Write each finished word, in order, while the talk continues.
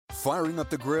Firing up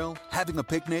the grill, having a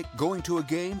picnic, going to a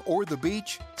game, or the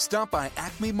beach? Stop by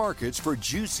Acme Markets for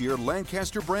juicier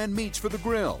Lancaster brand meats for the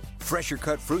grill, fresher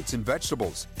cut fruits and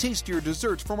vegetables, tastier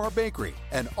desserts from our bakery,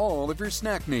 and all of your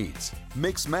snack needs.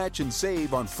 Mix, match, and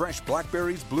save on fresh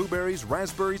blackberries, blueberries,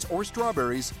 raspberries, or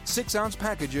strawberries. 6-ounce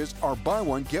packages are buy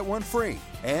one, get one free.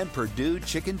 And Perdue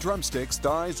chicken drumsticks,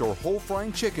 thighs, or whole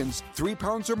frying chickens, 3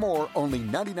 pounds or more, only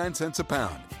 99 cents a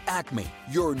pound. Acme,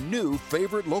 your new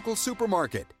favorite local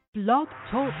supermarket. Blog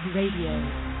Talk Radio.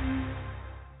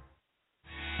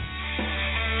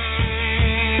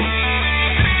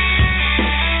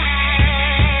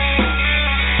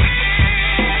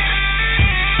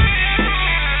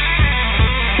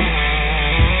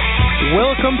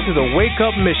 Welcome to the Wake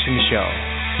Up Mission Show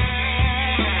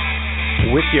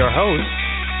with your host,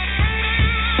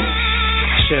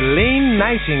 Shalene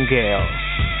Nightingale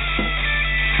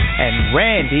and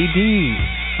Randy D.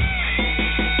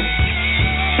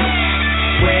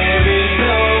 Where is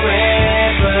the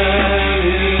revolution?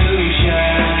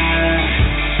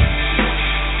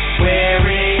 Where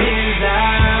is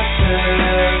our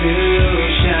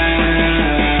solution?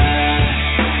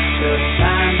 The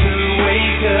time to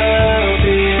wake up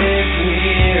is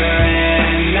here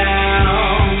and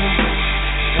now.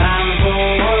 Time for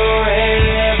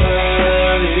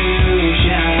revolution.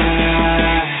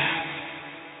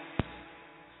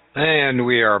 And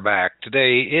we are back.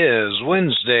 Today is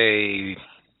Wednesday,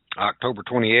 October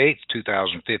 28th,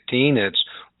 2015. It's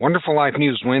Wonderful Life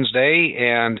News Wednesday,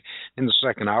 and in the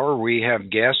second hour we have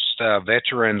guests,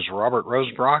 veterans Robert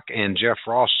Rosebrock and Geoff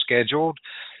Ross scheduled.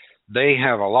 They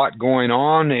have a lot going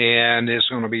on, and it's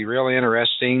going to be really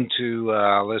interesting to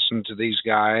listen to these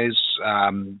guys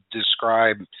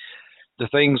describe the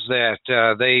things that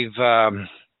they've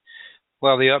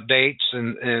the updates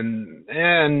and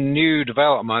new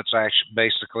developments, actually,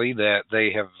 basically, that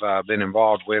they have been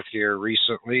involved with here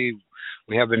recently.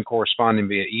 We have been corresponding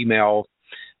via email,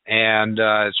 and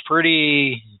it's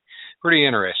pretty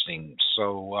interesting.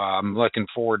 So I'm looking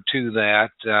forward to that.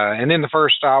 And in the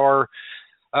first hour,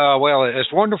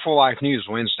 it's Wonderful Life News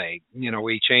Wednesday. You know,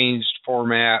 we changed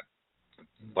format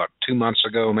 2 months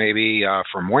ago, maybe,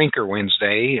 from Wanker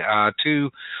Wednesday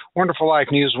to Wonderful Life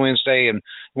News Wednesday, and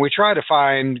we try to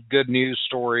find good news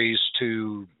stories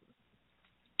to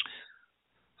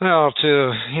impart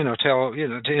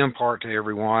to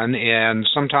everyone. And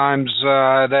sometimes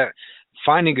that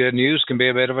finding good news can be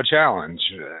a bit of a challenge.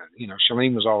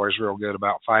 Shalene was always real good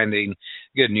about finding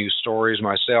good news stories.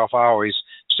 Myself, I always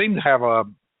seem to have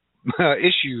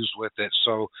issues with it.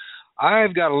 So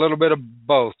I've got a little bit of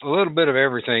both, a little bit of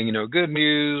everything, good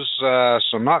news,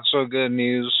 some not so good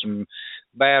news, some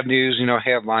bad news,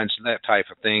 headlines, that type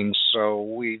of thing. So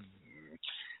we're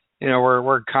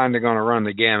kind of going to run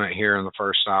the gamut here in the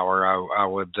first hour, I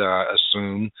would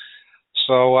assume.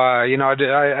 So, I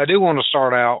do want to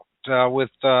start out with,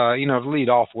 lead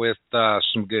off with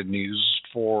some good news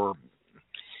for,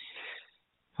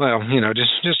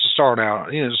 just to start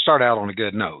out on a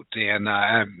good note. And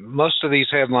most of these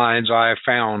headlines I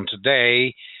found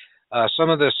today, some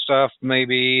of this stuff may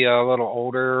be a little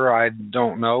older, I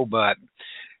don't know, but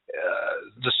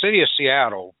the city of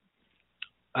Seattle,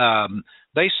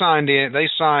 they signed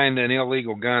an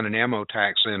illegal gun and ammo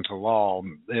tax into law.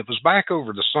 It was back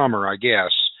over the summer, I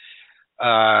guess.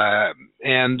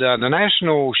 And the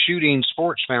National Shooting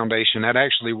Sports Foundation had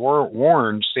actually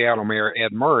warned Seattle Mayor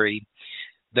Ed Murray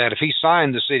that if he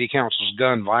signed the city council's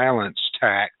gun violence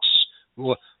tax,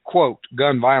 quote,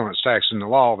 gun violence tax into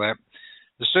law, that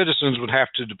the citizens would have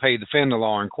to pay defend the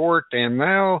law in court. And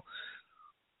now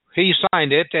he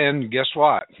signed it, and guess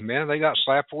what? Man, they got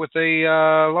slapped with a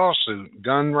lawsuit.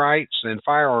 Gun rights and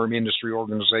firearm industry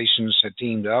organizations had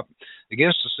teamed up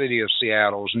against the city of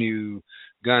Seattle's new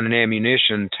gun and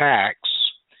ammunition tax,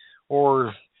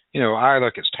 or I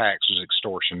look at tax as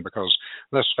extortion, because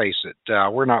let's face it,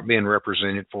 we're not being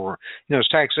represented for, it's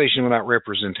taxation without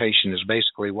representation is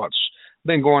basically what's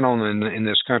been going on in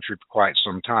this country for quite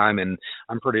some time, and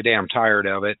I'm pretty damn tired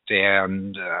of it.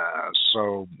 And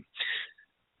so,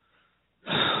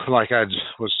 like I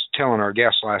was telling our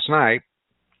guest last night,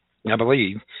 I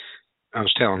believe, I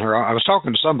was telling her, I was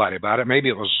talking to somebody about it, maybe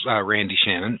it was Randy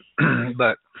Shannon,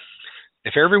 but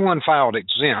if everyone filed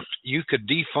exempt, you could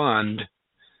defund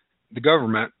the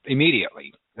government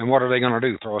immediately. And what are they going to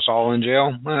do? Throw us all in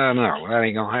jail? No, that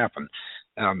ain't going to happen.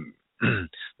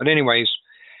 But anyways,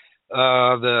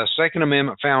 the Second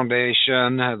Amendment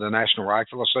Foundation, the National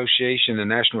Rifle Association, and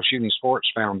National Shooting Sports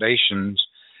Foundations,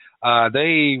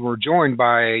 they were joined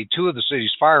by two of the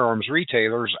city's firearms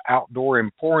retailers, Outdoor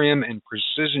Emporium and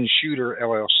Precision Shooter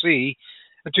LLC,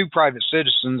 the two private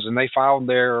citizens, and they filed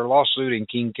their lawsuit in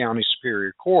King County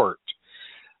Superior Court.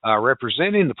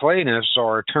 Representing the plaintiffs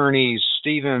are attorneys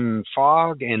Stephen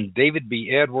Fogg and David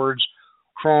B. Edwards,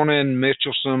 Cronin,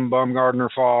 Mitchelson, Baumgardner,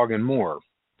 Fogg, and more.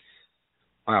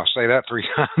 Wow, say that 3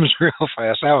 times real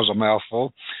fast. That was a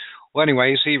mouthful. Well,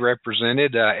 anyways, he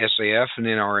represented SAF and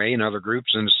NRA and other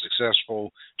groups in a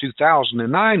successful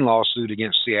 2009 lawsuit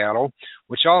against Seattle,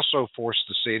 which also forced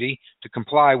the city to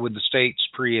comply with the state's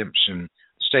preemption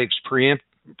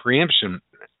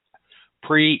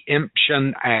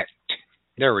act.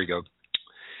 There we go.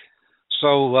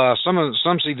 So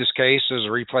some see this case as a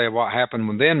replay of what happened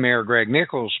when then Mayor Greg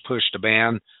Nichols pushed a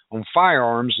ban on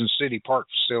firearms in city park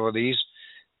facilities,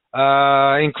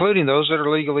 including those that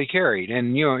are legally carried.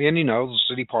 And the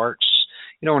city parks,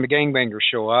 when the gangbangers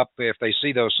show up, if they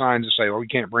see those signs that say, "Oh, you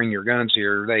can't bring your guns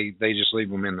here," they just leave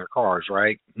them in their cars,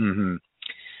 right?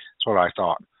 That's what I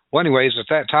thought. Well, anyways, at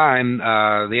that time,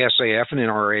 the SAF and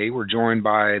NRA were joined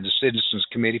by the Citizens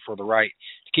Committee for the Right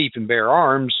to Keep and Bear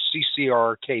Arms,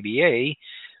 CCR-KBA,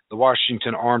 the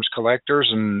Washington Arms Collectors,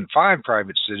 and 5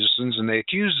 private citizens, and they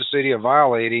accused the city of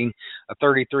violating a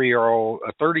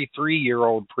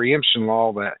 33-year-old preemption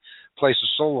law that places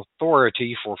sole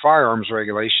authority for firearms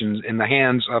regulations in the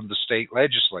hands of the state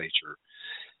legislature.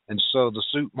 And so the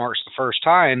suit marks the first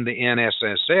time the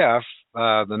NSSF,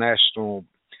 the National,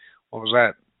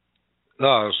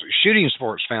 Shooting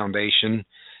Sports Foundation,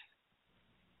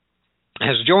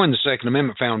 has joined the Second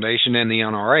Amendment Foundation and the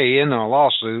NRA in a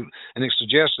lawsuit, and it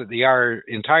suggests that the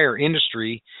entire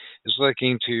industry is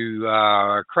looking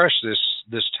to crush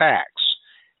this tax.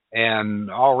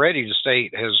 And already the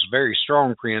state has very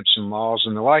strong preemption laws,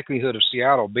 and the likelihood of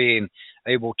Seattle being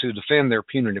able to defend their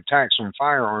punitive tax on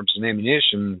firearms and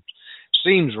ammunition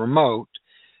seems remote.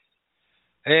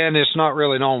 And it's not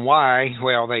really known why.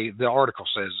 Well, the article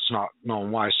says it's not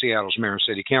known why Seattle's mayor and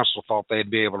city council thought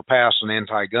they'd be able to pass an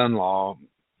anti-gun law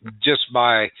just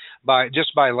by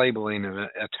labeling it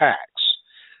a tax.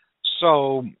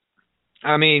 So,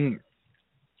 I mean,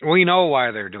 we know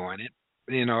why they're doing it.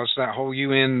 It's that whole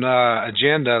UN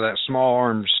agenda, that small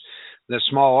arms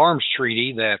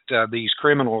treaty that these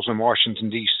criminals in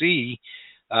Washington D.C.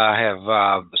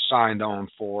 have signed on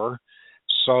for.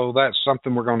 So that's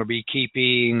something we're going to be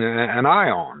keeping an eye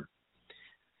on.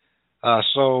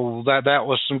 So that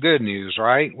was some good news,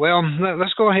 right? Well,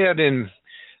 let's go ahead and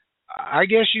I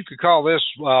guess you could call this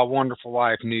Wonderful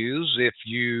Life news if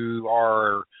you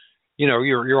are,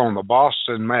 you're on the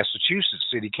Boston, Massachusetts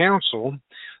City Council.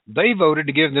 They voted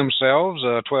to give themselves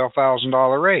a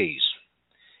 $12,000 raise.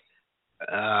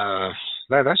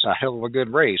 That's a hell of a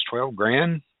good raise,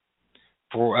 $12,000.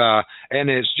 And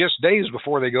it's just days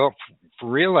before they go up for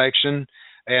re-election,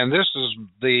 and this is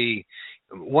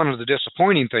one of the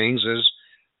disappointing things is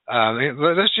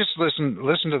let's just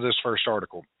listen to this first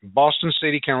article. Boston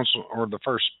City Council, or the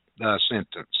first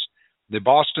sentence. The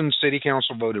Boston City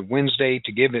Council voted Wednesday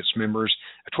to give its members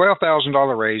a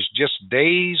 $12,000 raise just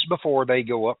days before they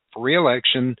go up for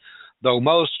re-election, though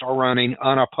most are running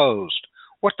unopposed.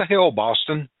 What the hell,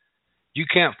 Boston? You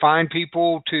can't find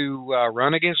people to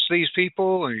run against these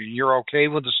people, and you're okay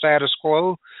with the status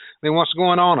quo? I mean, what's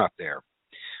going on up there?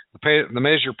 The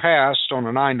measure passed on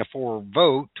a 9-4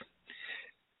 vote,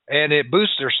 and it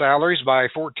boosts their salaries by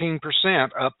 14%,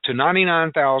 up to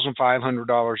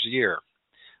 $99,500 a year.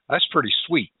 That's pretty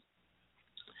sweet.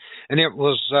 And it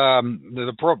was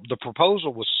the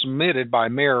proposal was submitted by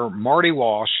Mayor Marty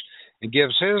Walsh and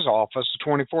gives his office a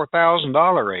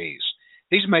 $24,000 raise.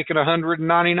 He's making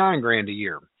 $199,000 a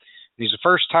year. He's a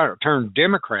first-term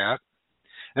Democrat,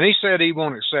 and he said he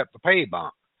won't accept the pay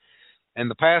bump. And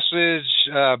the passage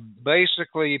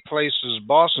basically places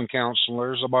Boston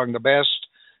councilors among the best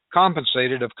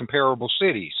compensated of comparable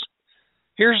cities.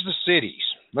 Here's the cities,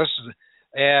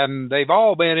 and they've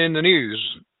all been in the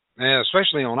news,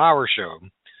 especially on our show: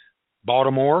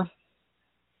 Baltimore,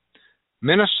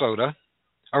 Minnesota,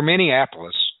 or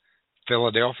Minneapolis,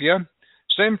 Philadelphia,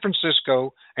 San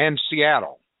Francisco, and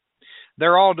Seattle.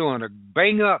 They're all doing a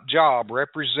bang-up job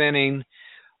representing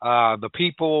the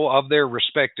people of their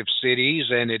respective cities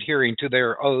and adhering to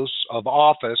their oaths of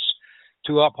office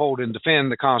to uphold and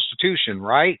defend the Constitution,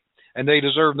 right? And they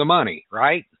deserve the money,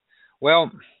 right?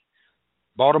 Well,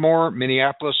 Baltimore,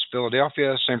 Minneapolis,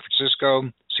 Philadelphia, San Francisco,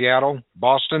 Seattle,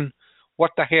 Boston,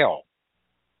 what the hell?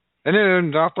 And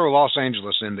then I'll throw Los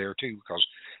Angeles in there too, because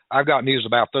I've got news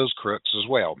about those crooks as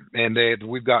well. And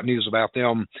we've got news about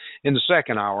them in the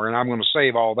second hour, and I'm going to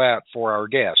save all that for our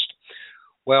guest.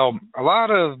 Well, a lot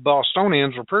of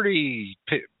Bostonians were pretty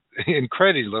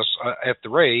incredulous at the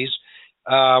raise,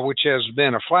 which has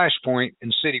been a flashpoint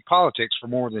in city politics for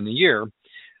more than a year.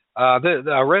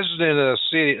 The resident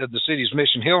of the city's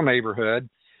Mission Hill neighborhood,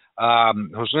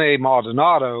 Jose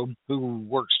Maldonado, who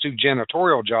works 2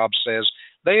 janitorial jobs, says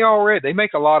they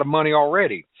make a lot of money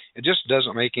already. It just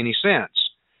doesn't make any sense.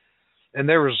 And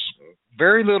there was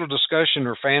very little discussion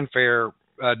or fanfare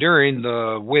during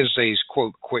the Wednesday's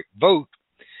quote quick vote.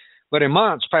 But in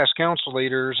months, past council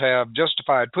leaders have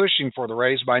justified pushing for the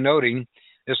raise by noting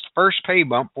it's the first pay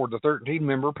bump for the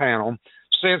 13-member panel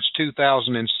since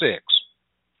 2006.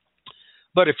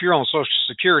 But if you're on Social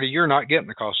Security, you're not getting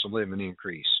the cost of living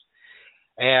increase.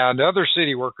 And other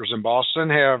city workers in Boston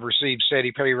have received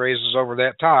steady pay raises over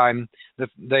that time that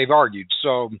they've argued.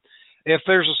 So if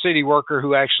there's a city worker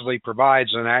who actually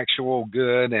provides an actual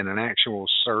good and an actual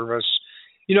service,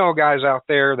 guys out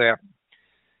there that,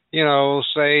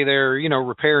 say they're,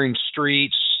 repairing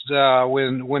streets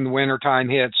when the winter time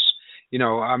hits.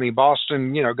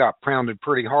 Boston, got pounded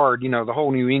pretty hard. The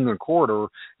whole New England corridor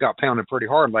got pounded pretty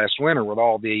hard last winter with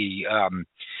all the,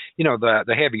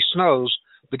 the heavy snows.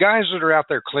 The guys that are out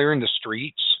there clearing the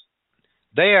streets,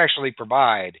 they actually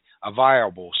provide a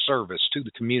viable service to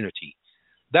the community.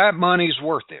 That money's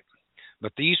worth it.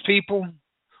 But these people,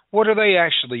 what do they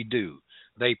actually do?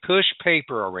 They push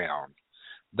paper around.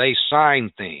 They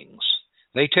sign things.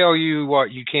 They tell you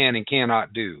what you can and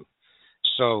cannot do.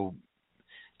 So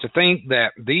to think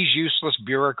that these useless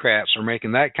bureaucrats are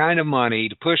making that kind of money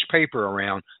to push paper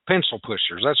around, pencil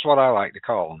pushers, that's what I like to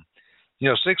call them.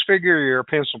 6-figure-a-year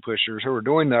pencil pushers who are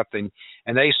doing nothing,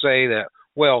 and they say that,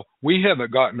 well, we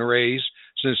haven't gotten a raise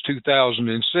since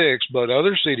 2006, but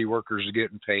other city workers are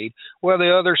getting paid. Well,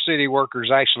 the other city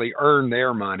workers actually earn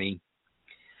their money.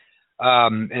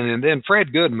 And then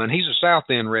Fred Goodman, he's a South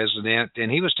End resident,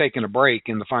 and he was taking a break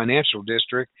in the financial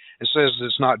district and says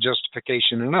it's not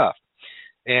justification enough.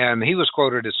 And he was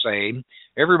quoted as saying,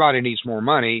 everybody needs more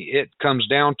money. It comes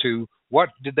down to what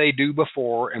did they do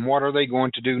before and what are they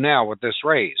going to do now with this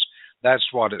raise? That's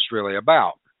what it's really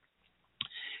about.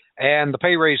 And the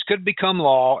pay raise could become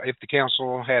law if the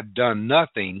council had done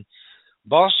nothing.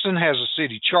 Boston has a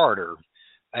city charter,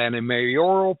 and a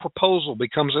mayoral proposal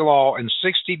becomes a law in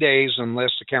 60 days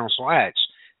unless the council acts.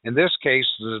 In this case,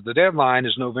 the deadline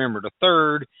is November the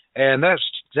 3rd, and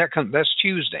that's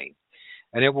Tuesday.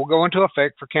 And it will go into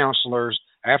effect for councilors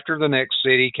after the next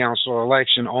city council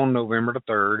election on November the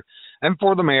 3rd, and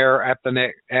for the mayor at the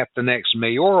next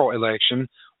mayoral election,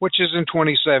 which is in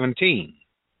 2017.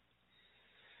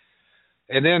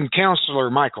 And then Councilor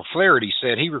Michael Flaherty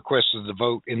said he requested the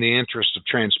vote in the interest of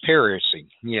transparency.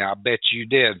 Yeah, I bet you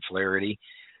did, Flaherty.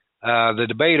 The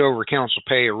debate over council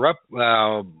pay erupted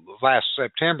last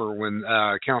September when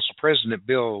Council President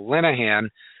Bill Linehan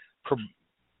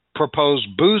proposed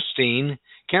boosting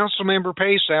council member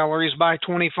pay salaries by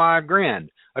 $25,000,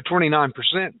 a 29%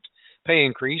 pay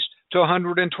increase to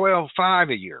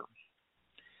 $112,500 a year.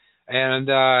 And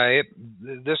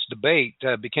this debate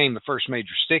became the first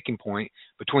major sticking point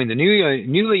between the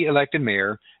newly elected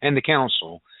mayor and the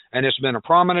council, and it's been a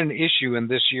prominent issue in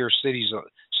this year's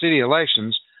city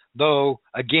elections, though,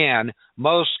 again,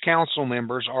 most council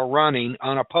members are running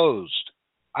unopposed.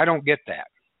 I don't get that.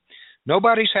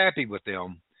 Nobody's happy with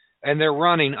them, and they're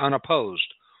running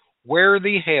unopposed. Where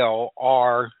the hell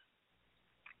are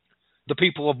the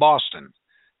people of Boston?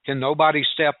 Can nobody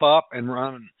step up and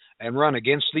run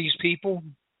against these people?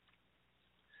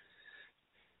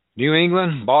 New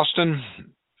England, Boston,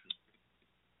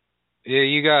 yeah,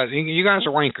 you guys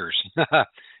are wankers.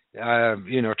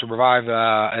 To revive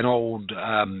an old,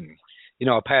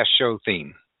 a past show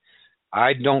theme.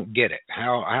 I don't get it.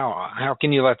 How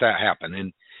can you let that happen?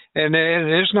 And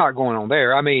it's not going on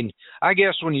there. I mean, I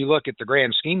guess when you look at the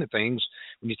grand scheme of things,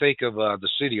 when you think of the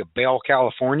city of Bell,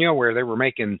 California, where they were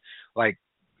making like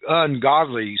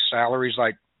ungodly salaries,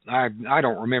 like I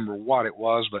don't remember what it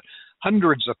was, but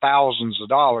hundreds of thousands of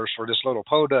dollars for this little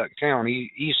podunk town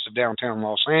east of downtown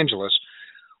Los Angeles.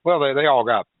 Well, they all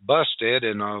got busted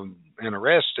and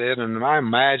arrested, and I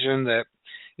imagine that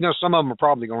some of them are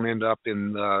probably going to end up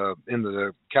in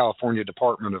the California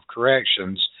Department of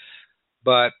Corrections.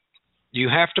 But you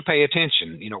have to pay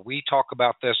attention. We talk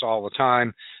about this all the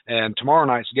time, and tomorrow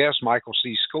night's guest, Michael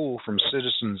C. School from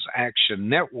Citizens Action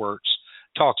Networks,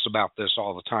 talks about this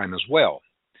all the time as well.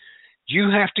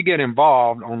 You have to get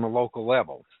involved on the local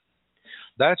level.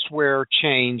 That's where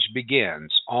change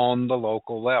begins, on the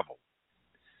local level.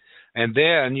 And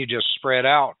then you just spread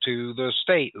out to the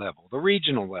state level, the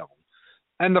regional level,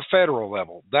 and the federal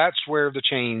level. That's where the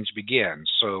change begins.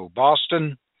 So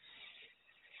Boston,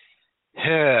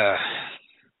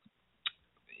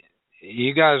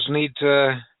 you guys need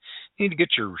to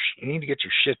get your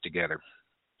shit together.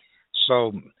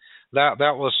 So that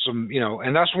was some,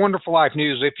 and that's wonderful life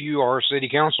news. If you are a city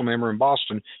council member in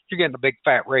Boston, you're getting a big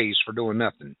fat raise for doing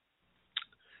nothing.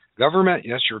 Government,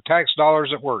 yes, your tax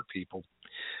dollars at work, people.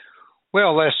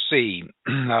 Well, let's see.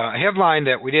 A headline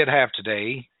that we did have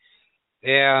today,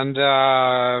 and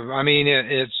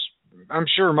it's. I'm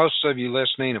sure most of you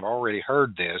listening have already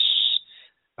heard this.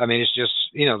 I mean, it's just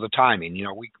the timing.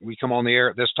 We come on the air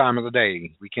at this time of the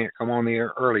day. We can't come on the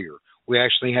air earlier. We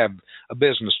actually have a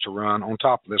business to run on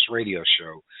top of this radio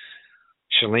show.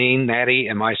 Shalene, Natty,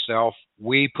 and myself,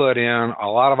 we put in a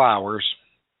lot of hours.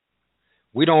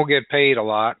 We don't get paid a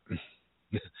lot,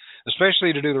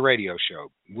 especially to do the radio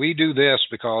show. We do this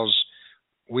because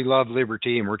we love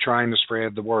liberty and we're trying to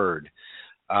spread the word.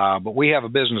 But we have a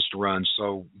business to run,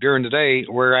 so during the day,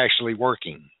 we're actually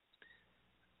working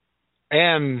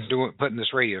and putting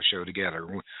this radio show together.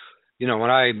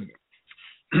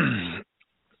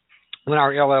 When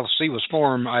our LLC was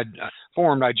formed, I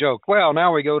joked, well,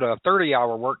 now we go to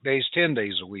 30-hour work days, 10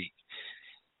 days a week.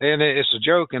 And it's a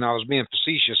joke, and I was being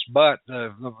facetious, but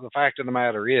the fact of the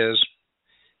matter is,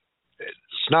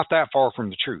 it's not that far from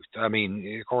the truth. I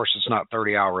mean, of course, it's not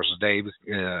 30 hours a day,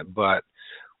 but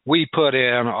we put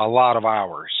in a lot of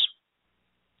hours.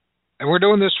 And we're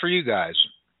doing this for you guys.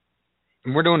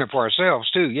 And we're doing it for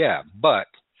ourselves, too, yeah. But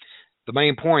the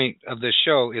main point of this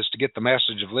show is to get the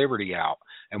message of liberty out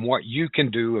and what you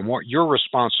can do and what your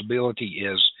responsibility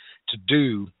is to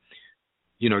do.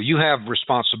 You have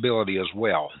responsibility as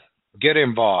well. Get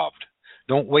involved.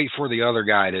 Don't wait for the other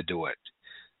guy to do it.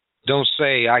 Don't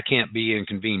say, I can't be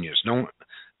inconvenienced.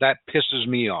 That pisses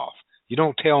me off. You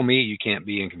don't tell me you can't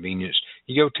be inconvenienced.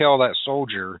 You go tell that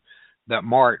soldier that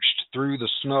marched through the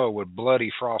snow with bloody,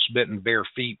 frostbitten, bare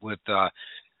feet with the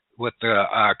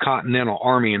Continental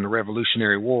Army in the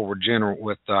Revolutionary War with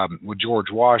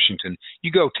George Washington.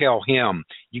 You go tell him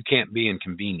you can't be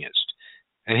inconvenienced.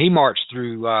 And he marched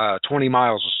through 20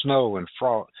 miles of snow and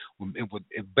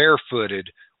barefooted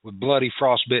with bloody,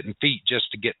 frostbitten feet just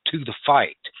to get to the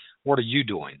fight. What are you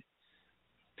doing?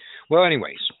 Well,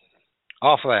 anyways,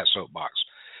 off of that soapbox.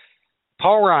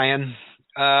 Paul Ryan,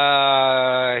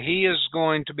 he is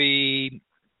going to be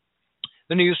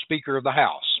the new Speaker of the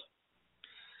House.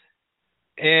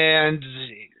 And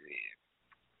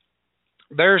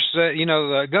there's,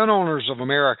 the gun owners of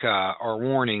America are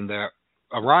warning that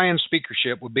a Ryan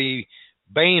speakership would be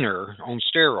Boehner on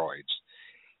steroids.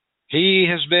 He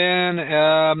has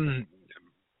been,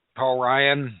 Paul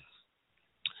Ryan,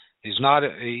 he's not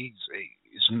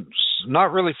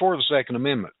really for the Second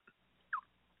Amendment.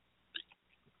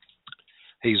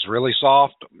 He's really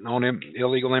soft on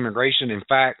illegal immigration. In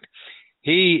fact,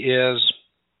 he's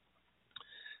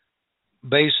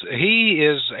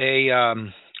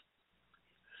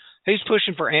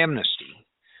pushing for amnesty.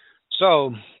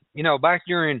 So, back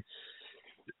during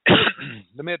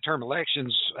the midterm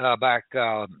elections back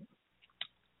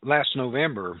last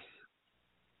November,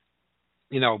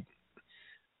 a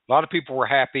lot of people were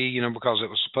happy, because it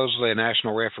was supposedly a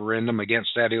national referendum against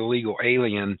that illegal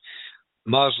alien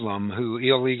Muslim who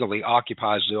illegally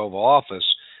occupies the Oval Office,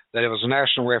 that it was a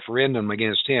national referendum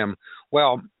against him.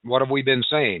 Well, what have we been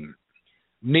saying?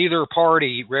 Neither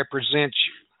party represents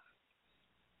you.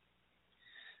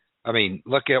 I mean,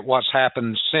 look at what's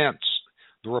happened since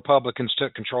the Republicans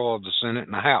took control of the Senate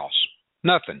and the House.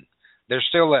 Nothing. They're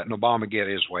still letting Obama get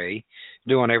his way,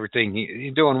 doing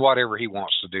whatever he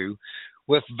wants to do,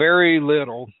 with very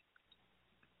little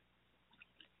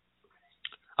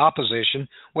opposition,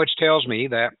 which tells me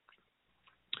that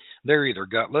they're either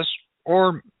gutless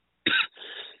or,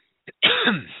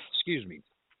 excuse me,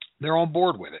 they're on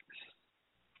board with it.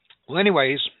 Well,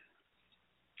 anyways,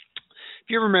 if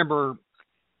you remember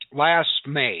last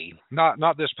May,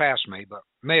 not this past May, but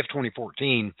May of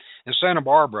 2014, in Santa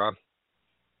Barbara,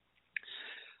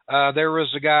 there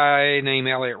was a guy named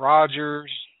Elliot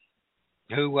Rogers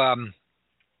who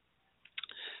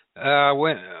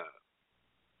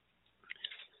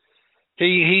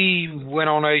he went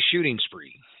on a shooting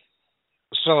spree.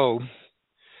 So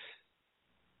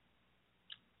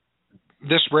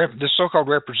this so-called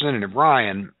Representative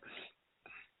Ryan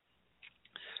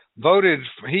voted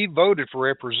for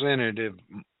Representative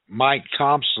Mike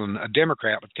Thompson, a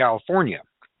Democrat with California.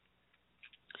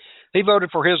 He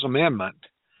voted for his amendment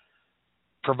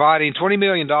providing $20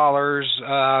 million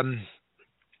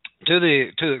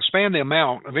to expand the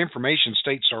amount of information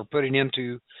states are putting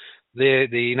into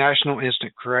the National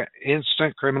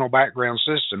Instant Criminal Background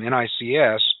System,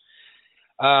 NICS.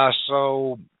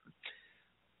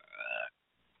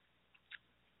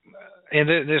 And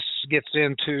this gets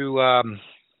into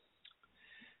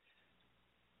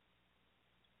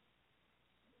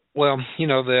Well,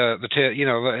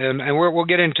 and we'll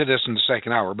get into this in the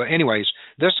second hour. But anyways,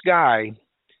 this guy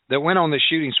that went on this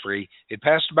shooting spree, he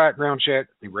passed a background check,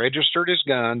 he registered his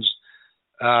guns,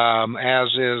 as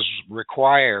is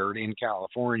required in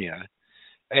California,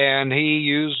 and he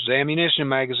used ammunition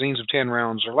magazines of 10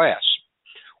 rounds or less.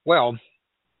 Well,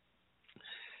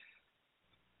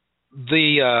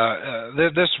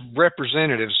 this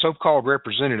representative, so-called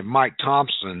representative Mike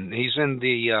Thompson, he's in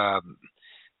the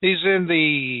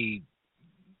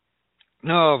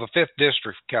the 5th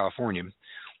district of California.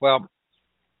 Well,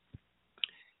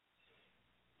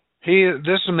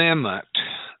 this amendment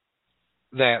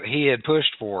that he had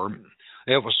pushed for,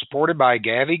 it was supported by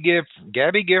Gabby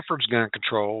Gifford's Gun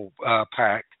Control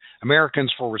PAC,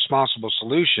 Americans for Responsible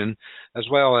Solution, as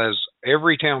well as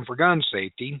Every Town for Gun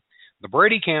Safety, the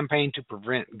Brady Campaign to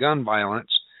Prevent Gun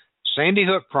Violence, Sandy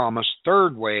Hook Promise,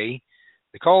 Third Way,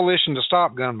 the Coalition to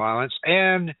Stop Gun Violence,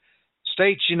 and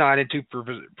States United to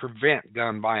Prevent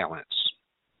Gun Violence.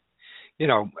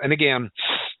 And again,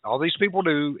 all these people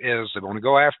do is they want to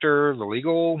go after the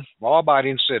legal,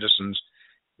 law-abiding citizens.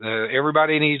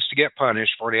 Everybody needs to get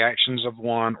punished for the actions of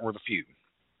one or the few.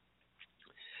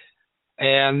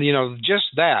 And, just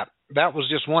that was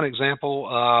just one example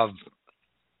of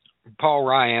Paul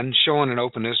Ryan showing an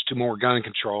openness to more gun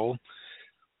control.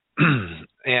 And,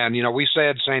 we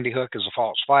said Sandy Hook is a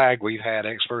false flag. We've had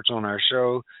experts on our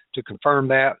show to confirm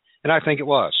that, and I think it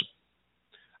was.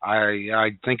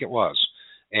 I think it was.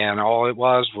 And all it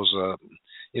was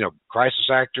crisis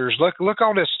actors. Look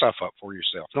all this stuff up for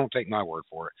yourself. Don't take my word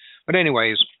for it. But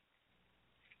anyways,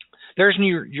 there's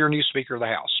your new Speaker of the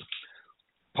House,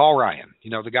 Paul Ryan,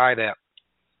 the guy that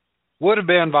would have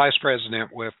been vice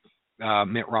president with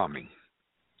Mitt Romney.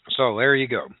 So there you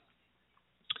go.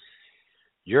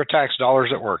 Your tax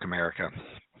dollars at work, America.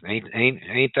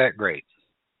 Ain't that great?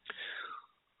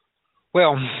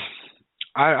 Well,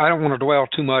 I don't want to dwell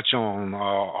too much on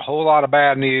a whole lot of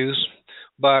bad news,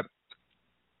 but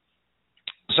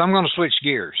so I'm going to switch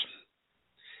gears.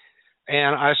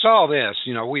 And I saw this,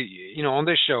 on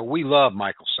this show, we love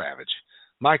Michael Savage.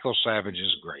 Michael Savage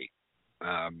is great.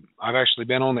 I've actually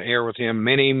been on the air with him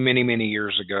many, many, many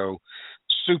years ago.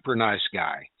 Super nice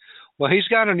guy. Well, he's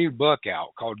got a new book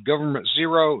out called Government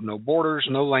Zero, No Borders,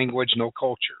 No Language, No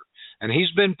Culture. And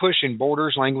he's been pushing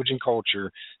borders, language, and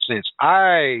culture since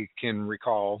I can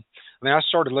recall. I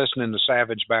started listening to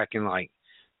Savage back in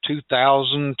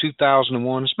 2000,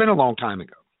 2001. It's been a long time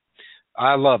ago.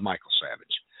 I love Michael Savage.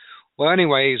 Well,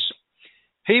 anyways,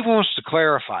 he wants to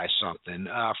clarify something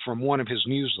from one of his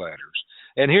newsletters.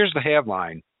 And here's the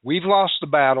headline: "We've lost the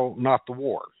battle, not the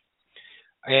war."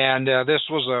 And this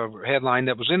was a headline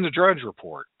that was in the Drudge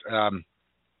Report. Well,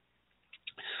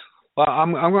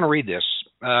 I'm going to read this.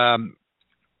 The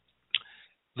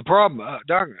problem,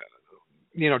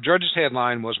 Drudge's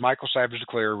headline was Michael Savage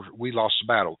declared we lost the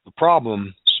battle. The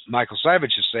problem, Michael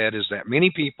Savage has said, is that many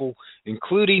people,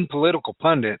 including political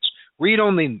pundits, read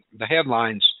only the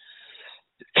headlines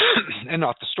and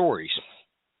not the stories.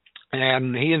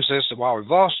 And he insists that while we've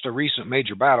lost a recent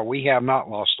major battle, we have not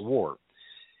lost the war.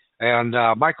 And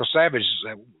Michael Savage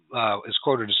is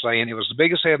quoted as saying, "It was the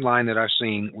biggest headline that I've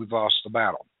seen. We've lost the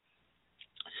battle."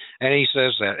 And he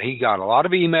says that he got a lot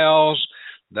of emails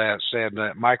that said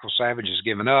that Michael Savage has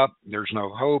given up. There's no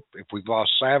hope. If we've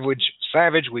lost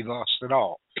Savage, we've lost it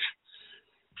all.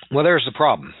 Well, there's the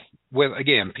problem with,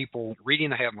 again, people reading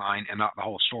the headline and not the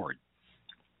whole story.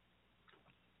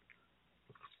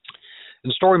 And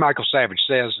the story Michael Savage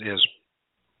says is,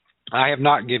 "I have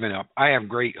not given up. I have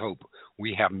great hope.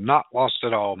 We have not lost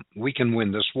it all. We can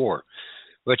win this war."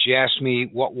 But you ask me,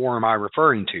 what war am I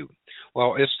referring to?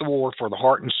 Well, it's the war for the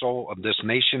heart and soul of this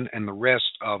nation and the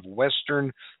rest of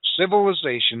Western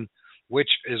civilization, which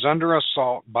is under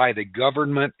assault by the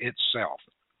government itself.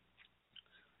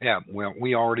 Yeah, well,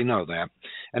 we already know that.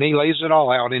 And he lays it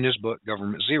all out in his book,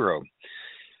 Government Zero.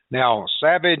 Now,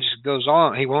 Savage goes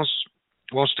on. He wants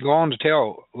to go on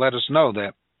to let us know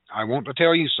that I want to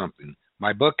tell you something.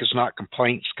 My book is not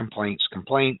complaints, complaints,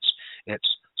 complaints.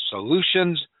 It's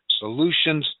solutions,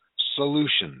 solutions,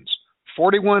 solutions.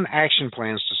 41 action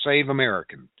plans to save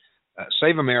America.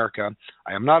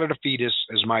 I am not a defeatist,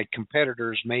 as my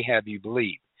competitors may have you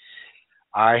believe.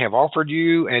 I have offered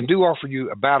you and do offer you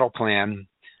a battle plan.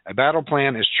 A battle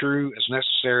plan as true as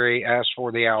necessary as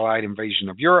for the Allied invasion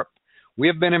of Europe. We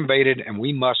have been invaded and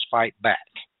we must fight back.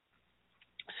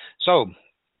 So,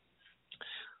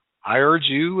 I urge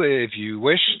you, if you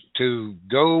wish, to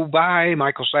go buy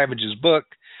Michael Savage's book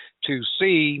to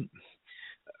see,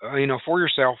 for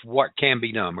yourself what can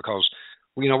be done. Because,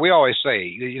 we always say,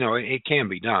 it can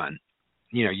be done.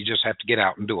 You just have to get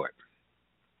out and do it.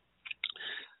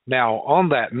 Now, on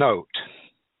that note,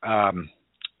 some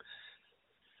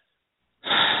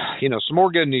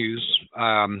more good news.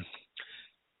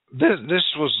 This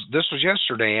was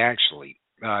yesterday, actually.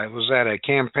 It was at a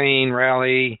campaign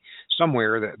rally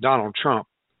somewhere that Donald Trump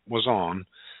was on,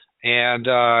 and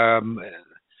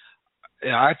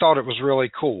I thought it was really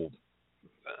cool.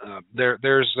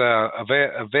 There's a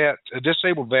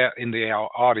disabled vet in the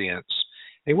audience.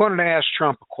 He wanted to ask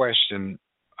Trump a question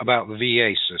about the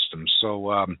VA system.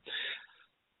 So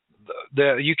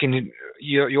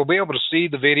you'll be able to see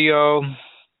the video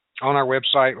on our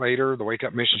website later,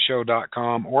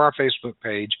 thewakeupmissionshow.com, or our Facebook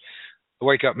page, The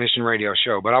Wake Up Mission Radio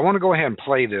Show. But I want to go ahead and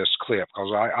play this clip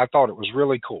because I thought it was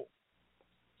really cool.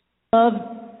 Love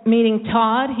meeting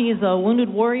Todd. He's a wounded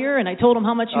warrior, and I told him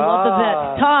how much you love the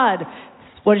vets. Todd,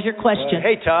 what is your question?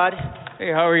 Hey, Todd.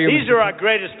 Hey, how are you? These are our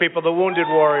greatest people, the wounded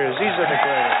warriors. These are the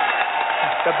greatest.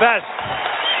 The best.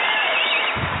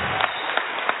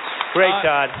 Great,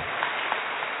 Todd.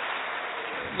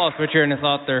 Lost my train of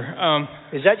thought there.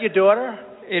 Is that your daughter?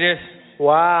 It is.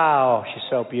 Wow, she's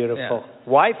so beautiful. Yeah.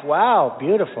 Wife? Wow,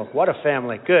 beautiful. What a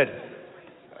family. Good.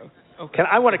 Okay.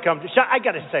 I want to come. I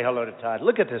got to say hello to Todd.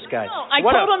 Look at this guy. No, I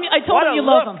told him you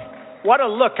love him. What a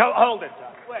look. Hold it,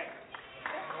 Todd. Wait.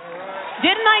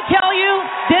 Didn't I tell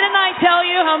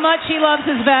you how much he loves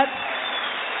his vets?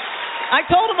 I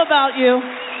told him about you.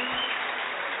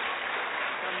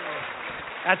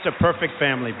 That's a perfect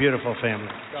family. Beautiful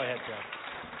family. Go ahead, Joe.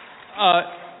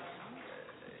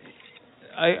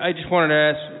 I just wanted to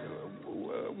ask,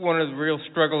 one of the real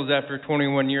struggles after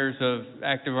 21 years of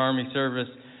active Army service,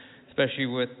 especially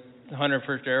with the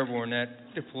 101st Airborne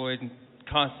that deployed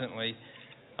constantly,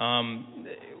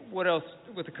 what else,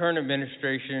 with the current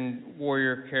administration,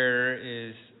 warrior care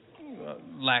is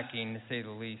lacking, to say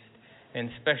the least, and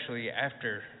especially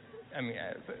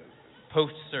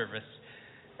post-service.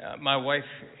 My wife,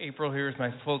 April, here is my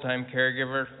full-time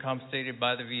caregiver, compensated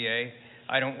by the VA.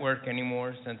 I don't work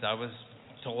anymore since I was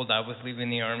told I was leaving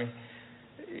the Army.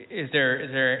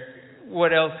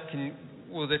 What else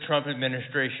will the Trump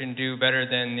administration do better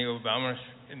than the Obama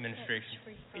administration?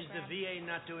 Is the VA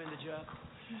not doing the job?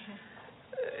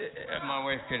 My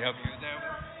wife could help you with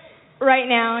that. Right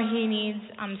now, he needs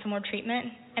some more treatment,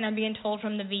 and I'm being told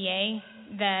from the VA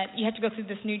that you have to go through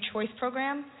this new choice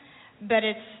program, but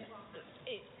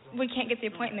we can't get the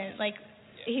appointment. Like,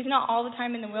 he's not all the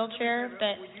time in the wheelchair,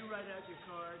 but... Will you write out your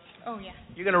card? Oh, yeah.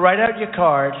 You're going to write out your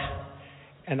card,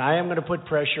 and I am going to put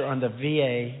pressure on the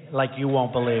VA like you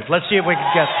won't believe. Let's see if we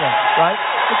can get that, right?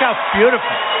 Look how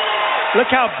beautiful. Look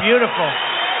how beautiful.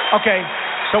 Okay,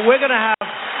 so we're going to have,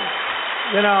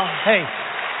 hey,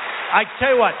 I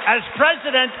tell you what, as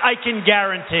president, I can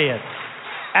guarantee it.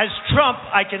 As Trump,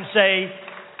 I can say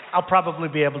I'll probably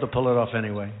be able to pull it off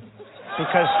anyway.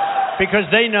 Because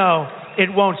they know it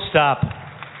won't stop.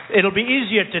 It'll be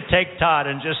easier to take Todd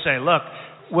and just say, look,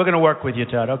 we're going to work with you,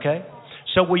 Todd, okay?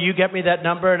 So will you get me that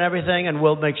number and everything, and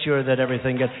we'll make sure that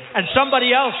everything gets... And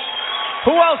somebody else,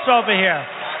 who else over here?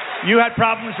 You had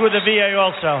problems with the VA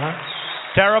also, huh?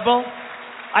 Terrible?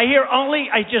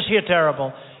 I just hear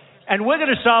terrible. And we're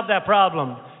going to solve that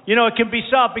problem. It can be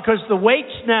solved because the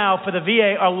waits now for the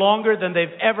VA are longer than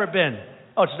they've ever been.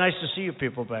 Oh, it's nice to see you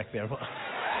people back there.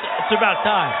 It's about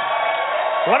time.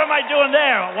 What am I doing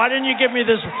there? Why didn't you give me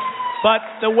this? But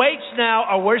the waits now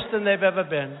are worse than they've ever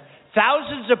been.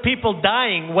 Thousands of people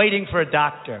dying waiting for a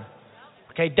doctor.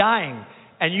 Okay, dying.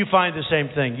 And you find the same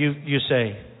thing. You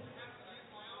say,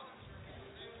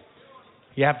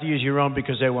 you have to use your own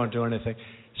because they won't do anything.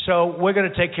 So we're going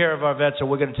to take care of our vets, and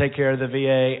we're going to take care of the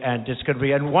VA, and it's going to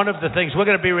be, and one of the things we're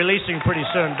going to be releasing pretty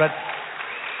soon, but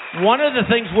one of the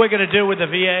things we're going to do with the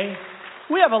VA,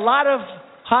 we have a lot of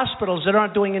hospitals that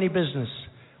aren't doing any business.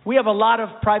 We have a lot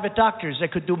of private doctors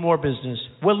that could do more business.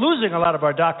 We're losing a lot of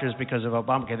our doctors because of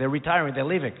Obamacare. They're retiring, they're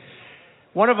leaving.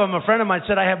 One of them, a friend of mine,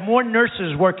 said, I have more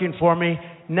nurses working for me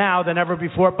now than ever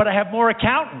before, but I have more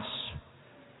accountants.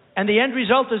 And the end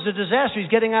result is a disaster. He's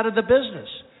getting out of the business.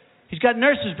 He's got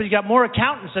nurses, but he's got more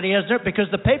accountants than he has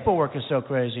because the paperwork is so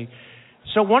crazy.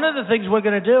 So one of the things we're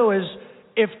going to do is,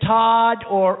 if Todd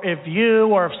or if you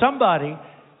or if somebody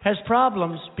has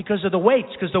problems because of the waits,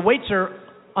 because the waits are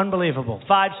unbelievable,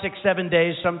 5, 6, 7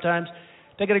 days sometimes,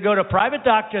 they're going to go to a private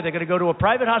doctor, they're going to go to a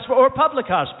private hospital or a public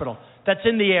hospital that's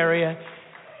in the area,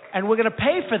 and we're going to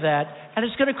pay for that, and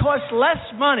it's going to cost less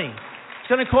money. It's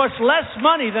going to cost less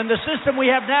money than the system we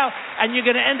have now, and you're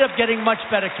going to end up getting much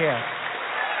better care.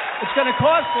 It's going to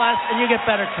cost less, and you get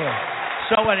better care.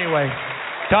 So anyway,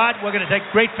 Todd, we're going to take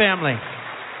great family.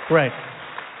 Great.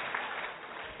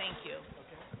 Thank you.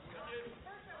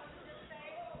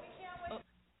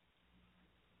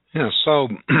 Yeah, so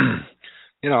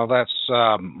that's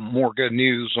more good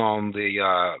news on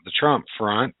the Trump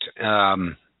front.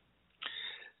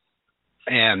 And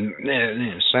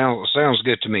it sounds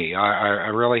good to me. I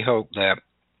really hope that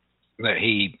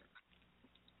he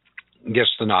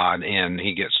gets the nod and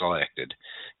he gets elected.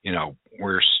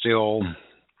 We're still,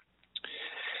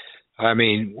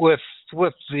 with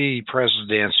the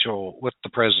president,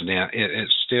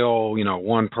 it's still,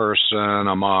 one person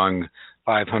among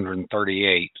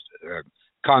 538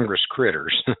 Congress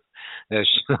critters, as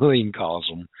Shalene calls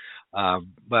them.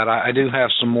 But I do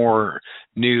have some more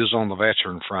news on the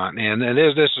veteran front, and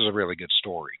this is a really good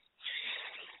story.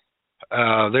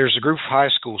 There's a group of high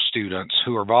school students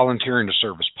who are volunteering to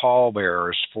serve as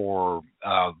pallbearers for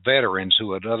veterans who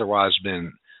would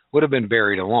have been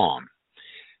buried alone.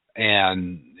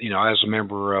 And as a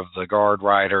member of the Guard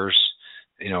Riders,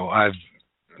 I've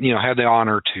had the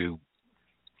honor to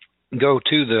go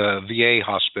to the VA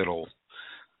hospital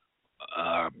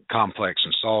complex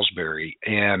in Salisbury,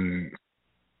 and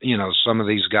some of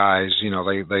these guys,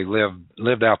 they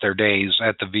lived out their days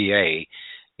at the VA,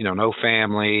 no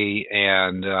family,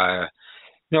 and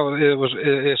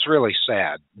it's really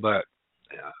sad, but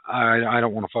I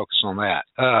don't want to focus on that.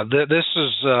 This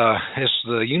is it's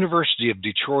the University of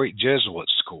Detroit Jesuit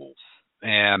School,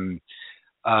 and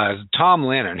Tom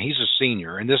Lennon, he's a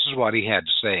senior, and this is what he had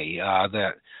to say,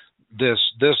 that this,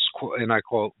 and I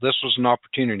quote, "This was an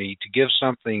opportunity to give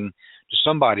something to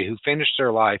somebody who finished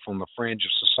their life on the fringe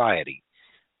of society.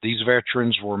 These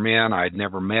veterans were men I'd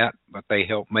never met, but they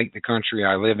helped make the country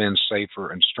I live in safer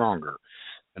and stronger.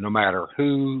 And no matter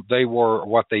who they were or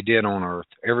what they did on earth,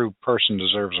 every person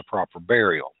deserves a proper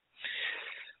burial."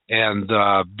 And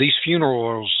the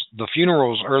funerals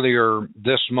earlier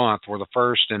this month were the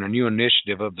first in a new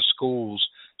initiative of the school's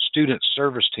student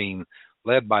service team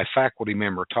led by faculty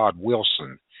member Todd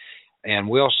Wilson. And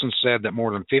Wilson said that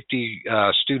more than 50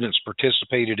 students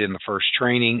participated in the first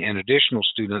training, and additional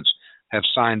students have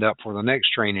signed up for the next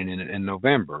training in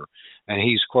November. And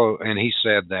he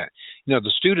said that,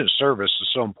 the student service is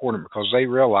so important because they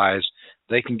realize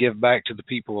they can give back to the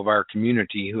people of our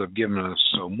community who have given us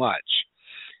so much.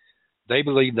 They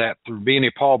believe that through being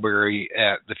a pallbearer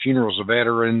at the funerals of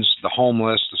veterans, the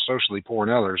homeless, the socially poor,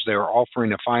 and others, they are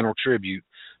offering a final tribute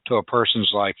to a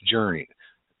person's life journey.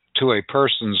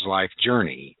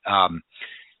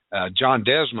 John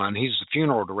Desmond, he's the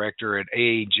funeral director at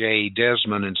A.J.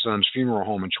 Desmond and Sons Funeral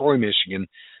Home in Troy, Michigan,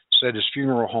 said his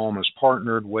funeral home has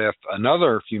partnered with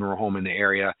another funeral home in the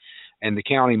area and the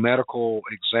county medical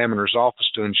examiner's office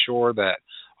to ensure that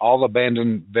all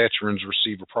abandoned veterans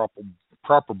receive a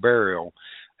proper burial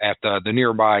at the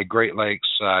nearby Great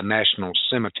Lakes National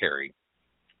Cemetery.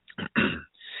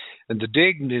 And the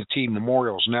Dignity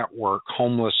Memorials Network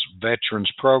Homeless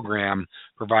Veterans Program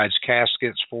provides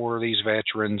caskets for these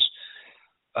veterans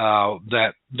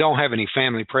that don't have any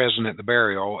family present at the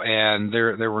burial, and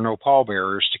there were no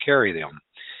pallbearers to carry them.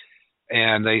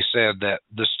 And they said that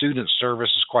the student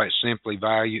service is quite simply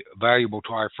valuable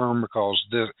to our firm because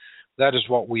that is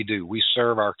what we do. We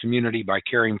serve our community by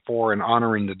caring for and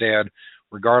honoring the dead,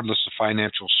 regardless of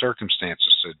financial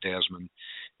circumstances, said Desmond.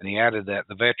 And he added that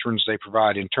the veterans they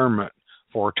provide interment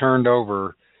for turned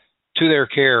over to their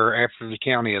care after the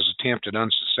county has attempted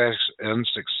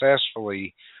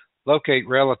unsuccessfully locate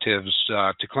relatives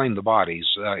to claim the bodies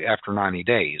after 90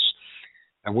 days.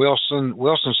 And Wilson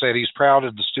said he's proud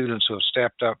of the students who have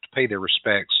stepped up to pay their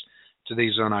respects to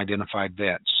these unidentified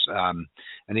vets.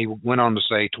 And he went on to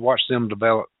say to watch them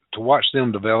develop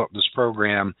this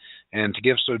program and to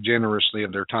give so generously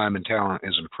of their time and talent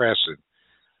is impressive.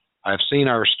 I've seen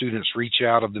our students reach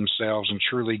out of themselves and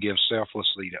truly give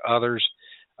selflessly to others.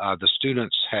 The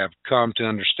students have come to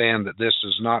understand that this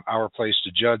is not our place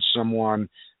to judge someone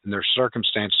and their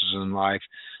circumstances in life,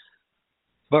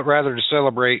 but rather to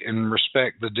celebrate and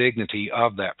respect the dignity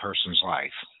of that person's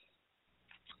life.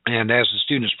 And as the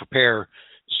students prepare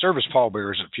to serve as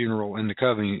pallbearers at funeral in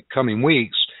the coming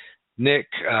weeks, Nick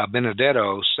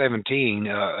Benedetto, 17,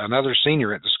 another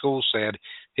senior at the school, said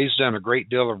he's done a great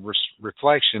deal of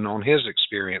reflection on his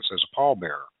experience as a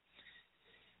pallbearer.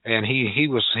 And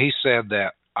he said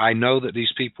that I know that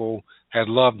these people had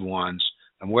loved ones,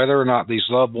 and whether or not these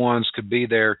loved ones could be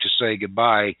there to say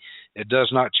goodbye, it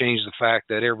does not change the fact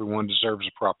that everyone deserves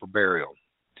a proper burial.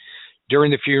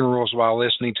 During the funerals, while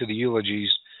listening to the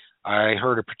eulogies, I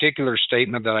heard a particular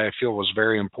statement that I feel was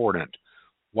very important.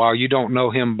 While you don't know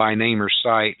him by name or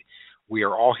sight, we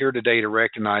are all here today to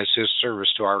recognize his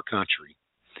service to our country.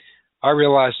 I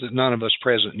realize that none of us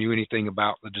present knew anything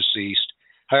about the deceased.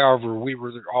 However, we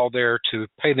were all there to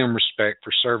pay them respect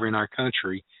for serving our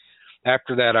country.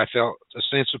 After that, I felt a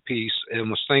sense of peace and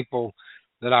was thankful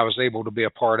that I was able to be a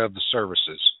part of the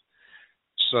services.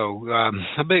 So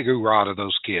a big hoorah to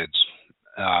those kids,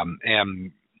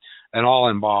 and all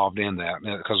involved in that,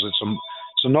 because it's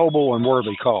a noble and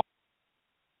worthy cause.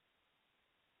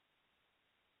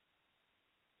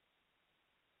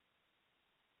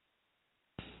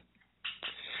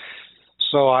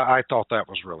 So I thought that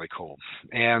was really cool,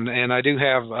 and I do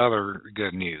have other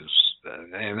good news,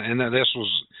 and this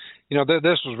was,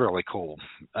 this was really cool.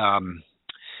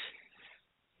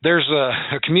 There's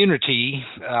a community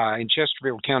in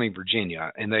Chesterfield County,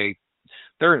 Virginia, and they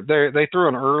threw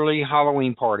an early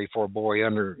Halloween party for a boy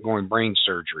undergoing brain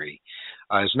surgery.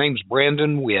 His name's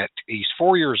Brandon Witt. He's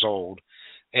 4 years old,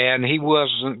 and he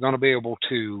wasn't going to be able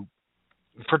to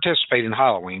participate in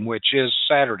Halloween, which is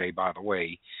Saturday, by the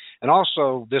way. And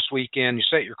also this weekend, you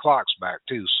set your clocks back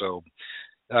too, so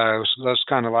that's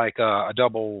kind of like a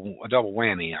double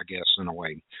whammy, I guess, in a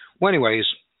way. Well, anyways,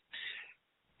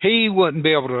 he wouldn't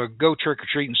be able to go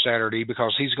trick-or-treating Saturday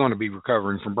because he's going to be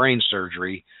recovering from brain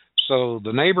surgery. So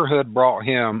the neighborhood brought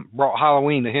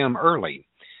Halloween to him early.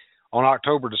 On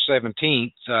October the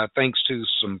 17th, thanks to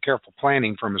some careful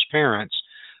planning from his parents,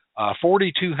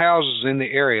 42 houses in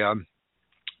the area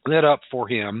lit up for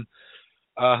him,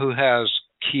 who has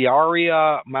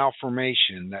Chiari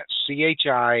malformation, that's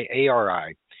Chiari,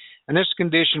 and this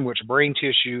condition which brain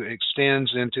tissue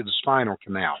extends into the spinal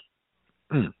canal.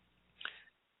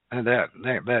 And that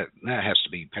has to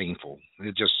be painful.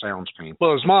 It just sounds painful.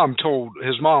 Well,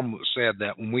 his mom said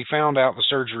that when we found out the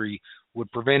surgery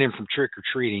would prevent him from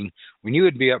trick-or-treating, we knew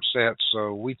he'd be upset,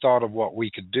 so we thought of what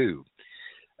we could do.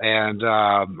 And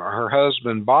her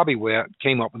husband, Bobby Witt,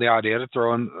 came up with the idea to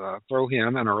throw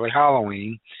him an early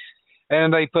Halloween.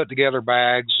 And they put together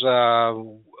bags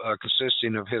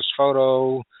consisting of his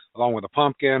photo, along with a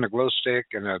pumpkin, a glow stick,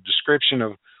 and a description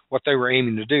of what they were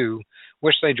aiming to do,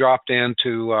 which they dropped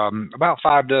into about 6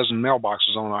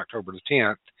 mailboxes on October the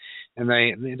 10th. And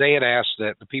they had asked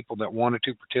that the people that wanted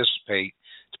to participate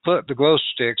to put the glow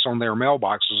sticks on their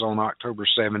mailboxes on October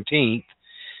 17th.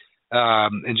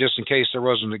 And just in case there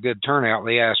wasn't a good turnout,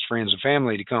 they asked friends and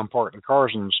family to come park the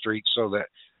cars on the street so that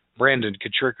Brandon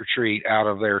could trick-or-treat out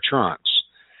of their trunks.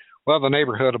 Well, the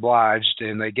neighborhood obliged,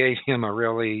 and they gave him a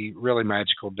really, really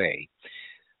magical day.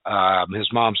 His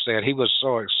mom said he was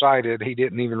so excited he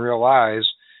didn't even realize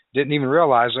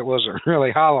it wasn't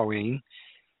really Halloween,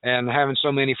 and having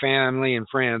so many family and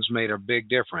friends made a big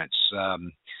difference.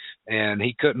 And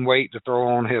he couldn't wait to throw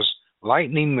on his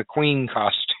Lightning McQueen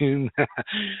costume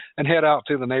and head out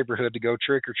to the neighborhood to go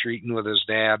trick-or-treating with his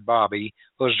dad, Bobby,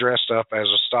 who was dressed up as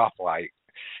a stoplight.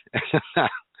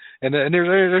 And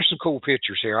there's some cool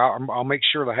pictures here. I'll make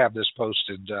sure to have this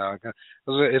posted.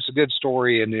 It's a good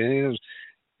story, and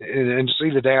to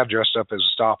see the dad dressed up as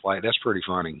a stoplight, that's pretty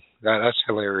funny. That's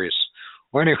hilarious.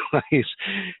 Well, anyways,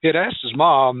 he'd asked his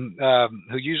mom,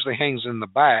 who usually hangs in the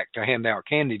back to hand out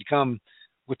candy, to come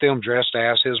with them dressed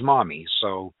as his mommy.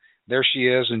 So there she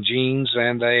is in jeans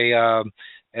and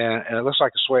and it looks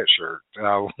like a sweatshirt.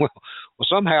 Well,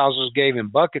 some houses gave him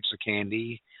buckets of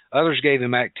candy. Others gave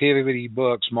him activity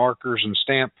books, markers, and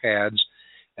stamp pads.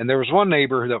 And there was one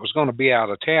neighbor that was going to be out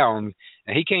of town,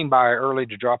 and he came by early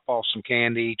to drop off some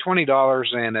candy, $20,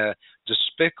 and a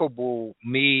Despicable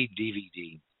Me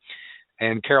DVD.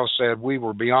 And Carol said, we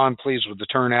were beyond pleased with the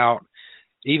turnout.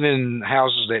 Even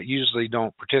houses that usually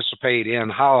don't participate in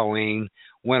Halloween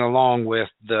went along with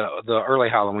the early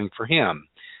Halloween for him.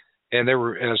 And there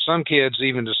were some kids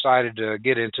even decided to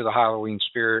get into the Halloween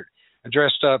spirit and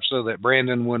dressed up so that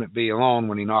Brandon wouldn't be alone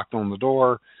when he knocked on the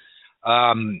door.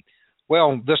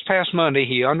 Well, this past Monday,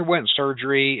 he underwent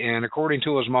surgery, and according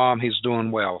to his mom, he's doing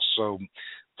well. So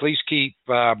please keep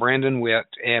Brandon Witt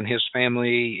and his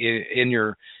family in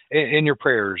your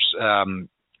prayers,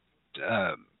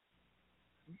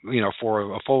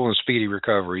 for a full and speedy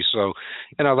recovery. So,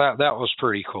 that was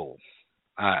pretty cool,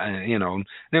 and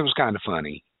it was kind of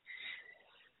funny.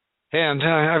 And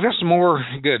I've got some more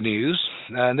good news.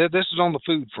 This is on the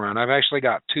food front. I've actually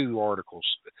got 2 articles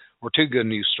or 2 good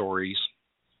news stories.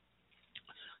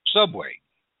 Subway.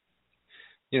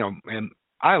 And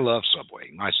I love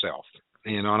Subway myself.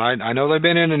 And I know they've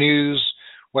been in the news.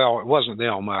 Well, it wasn't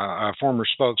them, a former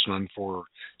spokesman for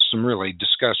some really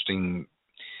disgusting,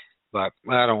 but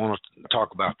I don't want to talk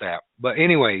about that. But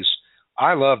anyways,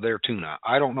 I love their tuna.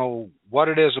 I don't know what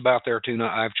it is about their tuna.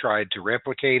 I've tried to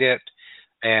replicate it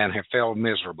and have failed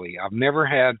miserably. I've never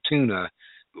had tuna.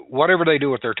 Whatever they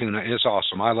do with their tuna, it's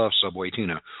awesome. I love Subway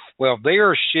tuna. Well, they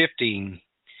are shifting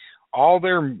all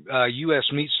their U.S.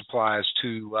 meat supplies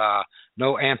to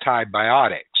no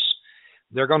antibiotics.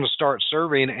 They're going to start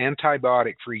serving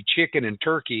antibiotic-free chicken and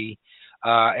turkey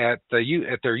at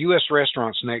their U.S.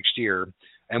 restaurants next year,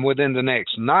 and within the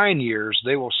next 9 years,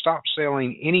 they will stop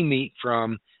selling any meat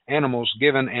from animals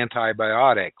given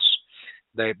antibiotics.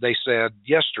 They said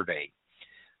yesterday.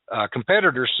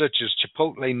 Competitors such as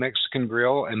Chipotle Mexican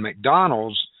Grill and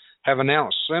McDonald's have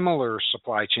announced similar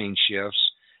supply chain shifts,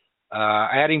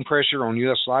 adding pressure on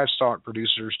U.S. livestock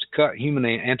producers to cut human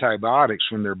antibiotics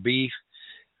from their beef,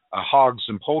 hogs,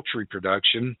 and poultry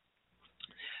production.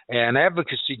 An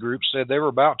advocacy group said they were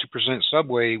about to present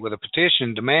Subway with a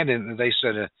petition demanding that they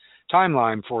set a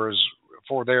timeline for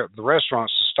the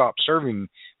restaurants to stop serving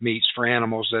meats for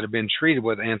animals that have been treated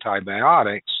with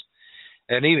antibiotics.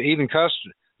 And even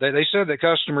they said that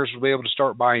customers will be able to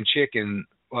start buying chicken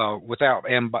without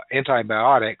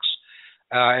antibiotics.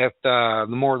 They've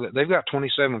got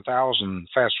 27,000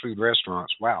 fast food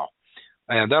restaurants. Wow,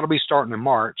 and that'll be starting in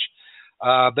March.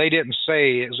 They didn't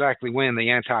say exactly when the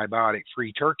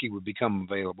antibiotic-free turkey would become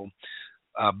available.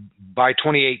 By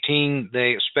 2018,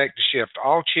 they expect to shift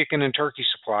all chicken and turkey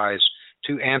supplies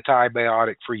to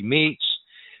antibiotic-free meats,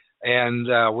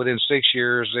 and within 6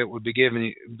 years, it would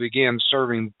begin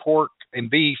serving pork and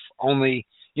beef only,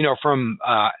 from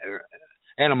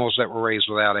animals that were raised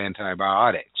without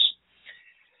antibiotics.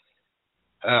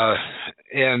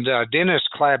 Dennis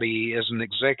Clabby is an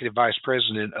executive vice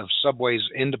president of Subway's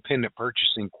Independent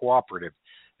Purchasing Cooperative,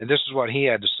 and this is what he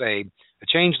had to say. A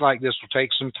change like this will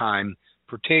take some time,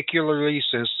 particularly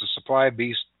since the supply of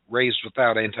beef raised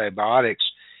without antibiotics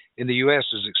in the U.S.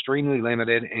 is extremely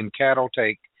limited and cattle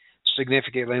take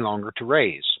significantly longer to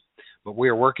raise. But we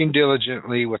are working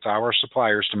diligently with our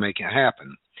suppliers to make it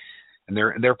happen. And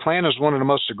their plan is one of the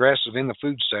most aggressive in the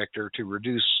food sector to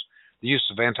reduce the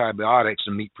use of antibiotics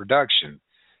in meat production.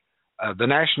 The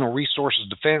National Resources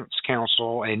Defense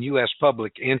Council and U.S.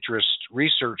 Public Interest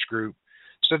Research Group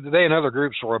said that they and other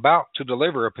groups were about to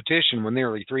deliver a petition with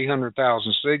nearly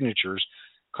 300,000 signatures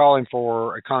calling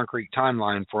for a concrete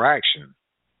timeline for action.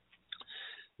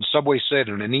 The Subway said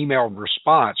in an emailed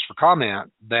response for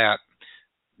comment that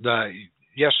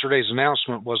yesterday's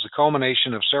announcement was the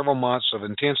culmination of several months of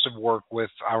intensive work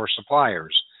with our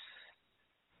suppliers.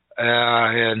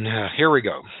 Here we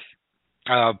go.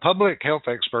 Public health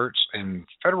experts and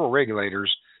federal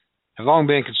regulators have long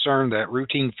been concerned that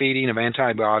routine feeding of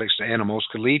antibiotics to animals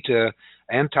could lead to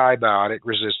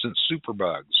antibiotic-resistant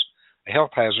superbugs, a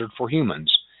health hazard for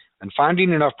humans. And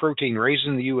finding enough protein raised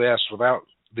in the U.S. without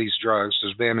these drugs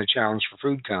has been a challenge for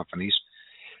food companies.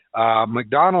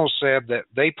 McDonald's said that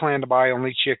they plan to buy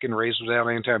only chicken raised without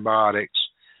antibiotics,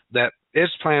 that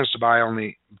its plans to buy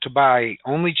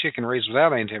only chicken raised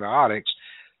without antibiotics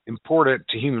imported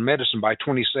to human medicine by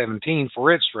 2017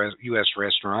 for its U.S.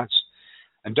 restaurants.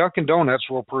 And Dunkin' Donuts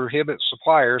will prohibit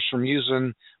suppliers from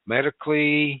using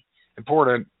medically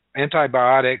important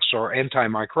antibiotics or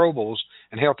antimicrobials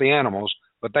in healthy animals,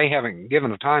 but they haven't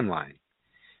given a timeline.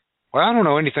 Well, I don't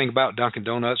know anything about Dunkin'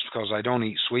 Donuts because I don't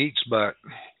eat sweets, but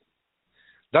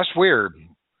that's weird.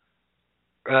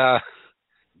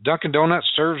 Dunkin'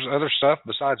 Donuts serves other stuff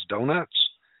besides donuts.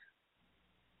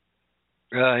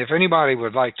 If anybody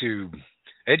would like to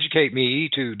educate me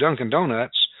to Dunkin'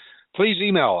 Donuts, please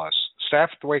email us, staff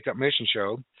at the Wake Up Mission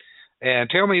Show, and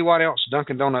tell me what else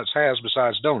Dunkin' Donuts has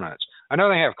besides donuts. I know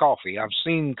they have coffee. I've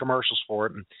seen commercials for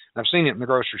it, and I've seen it in the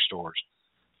grocery stores.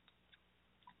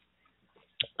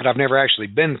 But I've never actually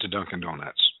been to Dunkin'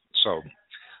 Donuts, so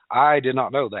I did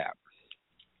not know that.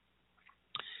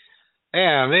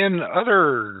 And then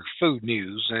other food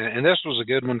news, and this was a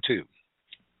good one too.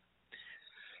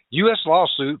 U.S.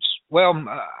 lawsuits,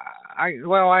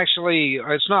 actually,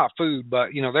 it's not food,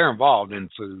 but, they're involved in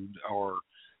food or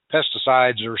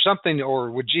pesticides or something,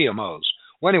 or with GMOs.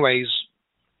 Well, anyways,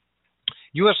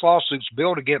 U.S. lawsuits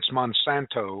billed against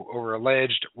Monsanto over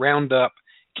alleged Roundup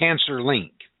cancer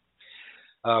link.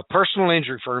 Personal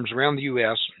injury firms around the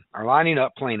U.S. are lining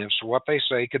up plaintiffs for what they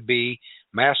say could be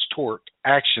mass tort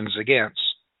actions against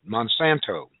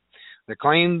Monsanto. They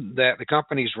claim that the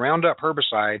company's Roundup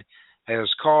herbicide has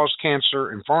caused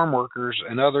cancer in farm workers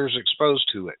and others exposed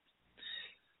to it.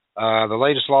 The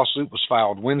latest lawsuit was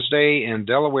filed Wednesday in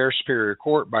Delaware Superior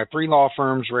Court by 3 law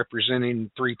firms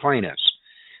representing 3 plaintiffs.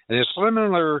 And it's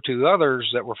similar to others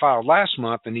that were filed last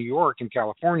month in New York and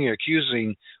California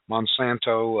accusing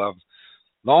Monsanto of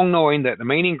long knowing that the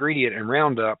main ingredient in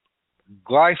Roundup,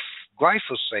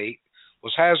 glyphosate,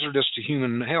 was hazardous to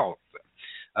human health.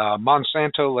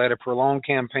 Monsanto led a prolonged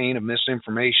campaign of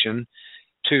misinformation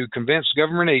to convince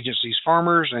government agencies,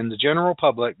 farmers, and the general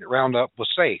public that Roundup was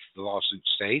safe, the lawsuit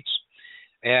states.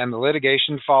 And the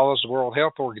litigation follows the World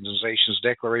Health Organization's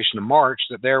declaration in March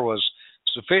that there was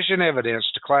sufficient evidence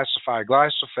to classify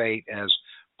glyphosate as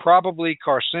probably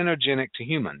carcinogenic to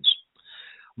humans.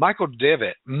 Mick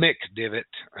Divitt,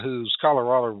 whose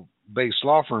Colorado-based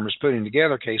law firm is putting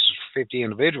together cases for 50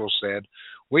 individuals, said,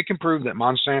 "We can prove that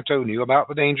Monsanto knew about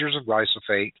the dangers of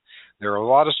glyphosate. There are a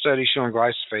lot of studies showing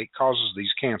glyphosate causes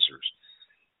these cancers."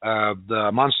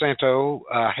 The Monsanto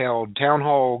held town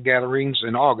hall gatherings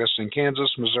in August in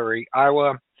Kansas, Missouri,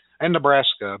 Iowa, and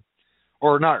Nebraska,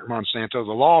 or not Monsanto,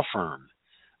 the law firm,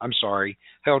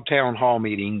 held town hall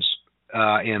meetings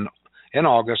in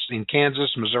August in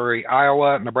Kansas, Missouri,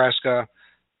 Iowa, Nebraska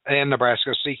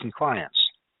seeking clients.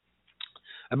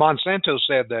 And Monsanto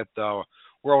said that the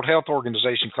World Health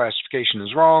Organization classification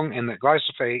is wrong and that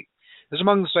glyphosate is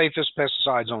among the safest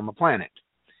pesticides on the planet.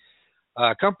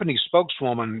 Company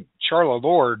spokeswoman Charla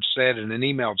Lord said in an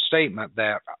emailed statement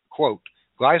that, quote,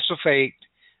 "Glyphosate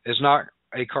is not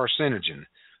a carcinogen.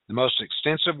 The most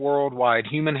extensive worldwide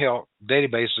human health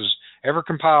databases ever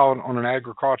compiled on an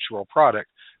agricultural product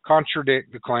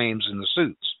contradict the claims in the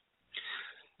suits."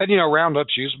 And,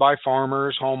 Roundup's used by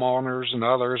farmers, homeowners, and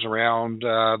others around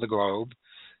the globe.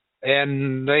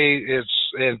 And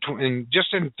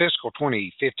just in fiscal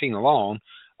 2015 alone,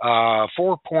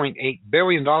 $4.8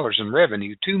 billion in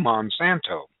revenue to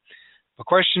Monsanto. The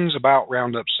questions about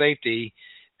Roundup safety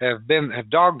have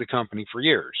dogged the company for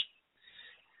years.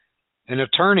 And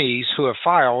attorneys who have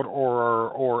filed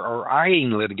or are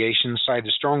eyeing litigation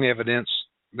cited strong evidence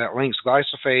that links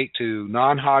glyphosate to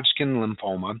non-Hodgkin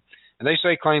lymphoma, and they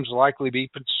say claims will likely be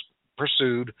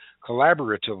pursued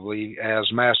collaboratively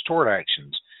as mass tort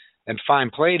actions. And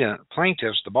find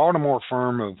plaintiffs, the Baltimore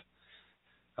firm of,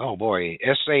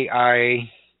 SAIONTZ,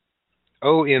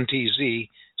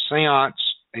 Seance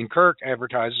and Kirk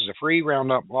advertises a free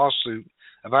Roundup lawsuit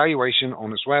evaluation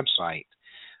on its website.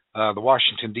 The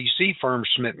Washington, D.C. firm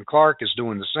Schmidt & Clark is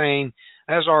doing the same,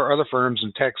 as are other firms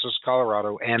in Texas,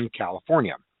 Colorado, and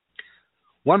California.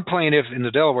 One plaintiff in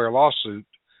the Delaware lawsuit,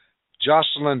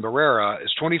 Jocelyn Barrera,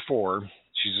 is 24.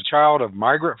 She's a child of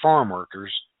migrant farm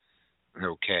workers.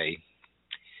 Okay.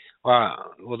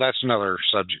 Well, that's another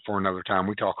subject for another time.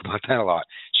 We talk about that a lot.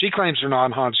 She claims her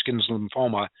non-Hodgkin's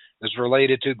lymphoma is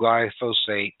related to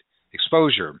glyphosate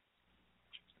exposure.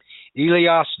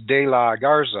 Elias de la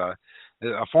Garza,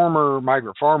 a former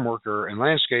migrant farm worker and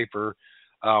landscaper,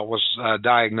 was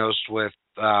diagnosed with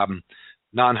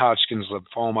non-Hodgkin's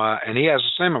lymphoma, and he has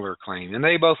a similar claim. And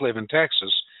they both live in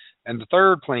Texas. And the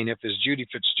third plaintiff is Judy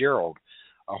Fitzgerald,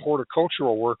 a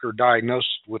horticultural worker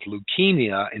diagnosed with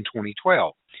leukemia in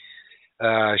 2012.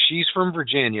 She's from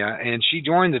Virginia, and she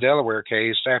joined the Delaware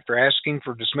case after asking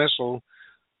for dismissal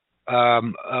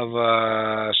of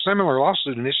a similar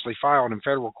lawsuit initially filed in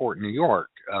federal court in New York.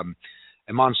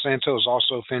 And Monsanto is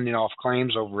also fending off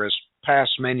claims over its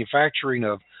past manufacturing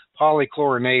of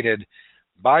polychlorinated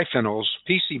biphenyls,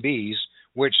 PCBs,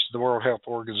 which the World Health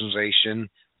Organization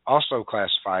also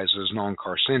classifies as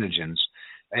non-carcinogens.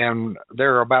 And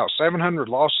there are about 700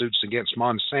 lawsuits against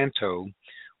Monsanto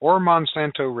or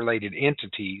Monsanto-related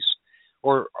entities,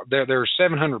 or there are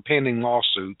 700 pending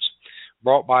lawsuits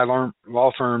brought by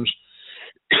law firms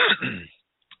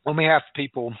on behalf of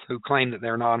people who claim that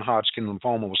their non-Hodgkin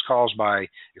lymphoma was caused by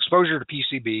exposure to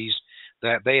PCBs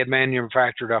that they had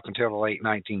manufactured up until the late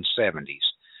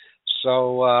 1970s.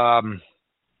 So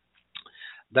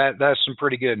that's some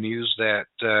pretty good news that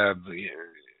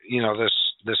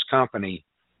this company,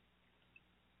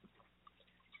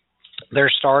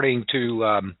 they're starting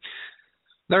to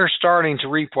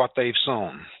reap what they've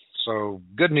sown. So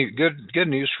good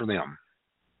news for them.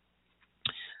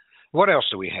 What else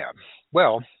do we have?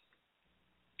 Well,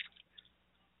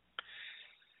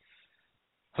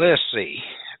 let's see.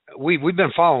 We've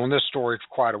been following this story for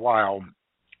quite a while.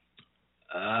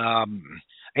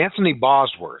 Anthony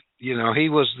Bosworth, he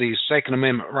was the Second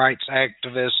Amendment rights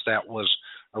activist that was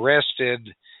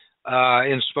arrested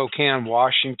in Spokane,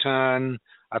 Washington.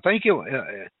 I think it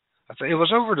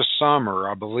was over the summer,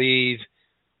 I believe.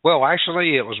 Well,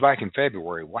 actually, it was back in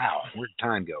February. Wow, where'd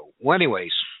time go? Well,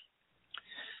 anyways,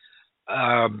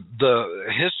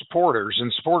 his supporters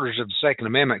and supporters of the Second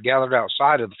Amendment gathered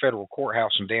outside of the federal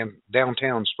courthouse in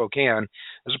downtown Spokane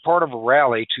as a part of a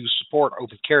rally to support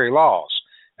open carry laws.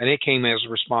 And it came as a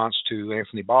response to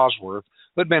Anthony Bosworth,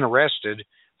 who had been arrested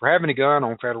for having a gun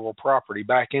on federal property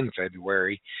back in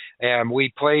February. And we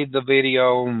played the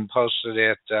video and posted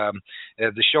it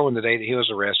at the show on the day that he was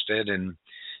arrested. And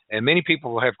many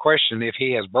people have questioned if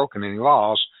he has broken any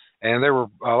laws. And there were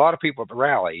a lot of people at the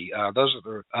rally. And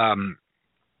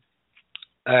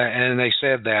they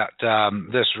said that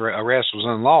this arrest was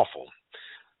unlawful.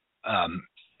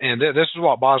 And this is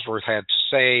what Bosworth had to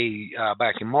say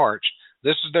back in March.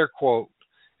 This is their quote.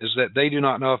 is that they do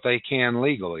not know if they can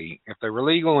legally. If they were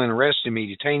legal in arresting me,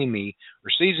 detaining me, or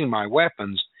seizing my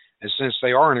weapons, and since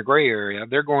they are in a gray area,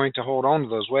 they're going to hold on to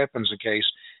those weapons in case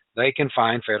they can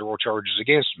find federal charges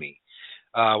against me.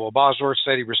 Well, Bosworth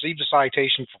said he received a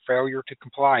citation for failure to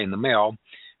comply in the mail,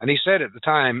 and he said at the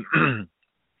time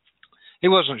he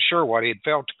wasn't sure what he had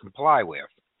failed to comply with.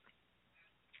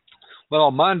 Well,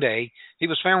 on Monday, he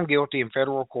was found guilty in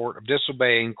federal court of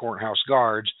disobeying courthouse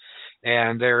guards,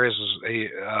 and there is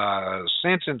a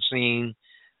sentencing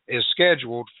is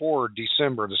scheduled for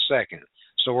December the 2nd.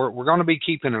 So we're going to be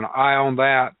keeping an eye on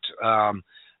that,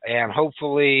 and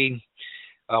hopefully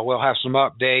we'll have some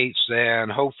updates, and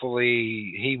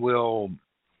hopefully he will,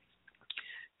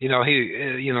 if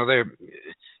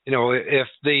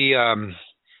the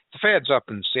feds up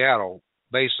in Seattle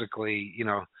basically,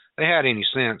 they had any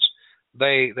sense,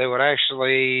 they would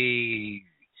actually,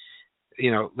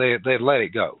 they'd let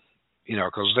it go,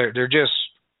 because they're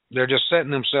just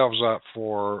setting themselves up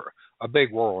for a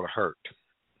big world of hurt.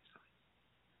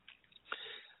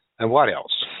 And what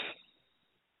else?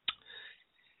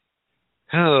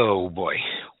 Oh boy.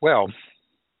 Well,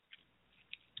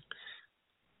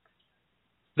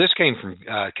 this came from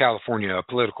California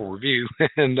Political Review,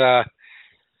 and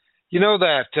you know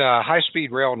that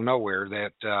high-speed rail to nowhere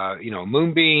that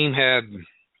Moonbeam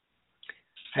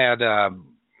had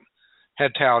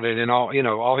touted, and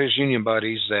all his union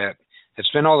buddies that had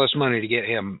spent all this money to get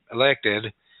him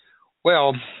elected.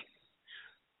 Well,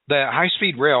 that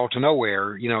high-speed rail to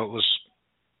nowhere,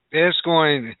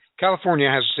 California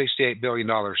has a $68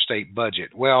 billion state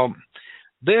budget. Well,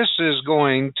 this is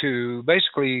going to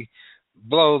basically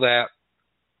blow that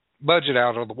budget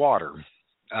out of the water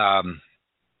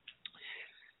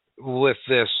with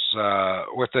this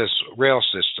rail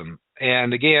system.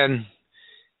 And again,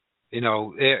 it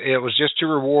was just to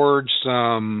reward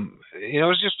some, it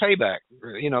was just payback.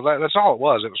 That's all it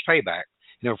was. It was payback.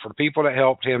 For the people that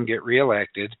helped him get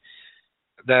reelected.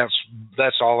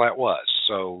 That's all that was.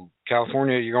 So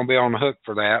California, you're going to be on the hook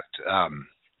for that.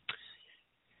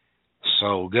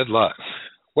 So good luck.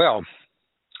 Well,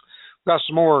 we've got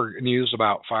some more news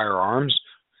about firearms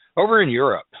over in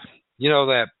Europe.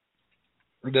 That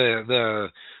the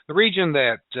region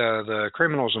that the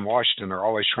criminals in Washington are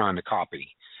always trying to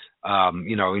copy.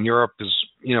 In Europe is,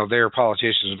 their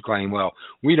politicians have claimed, well,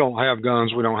 we don't have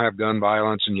guns, we don't have gun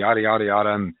violence, and yada, yada,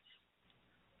 yada, and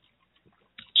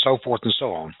so forth and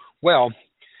so on. Well,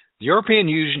 the European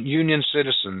Union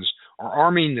citizens are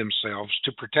arming themselves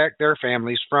to protect their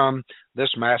families from this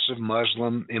massive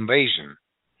Muslim invasion.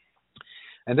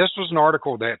 And this was an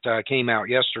article that came out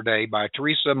yesterday by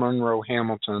Teresa Monroe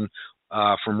Hamilton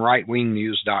from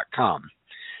rightwingnews.com.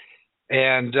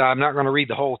 And I'm not going to read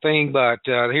the whole thing, but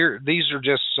these are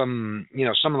just some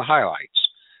of the highlights.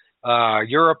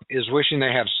 Europe is wishing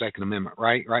they had a Second Amendment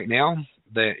right now.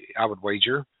 That I would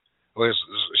wager.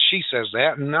 She says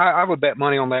that, and I would bet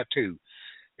money on that too.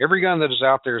 Every gun that is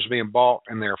out there is being bought,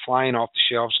 and they're flying off the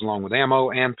shelves along with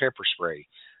ammo and pepper spray.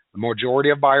 The majority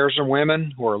of buyers are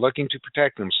women who are looking to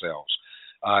protect themselves.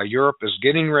 Europe is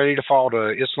getting ready to fall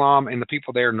to Islam, and the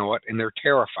people there know it, and they're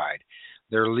terrified.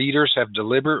 Their leaders have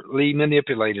deliberately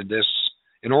manipulated this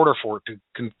in order for it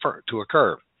to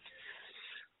occur.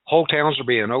 Whole towns are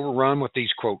being overrun with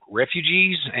these, quote,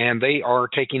 refugees, and they are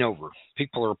taking over.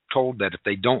 People are told that if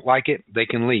they don't like it, they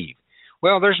can leave.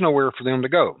 Well, there's nowhere for them to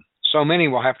go. So many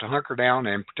will have to hunker down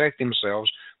and protect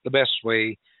themselves the best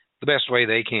way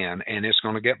they can, and it's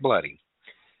going to get bloody.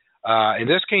 And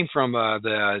this came from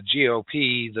the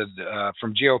GOP,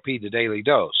 from GOP, the Daily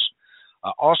Dose.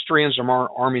 Austrians are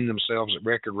arming themselves at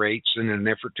record rates in an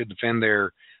effort to defend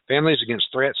their families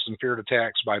against threats and feared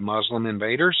attacks by Muslim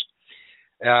invaders.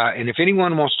 And if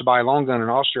anyone wants to buy a long gun in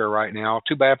Austria right now,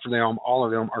 too bad for them. All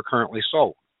of them are currently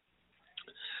sold.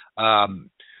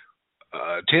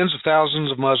 Tens of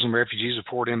thousands of Muslim refugees have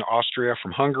poured into Austria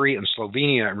from Hungary and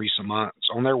Slovenia in recent months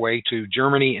on their way to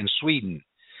Germany and Sweden.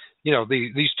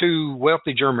 These two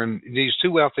wealthy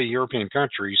European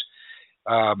countries,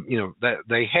 that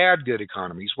they had good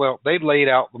economies. Well, they've laid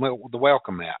out the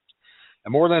welcome mat.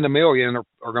 And more than 1 million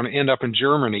are going to end up in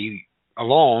Germany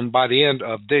alone by the end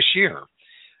of this year.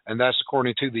 And that's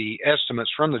according to the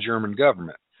estimates from the German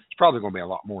government. It's probably going to be a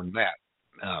lot more than that,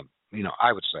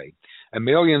 I would say. And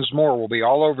millions more will be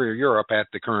all over Europe at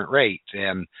the current rate.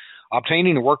 And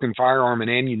obtaining a working firearm and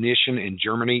ammunition in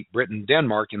Germany, Britain,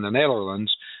 Denmark, and the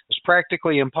Netherlands is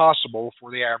practically impossible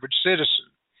for the average citizen.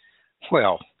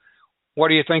 Well, what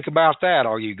do you think about that,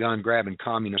 all you gun-grabbing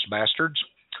communist bastards?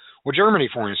 Well, Germany,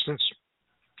 for instance,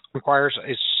 requires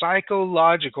a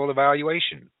psychological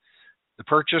evaluation, the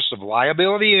purchase of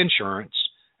liability insurance,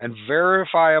 and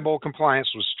verifiable compliance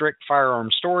with strict firearm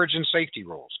storage and safety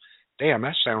rules. Damn,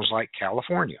 that sounds like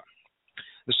California.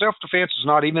 The self-defense is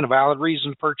not even a valid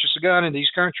reason to purchase a gun in these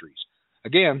countries.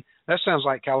 Again, that sounds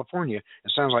like California.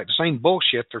 It sounds like the same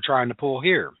bullshit they're trying to pull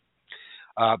here.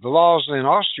 The laws in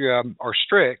Austria are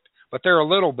strict, but they're a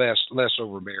little less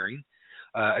overbearing.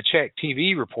 A Czech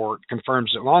TV report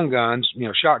confirms that long guns,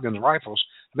 shotguns and rifles,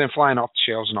 have been flying off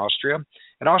the shelves in Austria,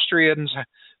 and Austrians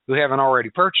who haven't already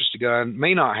purchased a gun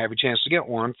may not have a chance to get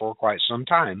one for quite some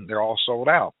time. They're all sold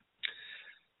out.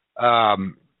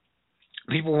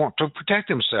 People want to protect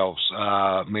themselves,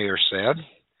 Mayor said.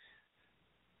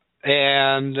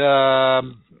 And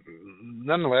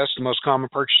nonetheless, the most common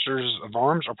purchasers of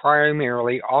arms are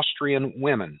primarily Austrian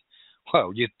women.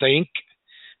 Well, you'd think.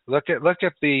 Look at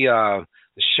the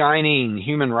shining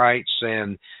human rights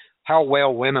and how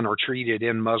well women are treated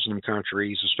in Muslim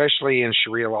countries, especially in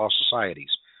Sharia law societies.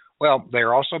 Well,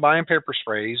 they're also buying pepper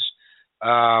sprays,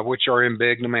 which are in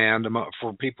big demand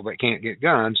for people that can't get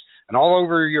guns. And all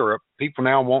over Europe, people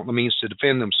now want the means to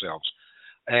defend themselves.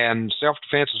 And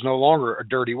self-defense is no longer a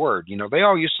dirty word. They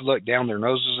all used to look down their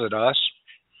noses at us,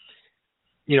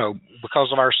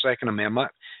 because of our Second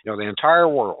Amendment. The entire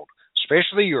world,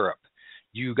 especially Europe,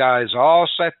 you guys all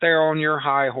sat there on your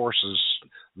high horses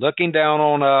looking down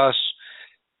on us,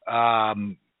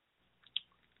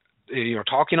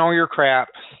 talking all your crap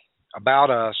about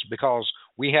us because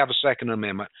we have a Second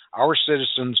Amendment. Our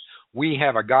citizens, we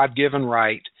have a God-given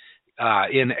right,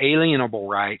 inalienable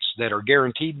rights that are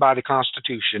guaranteed by the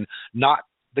Constitution, not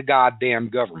the goddamn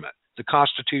government. The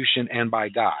Constitution and by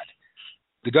God.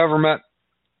 The government,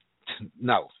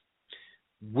 no.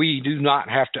 We do not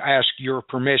have to ask your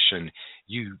permission,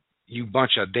 you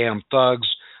bunch of damn thugs.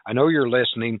 I know you're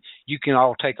listening. You can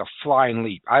all take a flying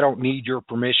leap. I don't need your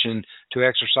permission to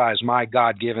exercise my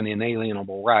God-given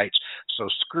inalienable rights. So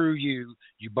screw you,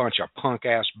 you bunch of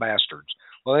punk-ass bastards.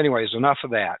 Well, anyways, enough of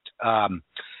that.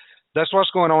 That's what's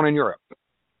going on in Europe.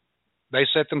 They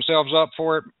set themselves up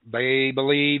for it. They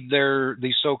believe they're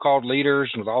these so-called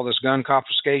leaders with all this gun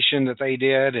confiscation that they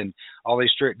did and all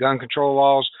these strict gun control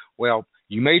laws. Well,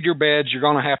 you made your beds. You're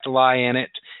going to have to lie in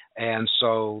it. And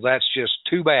so that's just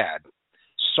too bad.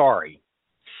 Sorry.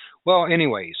 Well,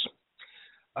 anyways,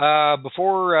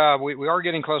 before we are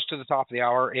getting close to the top of the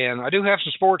hour, and I do have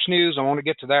some sports news. I want to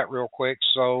get to that real quick.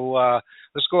 So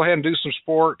let's go ahead and do some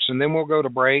sports, and then we'll go to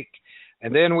break.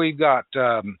 And then we've got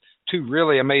two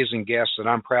really amazing guests that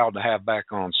I'm proud to have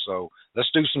back on. So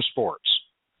let's do some sports.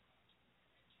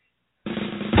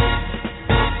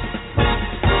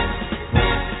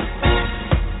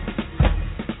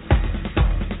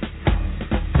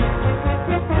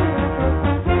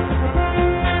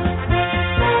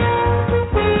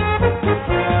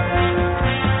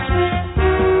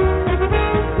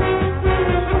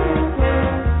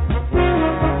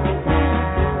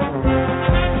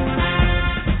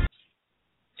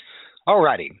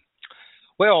 Alrighty.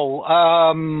 Well,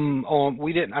 I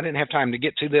didn't have time to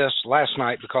get to this last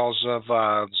night because of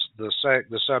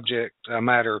the subject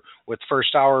matter with the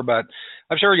first hour, but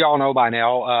I'm sure y'all know by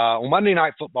now. On Monday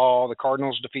Night Football, the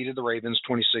Cardinals defeated the Ravens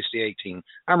 26-18.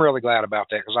 I'm really glad about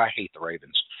that because I hate the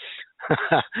Ravens.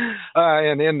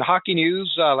 And in the hockey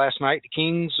news, last night, the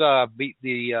Kings beat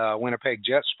the Winnipeg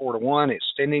Jets 4-1,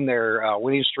 extending their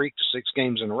winning streak to 6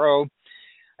 games in a row.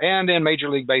 And in Major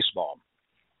League Baseball,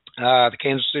 the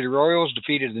Kansas City Royals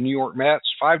defeated the New York Mets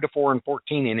 5-4 in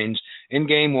 14 innings in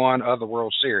Game 1 of the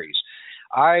World Series.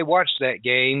 I watched that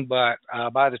game, but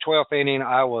by the 12th inning,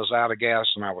 I was out of gas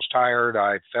and I was tired.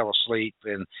 I fell asleep,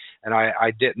 and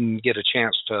I didn't get a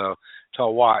chance to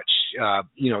watch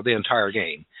the entire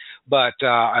game. But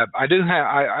I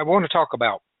want to talk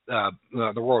about the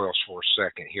Royals for a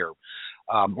second here.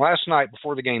 Last night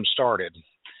before the game started,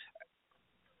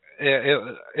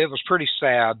 it was pretty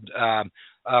sad.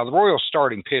 The Royals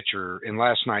starting pitcher in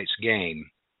last night's game,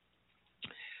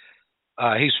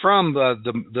 he's from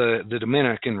the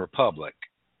Dominican Republic,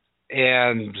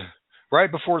 and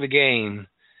right before the game,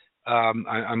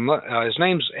 his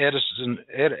name's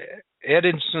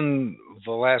Edinson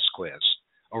Volquez.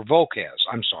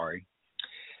 I'm sorry.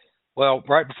 Well,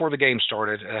 right before the game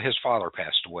started, his father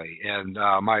passed away, and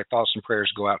my thoughts and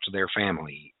prayers go out to their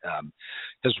family.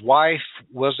 His wife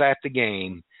was at the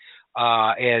game.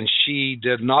 And she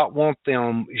did not want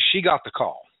them. She got the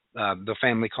call. The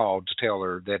family called to tell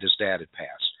her that his dad had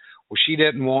passed. Well, she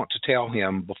didn't want to tell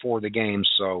him before the game,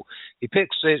 so he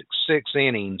picked six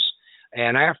innings.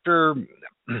 And after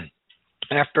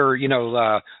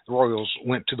the Royals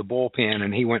went to the bullpen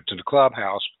and he went to the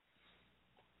clubhouse,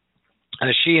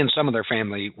 she and some of their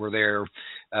family were there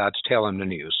to tell him the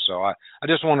news. So I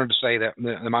just wanted to say that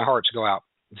my hearts go out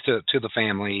to the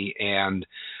family, and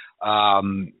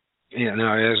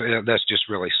that's just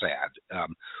really sad.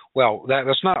 Well,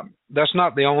 that's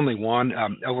not the only one.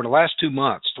 Over the last 2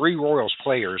 months, 3 Royals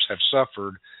players have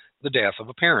suffered the death of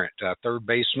a parent. Third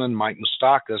baseman Mike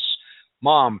Moustakas'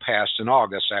 mom passed in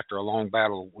August after a long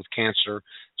battle with cancer.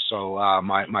 So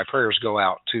my prayers go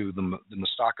out to the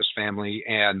Moustakas family.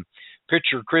 And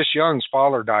pitcher Chris Young's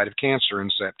father died of cancer in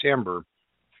September.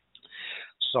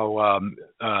 So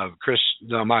Chris,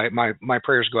 my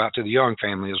prayers go out to the Young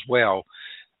family as well.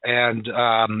 And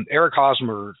Eric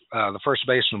Hosmer, the first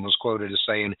baseman, was quoted as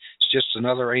saying, "It's just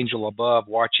another angel above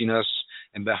watching us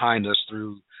and behind us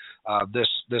through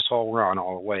this whole run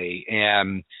all the way."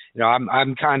 And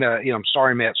I'm kind of, I'm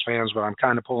sorry, Mets fans, but I'm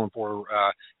kind of pulling for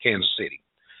Kansas City.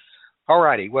 All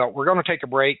righty. Well, we're going to take a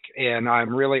break, and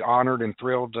I'm really honored and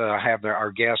thrilled to have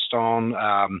our guest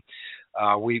on.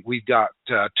 We've got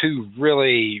 2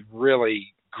 really,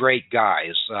 really great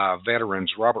guys,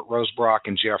 veterans, Robert Rosebrock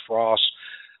and Geoff Ross.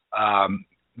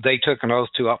 They took an oath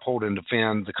to uphold and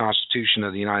defend the Constitution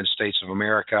of the United States of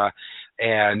America.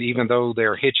 And even though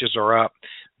their hitches are up,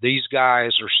 these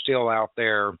guys are still out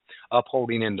there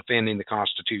upholding and defending the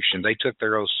Constitution. They took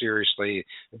their oath seriously.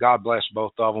 God bless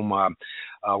both of them.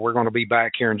 We're going to be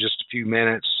back here in just a few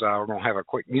minutes. We're going to have a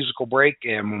quick musical break.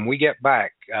 And when we get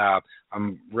back,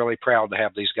 I'm really proud to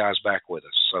have these guys back with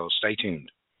us. So stay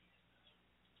tuned.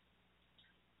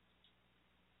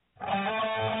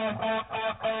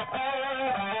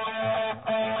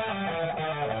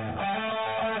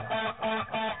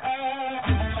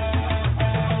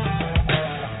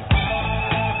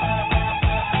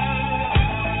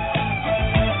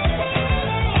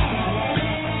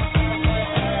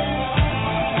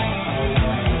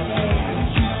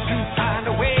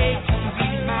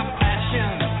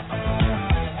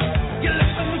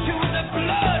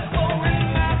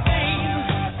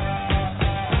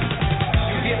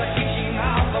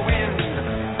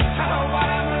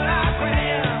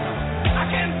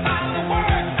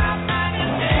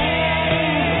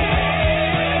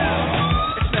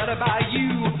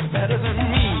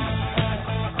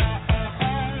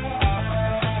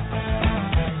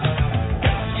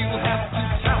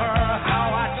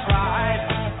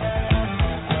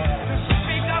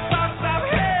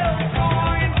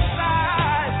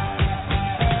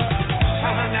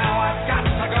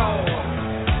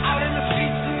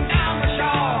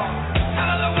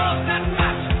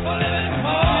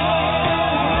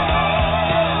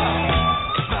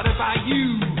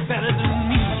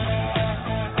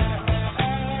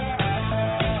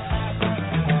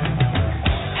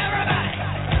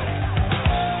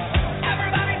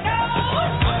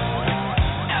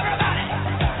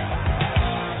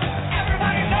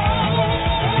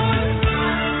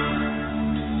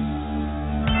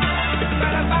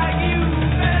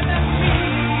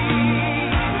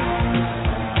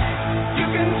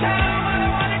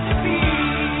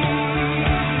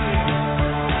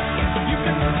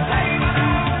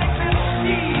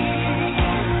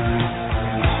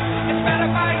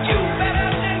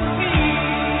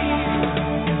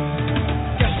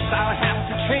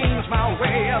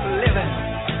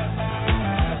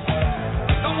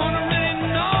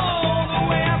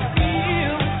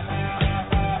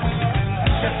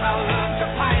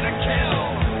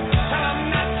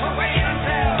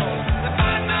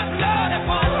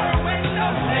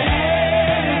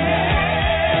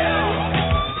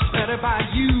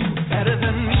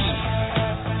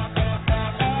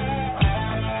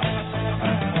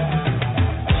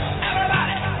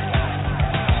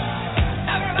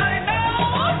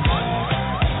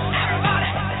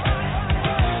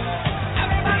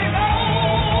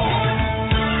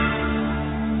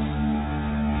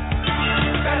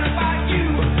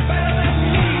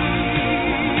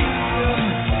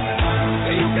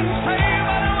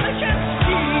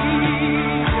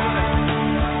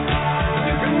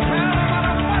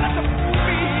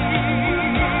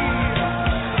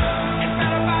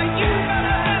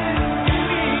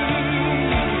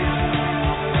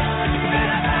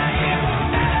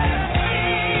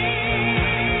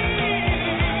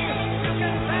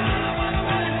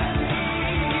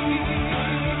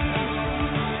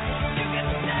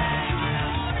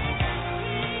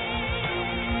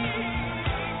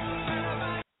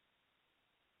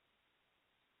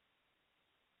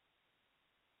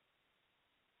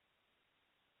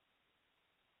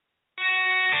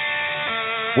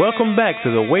 Welcome back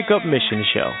to the Wake Up Mission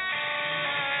Show.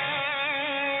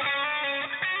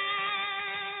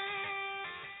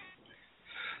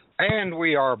 And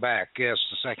we are back. It's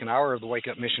the second hour of the Wake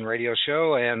Up Mission radio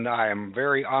show, and I am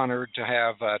very honored to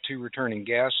have two returning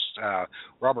guests,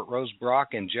 Robert Rosebrock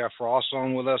and Geoff Ross,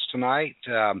 on with us tonight.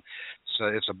 So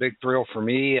it's a big thrill for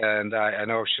me, and I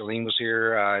know if Shalene was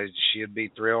here, she'd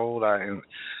be thrilled.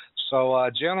 So,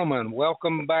 gentlemen,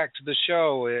 welcome back to the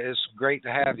show. It's great to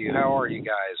have you. How are you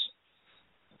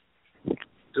guys?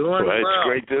 Doing well. It's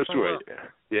great this way.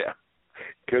 Yeah.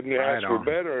 Couldn't Right ask for on.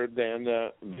 better than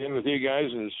being with you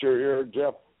guys, and sure hear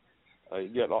Geoff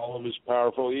get all of his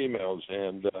powerful emails,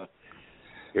 and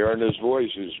hearing his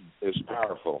voice is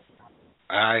powerful.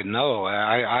 I know.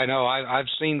 I know. I've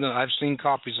seen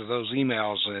copies of those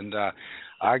emails, and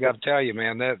I got to tell you,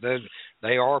 man, that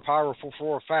they are powerful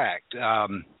for a fact.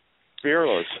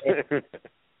 Fearless.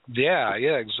 Yeah,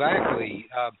 exactly.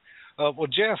 Well,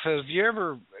 Geoff, have you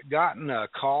ever gotten a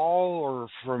call or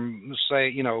from,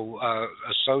 say,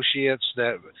 associates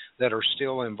that are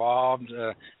still involved,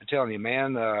 telling you,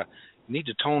 man, you need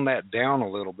to tone that down a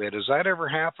little bit? Has that ever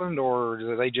happened, or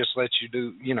do they just let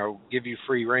you give you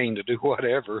free rein to do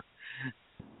whatever?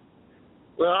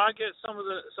 Well, I get some of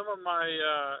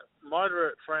my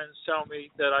moderate friends tell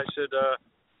me that I should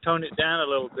tone it down a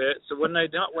little bit. So when they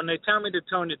tell me to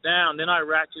tone it down, then I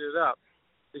ratchet it up.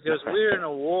 Because we're in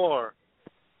a war.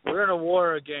 We're in a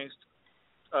war against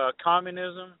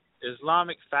communism,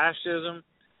 Islamic fascism,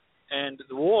 and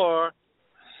the war.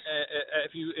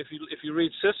 If you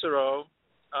read Cicero,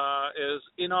 is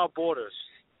in our borders.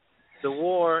 The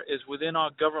war is within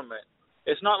our government.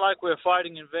 It's not like we're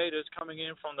fighting invaders coming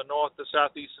in from the north, the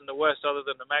southeast, and the west, other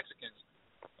than the Mexicans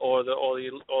or the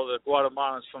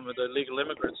Guatemalans from the legal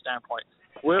immigrant standpoint.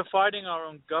 We're fighting our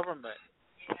own government,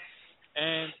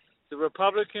 and the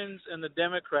Republicans and the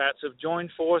Democrats have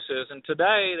joined forces, and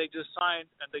today they just signed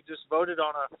and they just voted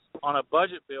on a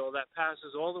budget bill that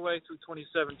passes all the way through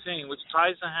 2017, which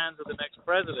ties the hands of the next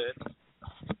president,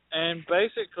 and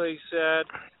basically said,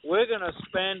 we're going to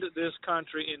spend this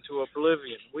country into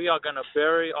oblivion. We are going to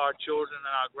bury our children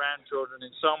and our grandchildren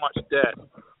in so much debt.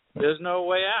 There's no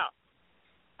way out.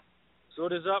 So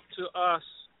it is up to us,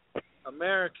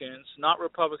 Americans, not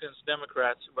Republicans,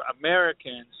 Democrats, but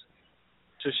Americans,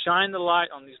 to shine the light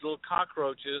on these little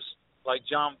cockroaches like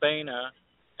John Boehner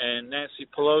and Nancy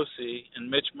Pelosi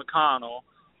and Mitch McConnell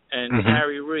and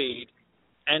Harry Reid,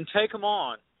 and take them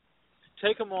on.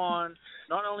 Take them on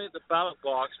not only at the ballot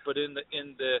box, but in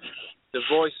the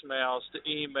voicemails, the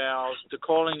emails, the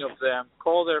calling of them.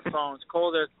 Call their phones,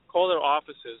 call their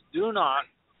offices. Do not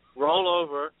roll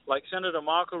over like Senator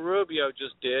Marco Rubio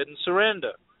just did and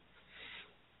surrender.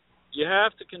 You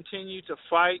have to continue to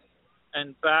fight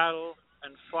and battle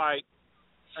and fight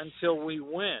until we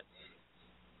win.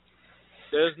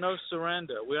 There's no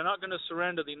surrender. We are not going to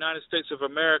surrender the United States of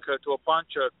America to a bunch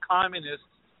of communist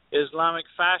Islamic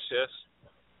fascists,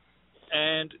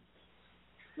 and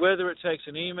whether it takes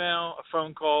an email, a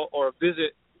phone call, or a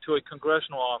visit to a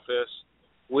congressional office,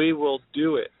 we will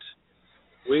do it.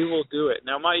 We will do it.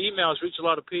 Now, my emails reach a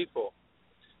lot of people,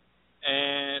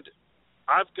 and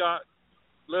I've got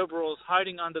liberals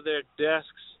hiding under their desks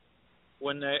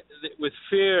with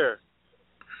fear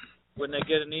when they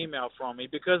get an email from me,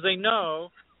 because they know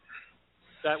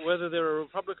that whether they're a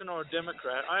Republican or a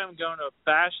Democrat, I am going to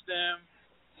bash them,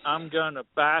 I'm going to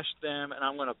bash them, and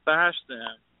I'm going to bash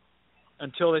them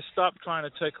until they stop trying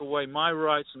to take away my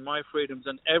rights and my freedoms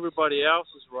and everybody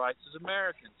else's rights as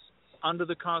Americans under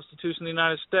the Constitution of the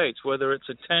United States, whether it's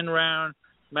a 10-round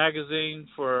magazine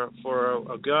for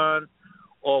a gun,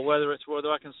 or whether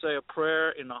I can say a prayer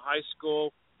in a high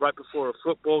school right before a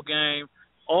football game,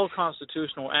 all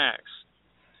constitutional acts.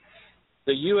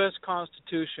 The U.S.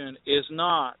 Constitution is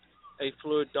not a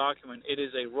fluid document. It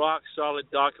is a rock-solid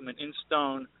document in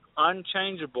stone,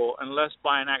 unchangeable unless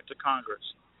by an act of Congress.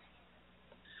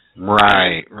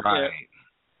 Right.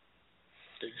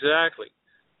 Exactly.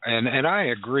 And I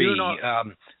agree.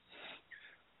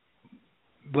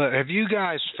 But have you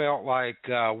guys felt like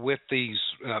with these,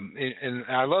 and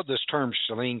I love this term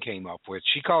Shalene came up with,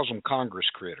 she calls them Congress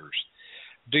critters.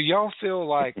 Do y'all feel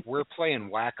like we're playing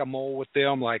whack-a-mole with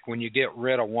them? Like when you get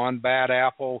rid of one bad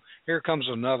apple, here comes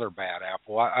another bad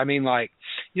apple. I mean, like,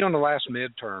 in the last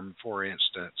midterm, for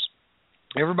instance,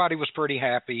 everybody was pretty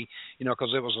happy,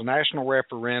 because it was a national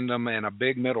referendum and a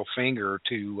big middle finger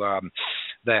to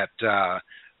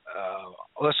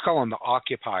let's call him the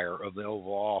occupier of the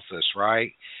Oval Office,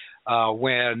 right?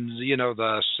 When,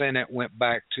 the Senate went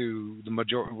back to the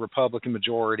Republican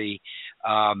majority,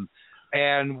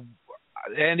 and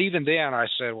even then I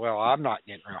said, well, I'm not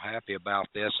getting real happy about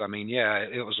this. I mean, yeah,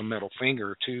 it was a middle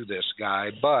finger to this guy.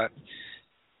 But,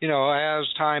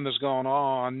 as time has gone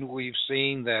on, we've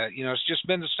seen that, it's just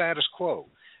been the status quo.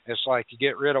 it's like you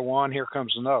get rid of one, here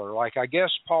comes another. Like, I guess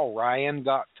Paul Ryan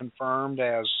got confirmed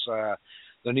as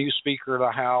the new Speaker of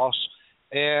the House,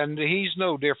 and he's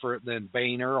no different than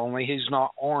Boehner, only he's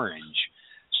not orange.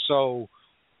 So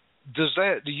do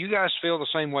you guys feel the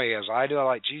same way as I do?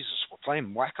 Like, Jesus, we're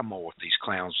playing whack-a-mole with these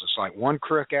clowns. It's like one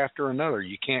crook after another.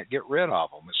 You can't get rid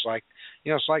of them. It's like,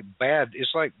 it's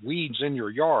like weeds in your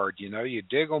yard. You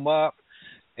dig them up,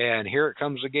 and here it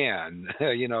comes again,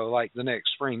 like the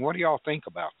next spring. What do y'all think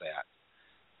about that?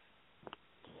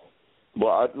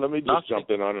 Well, let me just jump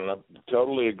in on it. I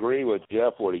totally agree with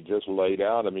Geoff, what he just laid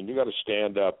out. I mean, you got to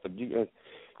stand up. And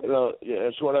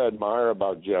that's what I admire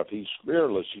about Geoff. He's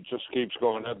fearless. He just keeps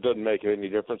going. That doesn't make any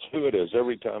difference who it is.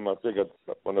 Every time I pick up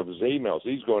one of his emails,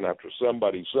 he's going after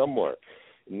somebody somewhere,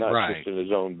 not just in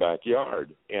his own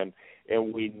backyard. And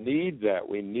we need that.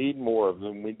 We need more of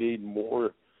them. We need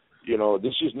more.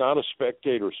 This is not a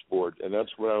spectator sport, and that's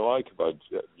what I like about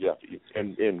Geoff.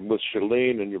 And with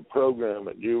Shalene and your program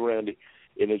and you, Randy,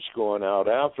 and it's going out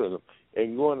after them.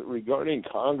 And regarding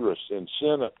Congress and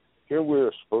Senate, here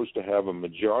we're supposed to have a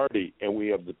majority, and we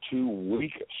have the two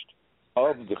weakest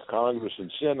of the Congress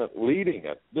and Senate leading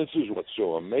it. This is what's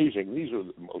so amazing. These are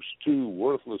the most two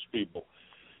worthless people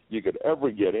you could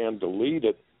ever get in to lead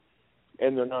it,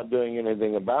 and they're not doing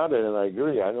anything about it. And I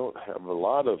agree. I don't have a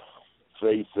lot of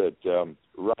faith that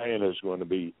Ryan is going to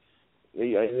be.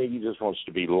 I think he just wants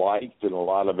to be liked in a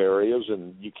lot of areas,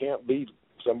 and you can't be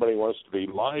somebody who wants to be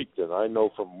liked. And I know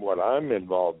from what I'm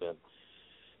involved in,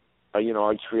 I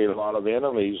create a lot of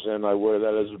enemies, and I wear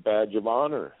that as a badge of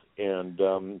honor. And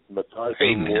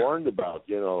MacArthur warned about,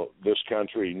 this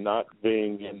country not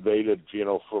being invaded,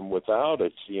 from without.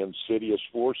 It's the insidious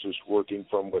forces working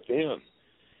from within.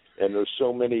 And there's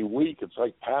so many weak. It's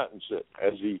like Patton said,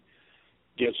 as he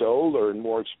gets older and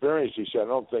more experienced, he said, I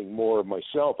don't think more of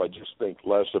myself. I just think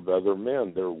less of other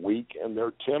men. They're weak and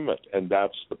they're timid, and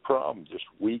that's the problem, just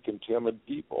weak and timid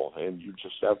people. And you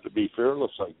just have to be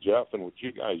fearless like Geoff and what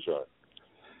you guys are.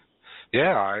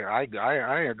 Yeah,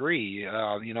 I agree.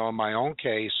 In my own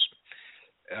case,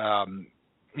 I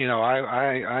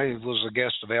was a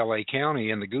guest of L.A.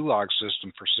 County in the Gulag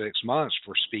system for 6 months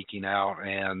for speaking out,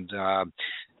 and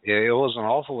it was an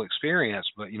awful experience.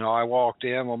 But, I walked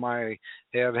in with my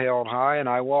head held high, and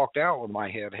I walked out with my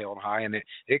head held high, and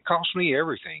it cost me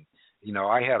everything.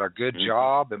 I had a good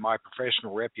job, and my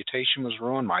professional reputation was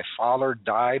ruined. My father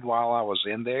died while I was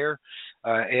in there,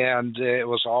 and it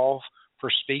was all for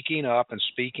speaking up and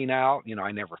speaking out.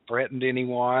 I never threatened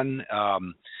anyone,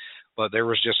 but there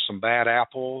was just some bad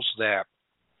apples that,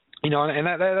 and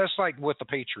that's like with the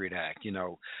Patriot Act.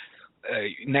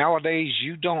 Nowadays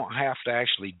you don't have to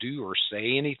actually do or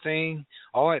say anything.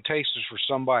 All it takes is for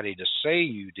somebody to say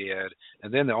you did,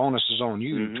 and then the onus is on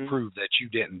you to prove that you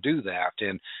didn't do that.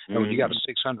 And when you got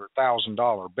a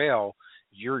 $600,000 bill,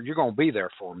 you're going to be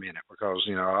there for a minute, because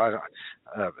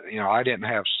I didn't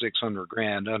have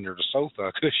 $600,000 under the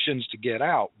sofa cushions to get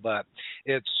out. But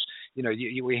it's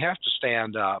we have to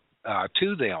stand up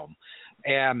to them.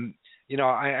 And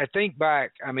I think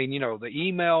back, the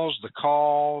emails, the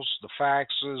calls, the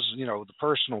faxes, the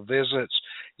personal visits,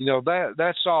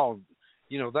 that's all,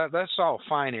 that's all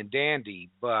fine and dandy,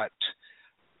 but,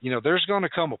 there's going to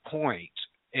come a point,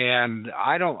 and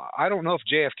I don't know if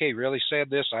JFK really said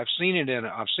this. I've seen it in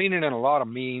a lot of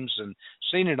memes and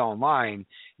seen it online.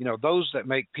 Those that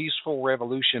make peaceful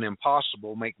revolution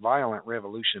impossible make violent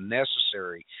revolution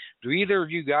necessary. Do either of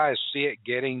you guys see it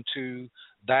getting to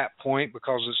that point?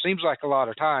 Because it seems like a lot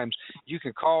of times you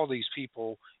can call these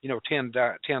people, 10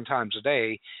 times a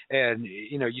day, and,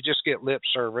 you just get lip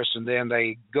service, and then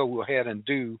they go ahead and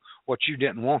do what you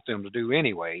didn't want them to do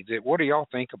anyway. What do y'all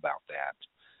think about that?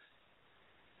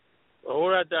 Well,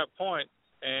 we're at that point,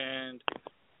 and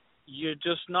you're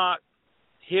just not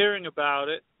hearing about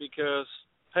it because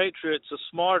patriots are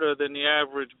smarter than the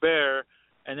average bear,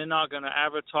 and they're not going to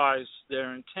advertise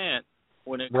their intent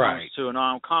when it comes to an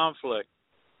armed conflict.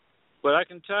 But I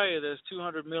can tell you there's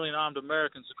 200 million armed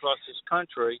Americans across this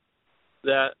country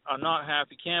that are not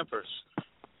happy campers.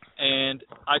 And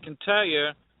I can tell you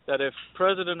that if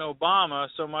President Obama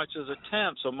so much as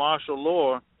attempts a martial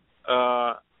law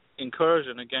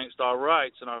incursion against our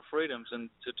rights and our freedoms and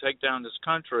to take down this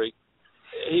country,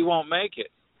 he won't make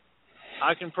it.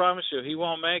 I can promise you he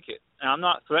won't make it. And I'm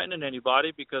not threatening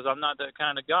anybody because I'm not that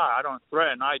kind of guy. I don't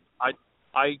threaten.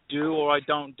 I do or I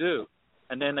don't do.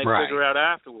 And then they figure out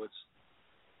afterwards.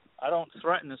 I don't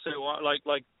threaten and say, well,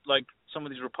 like some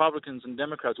of these Republicans and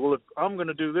Democrats, well, if I'm going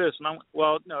to do this, and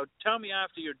no, tell me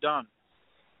after you're done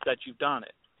that you've done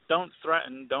it. Don't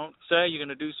threaten. Don't say you're going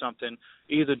to do something.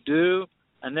 Either do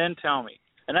and then tell me.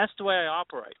 And that's the way I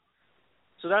operate.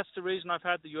 So that's the reason I've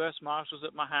had the U.S. Marshals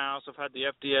at my house. I've had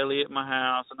the FDLE at my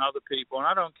house and other people, and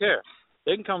I don't care.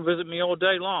 They can come visit me all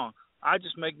day long. I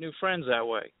just make new friends that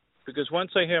way, because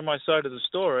once they hear my side of the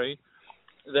story,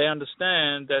 they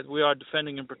understand that we are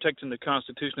defending and protecting the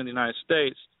Constitution of the United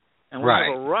States, and we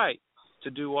have a right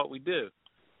to do what we do.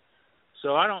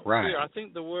 So I don't fear. I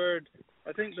think the word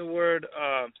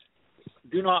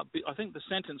do not be. I think the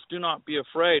sentence "do not be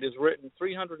afraid" is written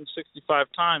 365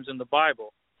 times in the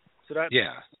Bible. So that's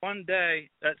one day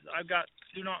that I've got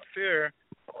 "do not fear"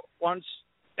 once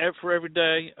for every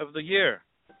day of the year.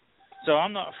 So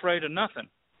I'm not afraid of nothing.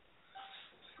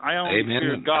 I only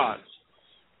fear God.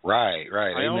 Right. I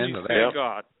Amen only to that. fear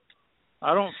God.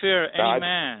 I don't fear any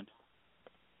man.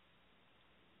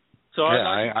 So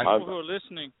I'd like people who are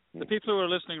listening, the people who are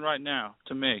listening right now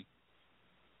to me,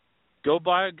 go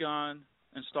buy a gun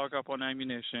and stock up on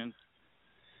ammunition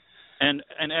and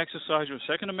exercise your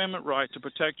Second Amendment right to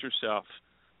protect yourself.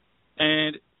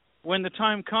 And when the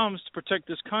time comes to protect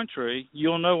this country,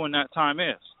 you'll know when that time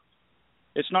is.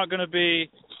 It's not going to be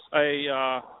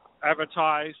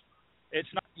advertised. It's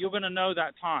not. You're going to know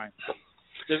that time.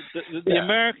 The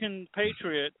American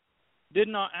patriot did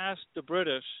not ask the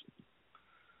British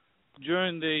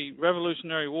during the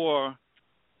Revolutionary War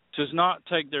to not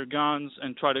take their guns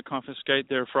and try to confiscate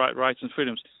their rights and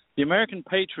freedoms. The American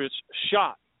patriots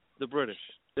shot the British.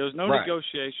 There was no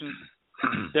negotiations.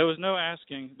 There was no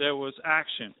asking. There was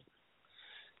action.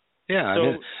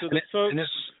 Yeah,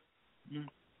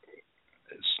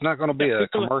 it's not going to be a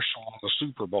commercial on the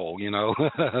Super Bowl, you know.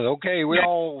 Okay, we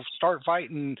all start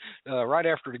fighting right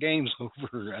after the game's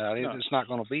over. It's not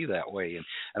going to be that way,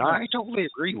 and I totally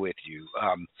agree with you.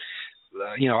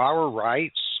 Our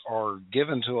rights are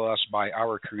given to us by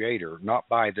our Creator, not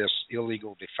by this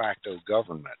illegal de facto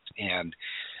government. And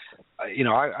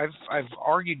I've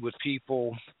argued with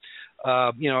people.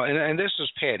 And this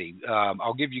is petty.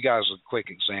 I'll give you guys a quick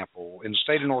example. In the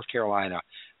state of North Carolina,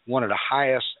 one of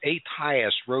the eighth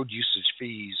highest road usage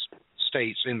fees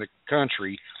states in the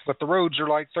country, but the roads are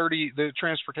like the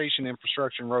transportation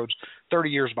infrastructure and roads 30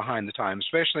 years behind the time,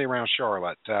 especially around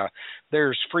Charlotte.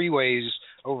 There's freeways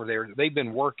over there that they've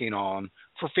been working on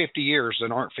for 50 years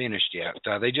that aren't finished yet.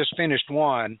 They just finished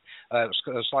one.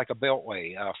 It's like a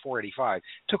beltway, 485.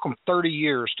 Took them 30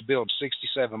 years to build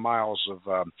 67 miles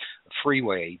of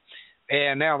freeway.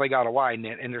 And now they got to widen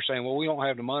it, and they're saying, well, we don't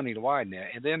have the money to widen it.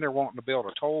 And then they're wanting to build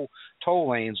a toll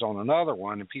lanes on another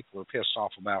one, and people are pissed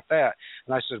off about that.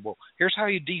 And I said, well, here's how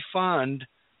you defund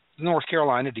the North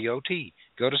Carolina DOT.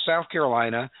 Go to South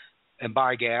Carolina and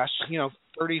buy gas,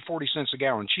 30, 40 cents a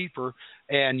gallon cheaper,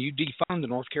 and you defund the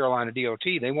North Carolina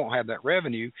DOT. They won't have that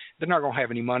revenue. They're not going to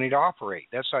have any money to operate.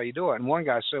 That's how you do it. And one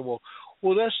guy said, well,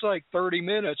 that's like 30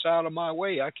 minutes out of my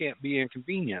way. I can't be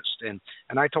inconvenienced. And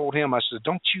I told him, I said,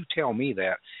 don't you tell me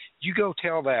that. You go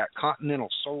tell that Continental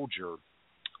soldier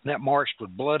that marched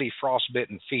with bloody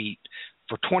frostbitten feet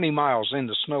for 20 miles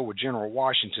into snow with General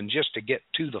Washington just to get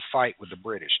to the fight with the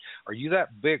British. Are you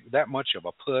that much of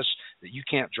a puss that you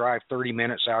can't drive 30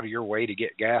 minutes out of your way to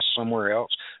get gas somewhere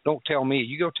else? Don't tell me.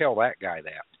 You go tell that guy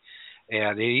that.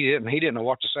 And he didn't know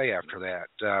what to say after that.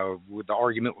 The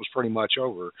argument was pretty much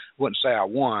over. Wouldn't say I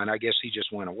won. I guess he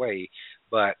just went away.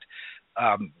 But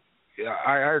I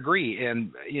agree.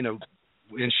 And,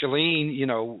 and Shalene,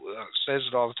 says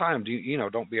it all the time.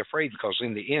 Don't be afraid, because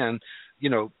in the end,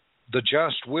 the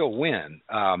just will win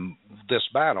this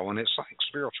battle. And it's like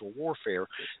spiritual warfare.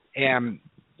 And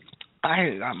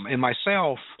I'm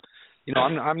myself,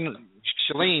 I'm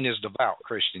Shalene is devout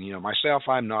Christian. Myself,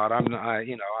 I'm not.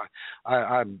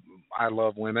 I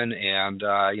love women, and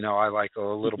I like a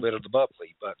little bit of the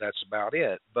bubbly, but that's about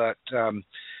it. But I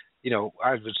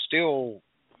would still,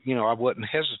 I wouldn't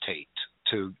hesitate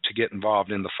to get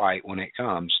involved in the fight when it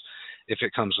comes, if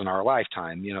it comes in our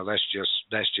lifetime.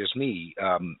 That's just me.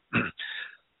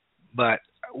 But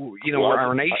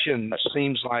our nation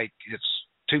seems like it's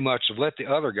too much of let the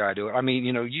other guy do it. I mean,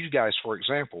 you guys, for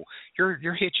example,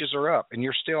 your hitches are up and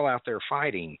you're still out there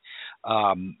fighting.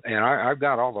 And I've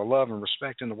got all the love and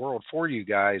respect in the world for you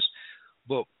guys.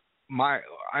 But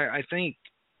I think,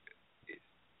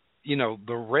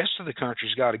 the rest of the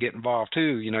country's got to get involved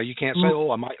too. You can't say,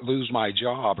 I might lose my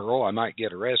job, or I might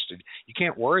get arrested. You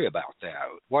can't worry about that.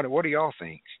 What do y'all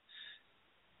think?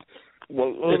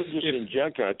 Well, let me just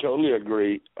inject. I totally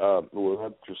agree with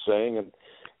what you're saying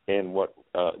and what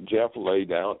Geoff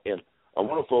laid out. And I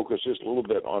want to focus just a little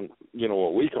bit on,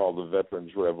 what we call the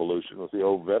Veterans Revolution with the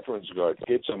old Veterans Guard.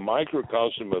 It's a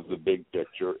microcosm of the big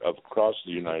picture across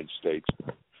the United States.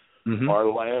 Mm-hmm.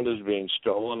 Our land is being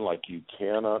stolen like you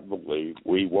cannot believe.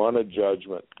 We won a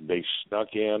judgment. They snuck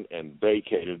in and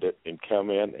vacated it and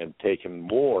come in and taken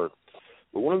more.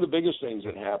 But one of the biggest things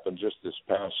that happened just this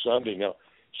past Sunday, now,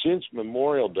 since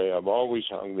Memorial Day, I've always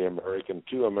hung the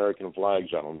two American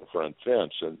flags out on the front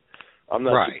fence, and I'm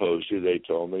not supposed to, they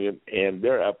told me, and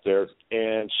they're up there.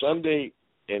 And Sunday,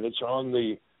 and it's on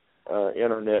the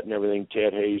internet and everything,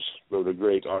 Ted Hayes wrote a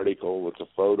great article with the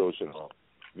photos and all.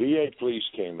 VA police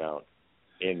came out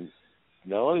and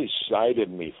not only cited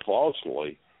me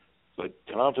falsely, but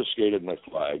confiscated my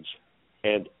flags.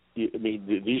 And, I mean,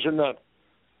 these are not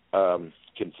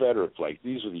Confederate flags.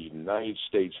 These are the United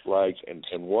States flags,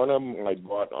 and one of them I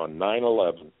bought on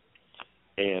 9/11,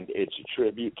 and it's a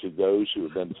tribute to those who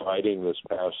have been fighting this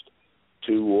past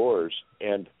two wars.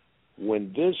 And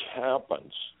when this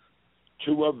happens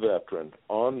to a veteran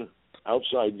on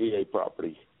outside VA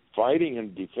property, fighting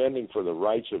and defending for the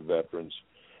rights of veterans,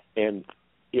 and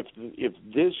if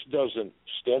this doesn't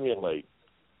stimulate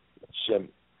some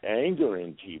anger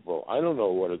in people, I don't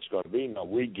know what it's going to be. Now,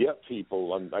 we get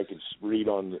people, and I could read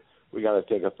we got to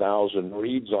take 1,000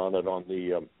 reads on it on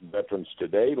the Veterans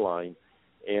Today line,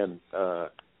 and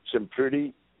for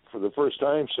the first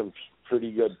time, some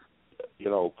pretty good,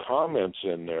 comments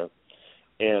in there.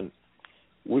 And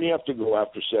we have to go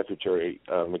after Secretary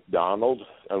McDonald.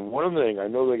 And one of the things, I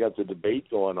know they got the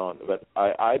debate going on, but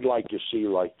I'd like to see,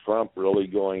 like Trump, really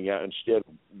going out instead,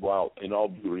 while in all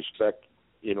due respect,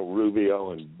 Rubio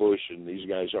and Bush and these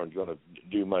guys aren't going to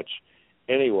do much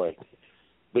anyway,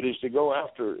 but is to go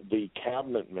after the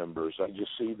cabinet members. I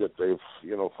just see that they've,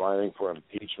 filing for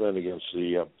impeachment against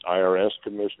the IRS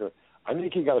commissioner. I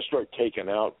think you got to start taking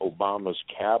out Obama's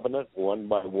cabinet one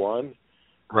by one.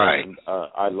 Right. And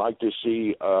I'd like to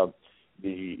see Donald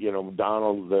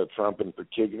Trump in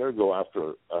particular go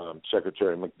after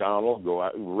Secretary McDonald,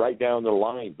 right down the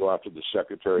line, go after the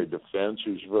Secretary of Defense,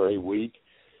 who's very weak,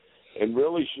 and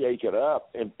really shake it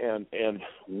up and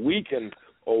weaken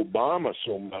Obama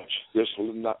so much this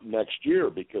next year,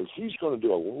 because he's going to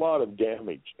do a lot of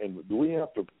damage, and we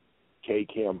have to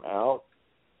take him out.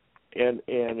 And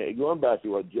going back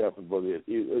to what Geoff and brother,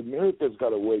 America's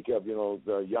got to wake up.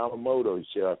 The Yamamoto, he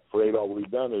said, afraid all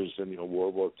we've done is in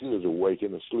World War II is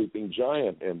awaken the sleeping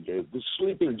giant, and the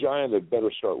sleeping giant had better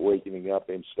start waking up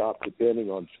and stop depending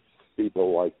on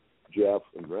people like Geoff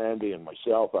and Randy and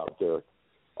myself out there.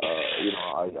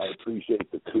 I appreciate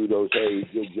the kudos. Hey,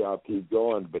 good job, keep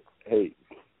going. But hey,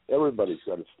 everybody's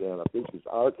got to stand up. This is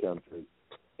our country,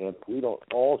 and if we don't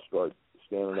all start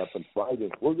standing up and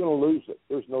fighting, we're going to lose it.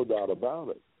 There's no doubt about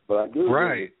it. But I do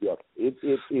agree with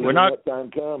you. When that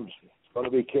time comes, it's going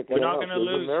to be kicking we're not out. Going to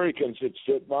lose. Americans that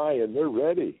sit by and they're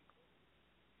ready.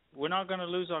 We're not going to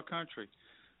lose our country.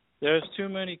 There's too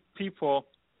many people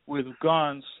with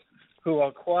guns who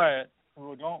are quiet,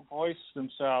 who don't voice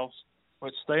themselves,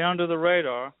 but stay under the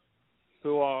radar,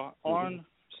 who are on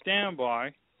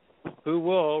standby, who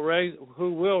will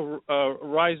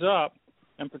rise up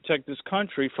and protect this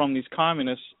country from these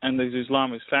communists and these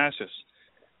Islamist fascists.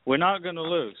 We're not going to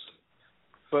lose.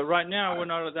 But right now, we're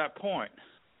not at that point.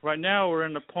 Right now, we're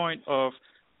in the point of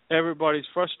everybody's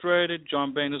frustrated.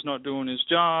 John Boehner's not doing his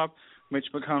job. Mitch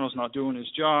McConnell's not doing his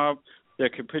job. They're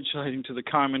capitulating to the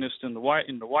communists in the White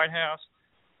House.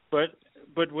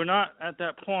 But we're not at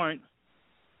that point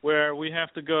where we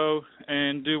have to go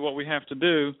and do what we have to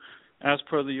do as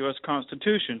per the U.S.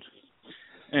 Constitution.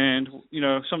 And,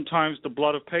 sometimes the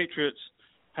blood of patriots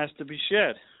has to be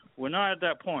shed. We're not at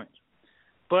that point.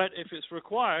 But if it's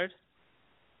required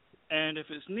and if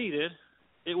it's needed,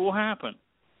 it will happen.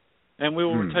 And we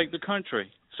will take the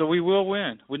country. So we will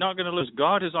win. We're not going to lose.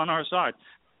 God is on our side.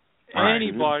 Right.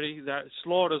 Anybody that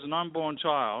slaughters an unborn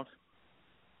child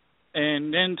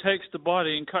and then takes the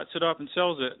body and cuts it up and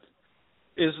sells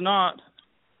it is not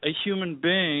a human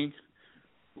being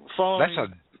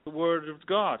following the word of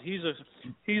God. He's a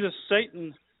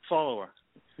Satan follower.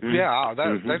 Yeah,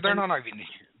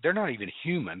 they're not even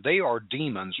human. They are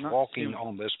demons walking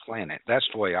on this planet. That's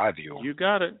the way I view them. You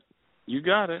got it.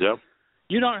 Yep.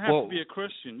 You don't have to be a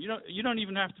Christian. You don't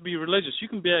even have to be religious. You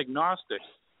can be agnostic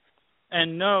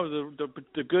and know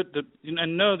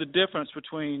know the difference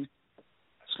between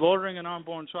slaughtering an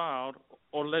unborn child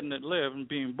or letting it live and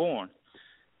being born.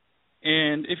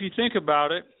 And if you think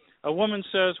about it, a woman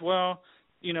says, well,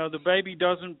 the baby's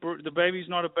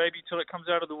not a baby till it comes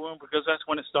out of the womb because that's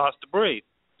when it starts to breathe.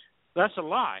 That's a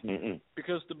lie,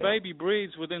 because the baby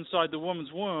breathes inside the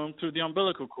woman's womb through the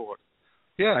umbilical cord.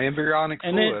 Yeah, embryonic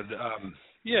fluid.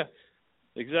 Yeah,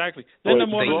 exactly. Then the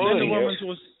woman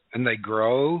will, and they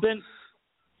grow. Then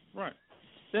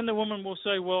the woman will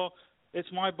say, well,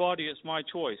 it's my body, it's my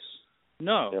choice.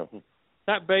 No. Yeah.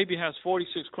 That baby has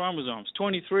 46 chromosomes,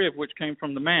 23 of which came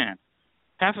from the man.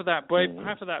 Half of that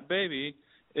baby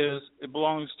it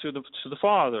belongs to the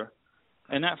father,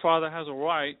 and that father has a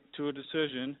right to a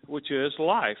decision, which is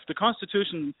life. The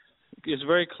Constitution is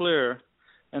very clear,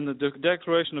 and the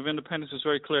Declaration of Independence is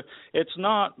very clear. It's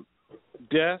not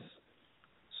death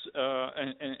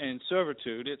and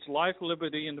servitude. It's life,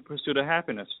 liberty, and the pursuit of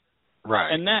happiness.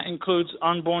 Right. And that includes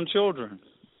unborn children.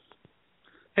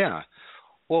 Yeah.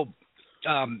 Well,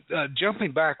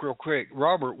 jumping back real quick,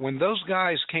 Robert, when those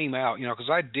guys came out, because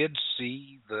I did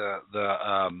see the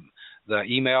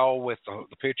email with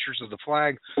the pictures of the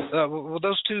flag. Well,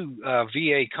 those two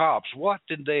VA cops, what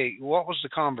was the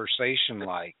conversation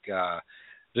like?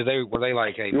 Were they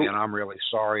like, hey man, I'm really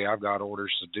sorry, I've got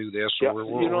orders to do this, or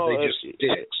were they just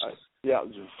dicks?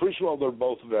 First of all, they're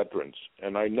both veterans,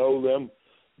 and I know them.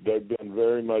 They've been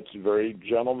very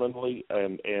gentlemanly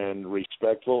and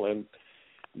respectful, and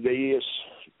they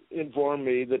informed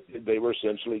me that they were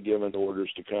essentially given orders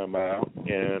to come out,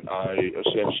 and I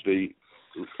essentially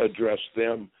addressed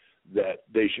them that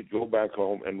they should go back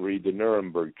home and read the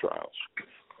Nuremberg trials.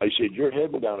 I said, you're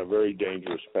heading down a very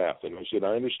dangerous path, and I said,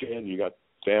 I understand you got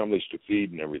families to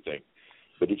feed and everything,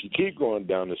 but if you keep going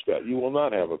down this path, you will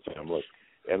not have a family.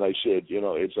 And I said,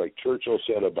 it's like Churchill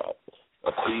said about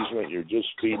appeasement, you're just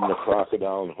feeding the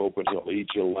crocodile and hoping he'll eat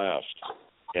you last.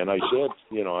 And I said,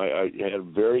 I had a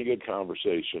very good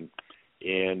conversation,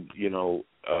 and,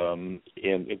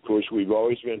 and of course we've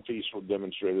always been peaceful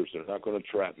demonstrators. They're not going to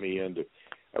trap me into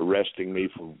arresting me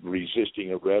for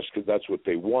resisting arrest, because that's what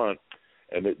they want.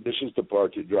 And this is the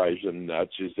part that drives them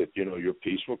nuts, is that, you're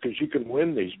peaceful because you can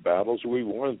win these battles. We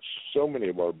won so many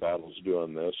of our battles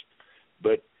doing this.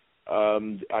 But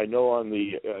I know on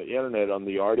the internet, on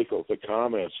the article, the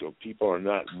comments, so people are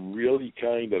not really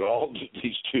kind at all to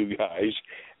these two guys,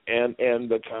 and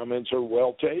the comments are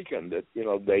well taken that,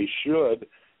 they should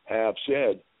have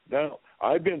said, now,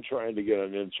 I've been trying to get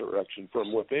an insurrection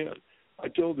from within. I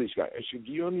told these guys, I said,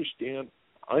 do you understand?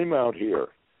 I'm out here.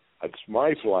 It's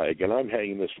my flag, and I'm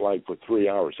hanging this flag for 3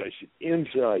 hours. I said,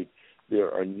 inside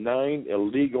there are 9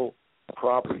 illegal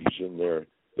properties in there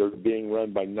that are being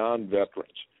run by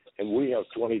non-veterans. And we have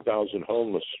 20,000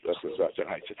 homeless veterans.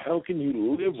 I said, how can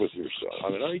you live with yourself? I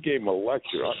mean, I gave them a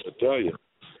lecture, I have to tell you.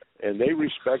 And they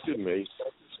respected me.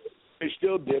 They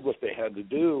still did what they had to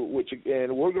do, which,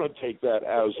 again, we're going to take that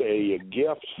as a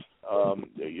gift.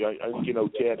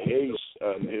 Ted Hayes,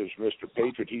 his Mr.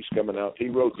 Patriot, he's coming out. He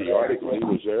wrote the article. He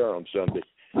was there on Sunday.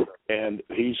 And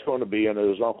he's going to be in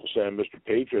his Uncle Sam, Mr.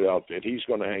 Patriot outfit. He's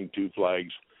going to hang 2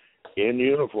 flags in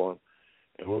uniform.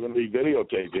 And we're going to be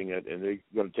videotaping it, and they're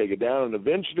going to take it down. And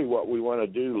eventually what we want to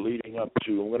do leading up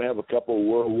to, I'm going to have a couple of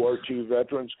World War II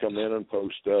veterans come in and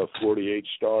post 48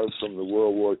 stars from the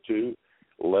World War II.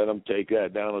 Let them take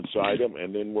that down inside them.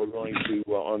 And then we're going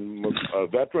to, on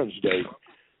Veterans Day,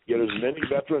 get as many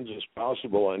veterans as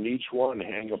possible, and each one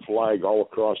hang a flag all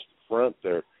across the front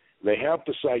there. They have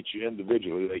to cite you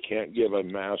individually. They can't give a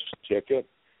mass ticket.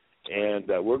 And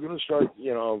we're going to start,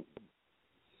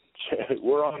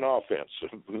 we're on offense,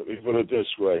 let me put it this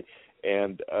way.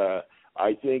 And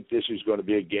I think this is going to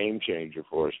be a game changer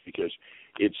for us, because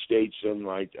it states in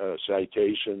my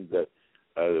citation that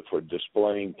for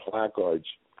displaying placards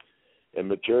and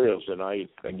materials, and I,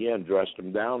 again, dressed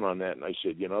them down on that, and I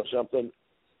said, something?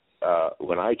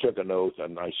 When I took an oath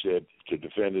and I said to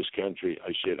defend this country,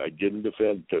 I said I didn't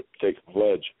take a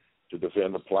pledge to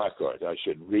defend the placard. I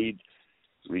said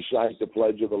recite the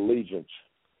Pledge of Allegiance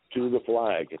to the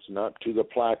flag. It's not to the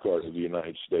placard of the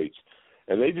United States.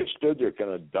 And they just stood there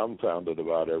kind of dumbfounded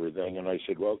about everything. And I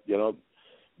said, well,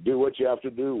 do what you have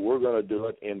to do. We're going to do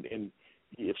it. And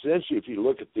essentially, if you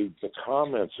look at the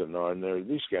comments in there,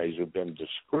 these guys have been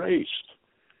disgraced.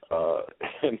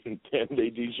 And they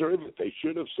deserve it. They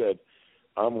should have said,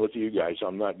 I'm with you guys.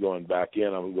 I'm not going back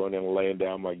in. I'm going in and laying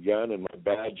down my gun and my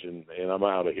badge, and I'm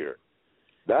out of here.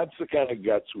 That's the kind of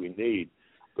guts we need.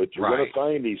 But you're going to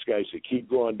find these guys that keep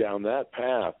going down that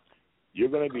path. You're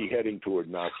going to be heading toward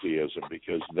Nazism,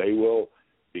 because they will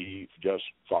be just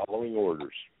following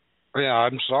orders. Yeah,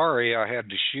 I'm sorry I had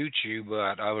to shoot you,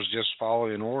 but I was just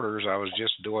following orders. I was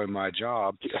just doing my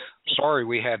job. Sorry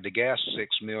we had to gas 6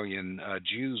 million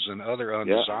Jews and other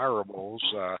undesirables.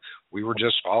 We were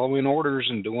just following orders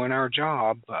and doing our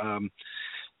job.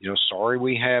 Sorry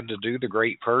we had to do the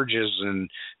Great Purges and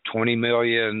 20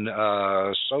 million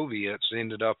Soviets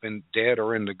ended up dead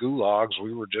or in the gulags.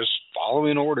 We were just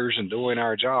following orders and doing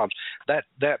our jobs. That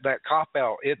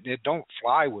cop-out, it don't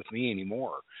fly with me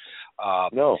anymore.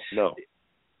 No.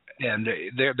 And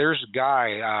there's a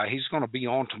guy, he's going to be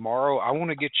on tomorrow. I want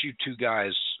to get you two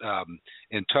guys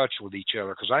in touch with each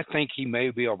other, because I think he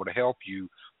may be able to help you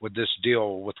with this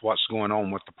deal with what's going on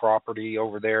with the property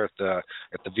over there at the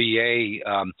VA.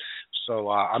 So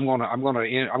I'm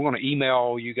gonna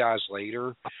email you guys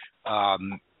later,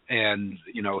 and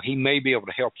he may be able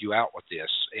to help you out with this,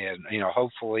 and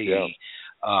hopefully. Yeah.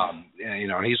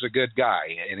 He's a good guy,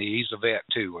 and he's a vet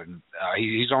too, and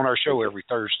he's on our show every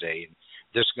Thursday. And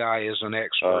this guy is an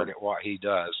expert at what he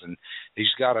does, and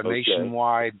he's got a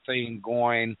nationwide thing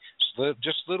going,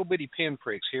 just little bitty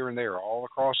pinpricks here and there all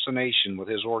across the nation with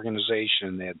his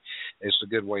organization, and it's a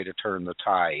good way to turn the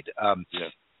tide.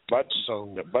 But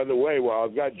by the way, while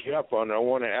I've got Geoff on, I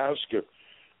want to ask if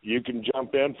you can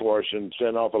jump in for us and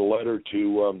send off a letter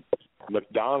to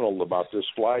McDonald about this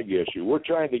flag issue. We're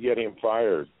trying to get him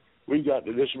fired.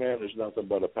 This man is nothing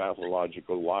but a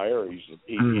pathological liar. He's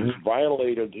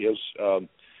violated his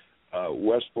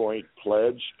West Point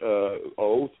pledge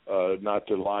oath not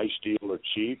to lie, steal, or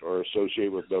cheat, or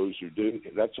associate with those who do.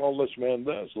 That's all this man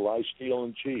does: lie, steal,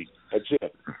 and cheat. That's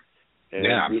it.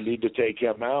 And we need to take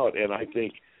him out. And I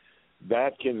think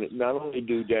that can not only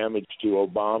do damage to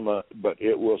Obama, but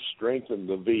it will strengthen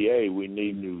the VA. We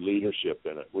need new leadership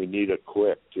in it. We need it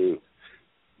quick, too.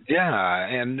 Yeah,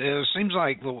 and it seems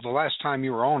like the last time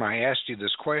you were on, I asked you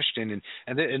this question,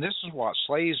 and this is what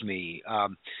slays me.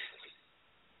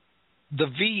 The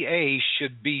VA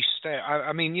should be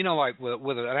I mean, like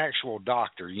with an actual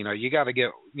doctor, you got to get,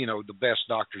 the best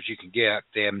doctors you can get.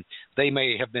 And they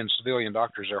may have been civilian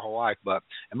doctors their whole life, but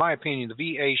in my opinion, the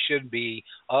VA should be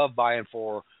of, by, and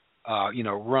for,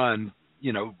 run,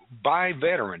 by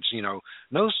veterans.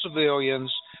 No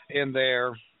civilians in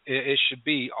there. It should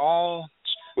be all.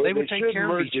 They would take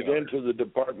care of each other. They should merge it into the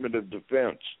Department of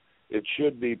Defense. It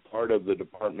should be part of the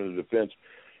Department of Defense.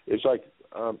 It's like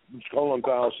Colin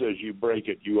Powell says, you break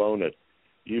it, you own it.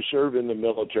 You serve in the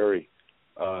military,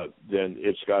 then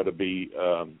it's got to be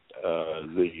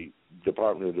the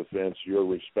Department of Defense. Your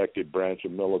respected branch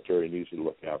of military needs to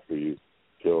look after you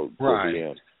till the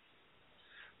end.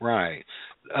 Right.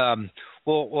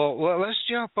 Well, let's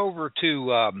jump over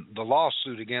to the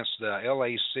lawsuit against the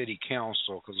L.A. City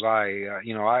Council, because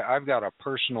I've got a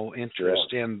personal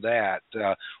interest in that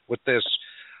with this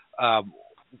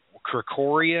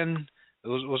Krikorian.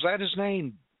 Was that his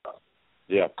name?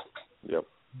 Yep.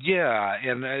 Yeah,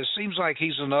 and it seems like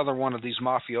he's another one of these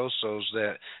mafiosos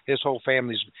that his whole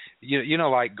family's,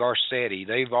 like Garcetti.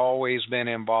 They've always been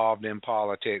involved in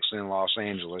politics in Los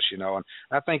Angeles, and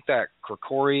I think that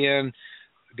Krikorian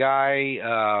guy,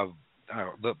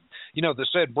 that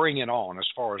said bring it on as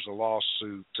far as the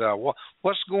lawsuit.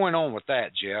 What's going on with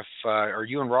that, Geoff? Are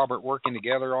you and Robert working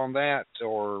together on that,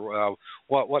 or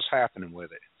what's happening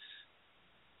with it?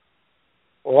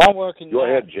 Well, I'm working. Go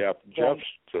ahead, Geoff. Geoff's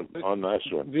on this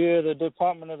one. Via the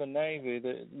Department of the Navy,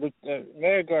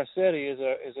 Mayor Garcetti is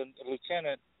a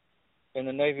lieutenant in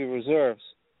the Navy Reserves,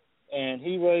 and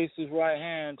he raised his right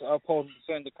hand to uphold and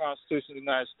defend the Constitution of the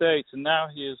United States, and now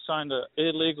he has signed an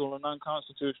illegal and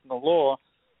unconstitutional law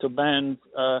to ban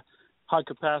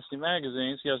high-capacity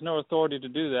magazines. He has no authority to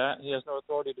do that. He has no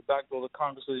authority to backdoor the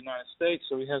Congress of the United States,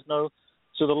 so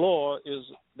so the law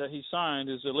that he signed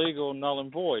is illegal, null,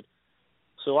 and void.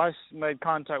 So I made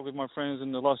contact with my friends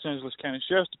in the Los Angeles County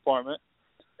Sheriff's Department,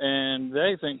 and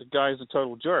they think the guy's a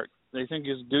total jerk. They think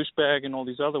he's a douchebag and all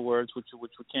these other words, which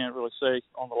we can't really say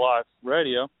on the live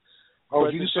radio. Oh,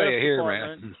 you can say it here,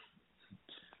 man.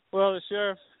 Well,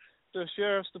 the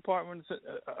Sheriff's Department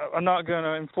are not going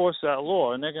to enforce that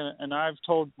law, and I've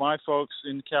told my folks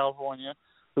in California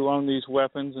who own these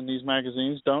weapons and these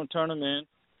magazines, don't turn them in,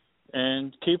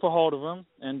 and keep a hold of them,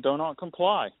 and do not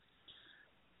comply.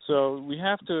 So we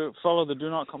have to follow the do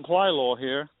not comply law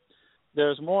here.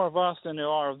 There's more of us than there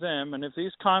are of them, and if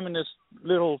these communist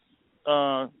little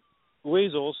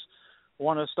weasels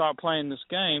want to start playing this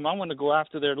game, I'm going to go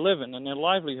after their living and their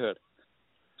livelihood.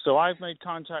 So I've made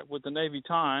contact with the Navy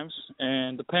Times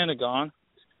and the Pentagon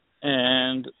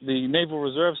and the Naval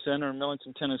Reserve Center in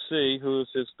Millington, Tennessee, who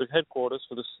is the headquarters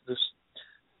for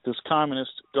this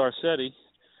communist Garcetti,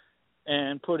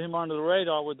 and put him under the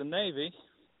radar with the Navy,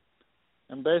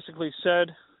 and basically said,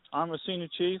 I'm a senior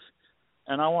chief,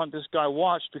 and I want this guy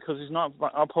watched because he's not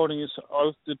upholding his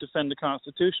oath to defend the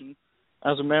Constitution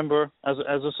as a member, as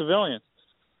a civilian.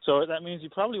 So that means he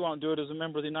probably won't do it as a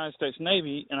member of the United States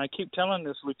Navy, and I keep telling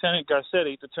this Lieutenant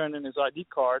Garcetti to turn in his ID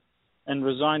card and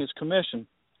resign his commission.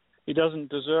 He doesn't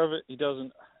deserve it. He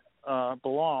doesn't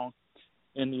belong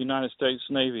in the United States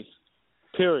Navy.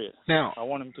 Period. Now, I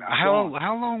want him to be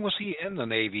how long was he in the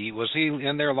Navy? Was he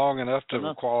in there long enough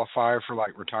to qualify for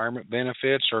like retirement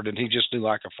benefits, or did he just do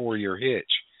like a 4-year hitch?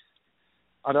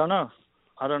 I don't know.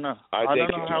 I don't know. I don't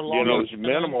think know how long. you know, it's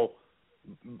minimal.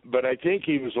 But I think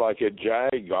he was like a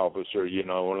JAG officer, you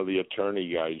know, one of the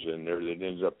attorney guys in there that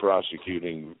ends up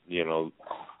prosecuting, you know,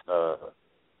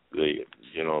 the,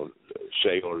 you know,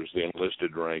 sailors, the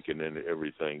enlisted rank, and then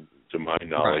everything. To my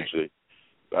knowledge,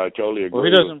 I totally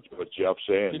agree with what Geoff's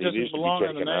saying. He doesn't belong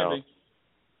in the Navy.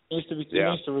 He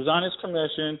needs to resign his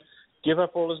commission, give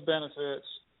up all his benefits,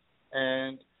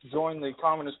 and join the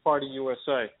Communist Party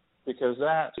USA, because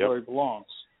that's where he belongs.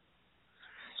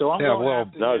 So I'm going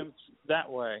after him that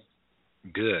way.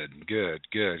 Good.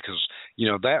 Because,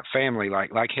 you know, that family,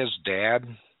 like his dad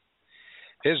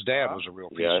was a real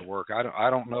piece of work. I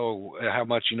don't know how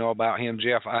much you know about him,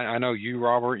 Geoff. I know you,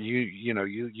 Robert.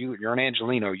 You're an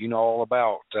Angelino. You know all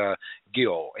about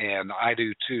Gil, and I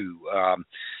do too.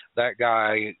 That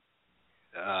guy.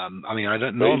 I mean, I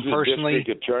didn't know him personally. He's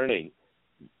the district attorney.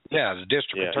 Yeah, the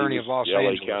district attorney of Los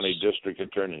Angeles. LA County district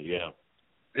attorney. Yeah.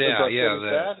 Yeah.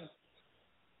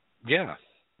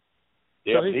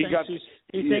 Yeah, so he got.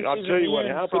 I'll tell you what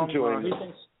happened to him.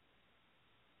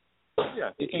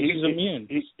 He thinks he's immune.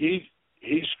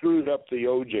 He screwed up the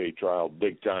OJ trial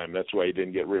big time. That's why he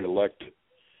didn't get reelected.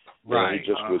 Right. He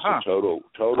just was a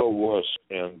total wuss,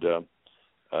 and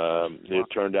it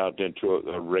turned out into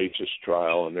a racist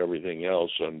trial and everything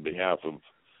else on behalf of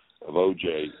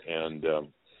OJ, and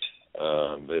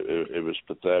it was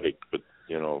pathetic. But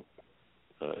you know,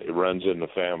 it runs in the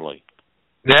family.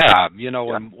 Yeah, you know,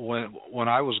 when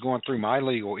I was going through my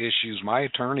legal issues, my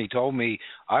attorney told me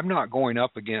I'm not going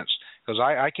up against, because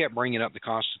I kept bringing up the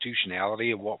constitutionality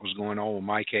of what was going on with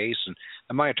my case, and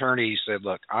my attorney said,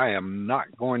 look, I am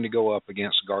not going to go up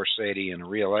against Garcetti in a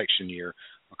re-election year,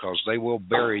 because they will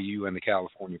bury you in the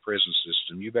California prison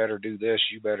system. You better do this,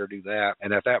 you better do that.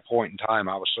 And at that point in time,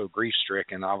 I was so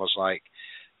grief-stricken, I was like,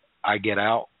 I get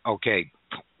out, okay,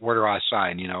 where do I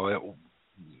sign? You know,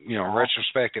 in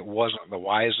retrospect, it wasn't the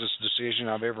wisest decision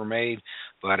I've ever made,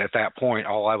 but at that point,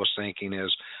 all I was thinking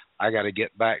is, I got to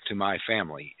get back to my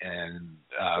family, and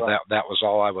that was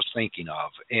all I was thinking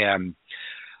of. And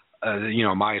you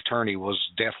know, my attorney was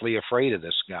deathly afraid of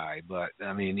this guy, but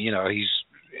I mean, you know, he's,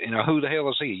 you know, who the hell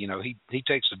is he? You know, he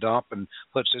takes a dump and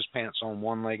puts his pants on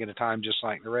one leg at a time, just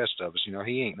like the rest of us. You know,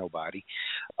 he ain't nobody.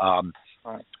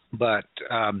 But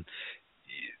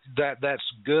that's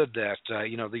good that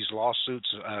you know, these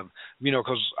lawsuits, you know,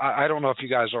 because I don't know if you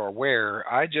guys are aware,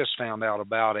 I just found out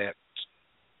about it,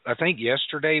 I think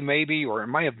yesterday maybe, or it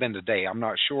might have been today, I'm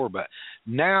not sure, but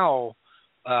now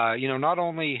you know, not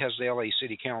only has the LA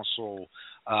City Council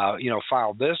you know,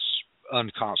 filed this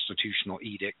unconstitutional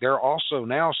edict, they're also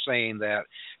now saying that,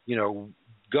 you know,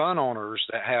 gun owners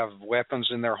that have weapons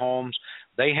in their homes,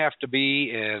 they have to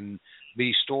be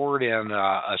stored in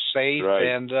a safe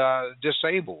and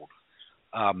disabled.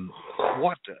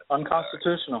 What?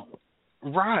 Unconstitutional.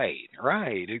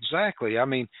 Right, exactly. I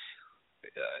mean,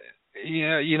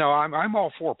 yeah, you know, I'm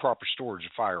all for proper storage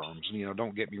of firearms. You know,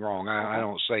 don't get me wrong. I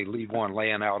don't say leave one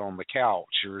laying out on the couch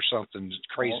or something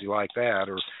crazy like that,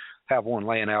 or have one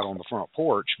laying out on the front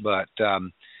porch. But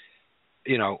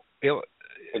you know,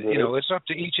 it's up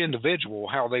to each individual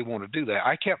how they want to do that.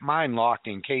 I kept mine locked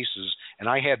in cases, and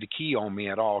I had the key on me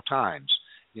at all times.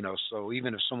 You know, so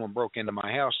even if someone broke into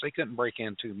my house, they couldn't break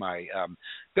into my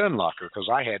gun locker because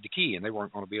I had the key, and they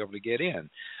weren't going to be able to get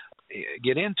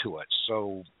into it.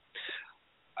 So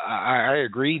I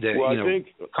agree that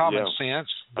common sense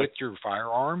with your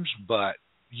firearms, but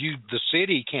the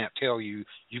city can't tell you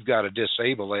you've got to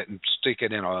disable it and stick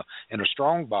it in a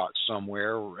strong box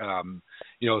somewhere.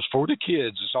 You know, it's for the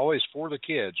kids. It's always for the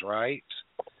kids, right?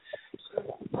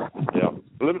 Yeah.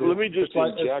 Let me just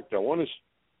interject. I want to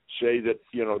say that,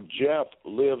 you know, Geoff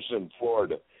lives in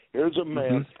Florida. Here's a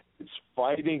man that's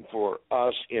fighting for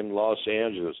us in Los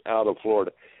Angeles, out of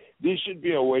Florida. This should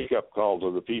be a wake-up call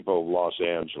to the people of Los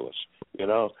Angeles. You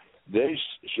know, this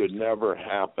should never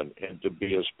happen, and to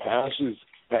be as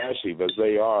passive as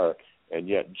they are, and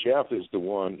yet Geoff is the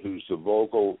one who's the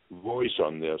vocal voice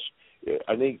on this,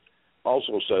 I think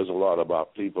also says a lot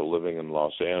about people living in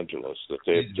Los Angeles, that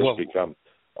they've just become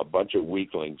a bunch of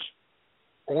weaklings.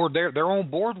 Or they're on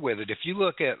board with it. If you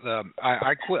look at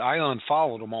I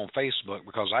unfollowed them on Facebook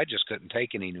because I just couldn't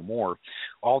take it anymore.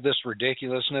 All this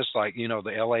ridiculousness, like, you know,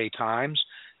 the LA Times,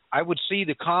 I would see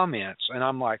the comments and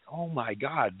I'm like, oh my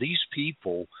God, these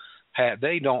people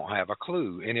they don't have a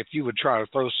clue. And if you would try to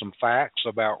throw some facts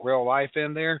about real life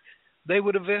in there, they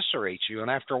would eviscerate you.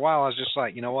 And after a while, I was just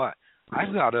like, you know what?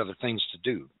 I've got other things to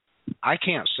do. I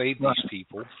can't save these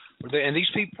people. And these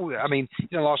people, I mean,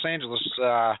 you know, Los Angeles,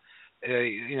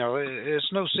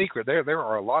 it's no secret there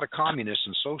are a lot of communists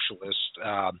and socialists,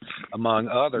 among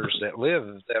others, that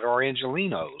are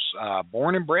Angelenos,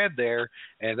 born and bred there,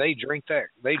 and they drink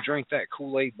that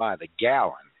Kool-Aid by the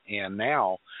gallon. And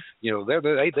now, they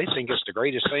think it's the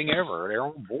greatest thing ever. They're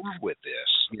on board with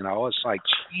this. It's like,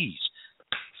 geez.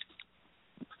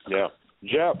 Yeah,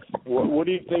 Geoff, what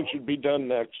do you think should be done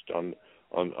next on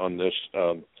this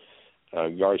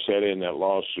Garcetti and that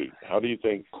lawsuit? How do you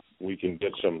think we can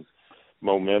get some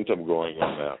momentum going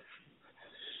on that?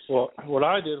 Well, what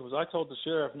I did was I told the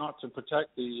sheriff not to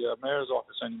protect the mayor's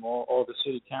office anymore or the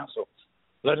city council.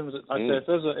 Let him. I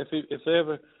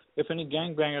said, if any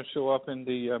gangbangers show up in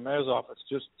the mayor's office,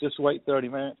 just wait 30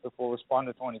 minutes before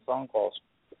responding to any phone calls.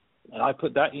 And I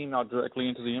put that email directly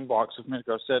into the inbox of Mayor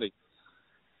Garcetti.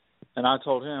 And I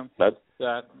told him that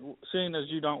seeing as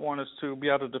you don't want us to be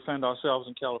able to defend ourselves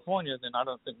in California, then I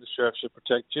don't think the sheriff should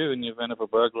protect you in the event of a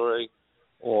burglary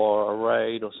or a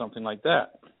raid or something like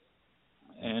that.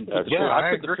 And I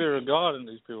put the fear of God in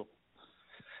these people.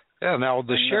 Yeah, now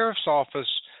the sheriff's office,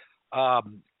 that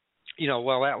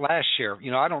last sheriff,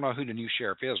 I don't know who the new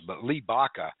sheriff is, but Lee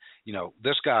Baca,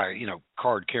 this guy,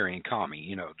 card-carrying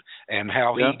commie, and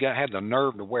how he had the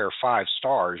nerve to wear 5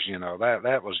 stars,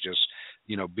 that was just,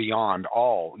 beyond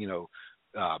all,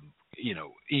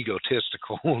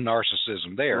 egotistical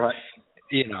narcissism there. Right.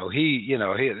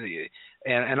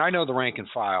 And I know the rank and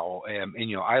file, and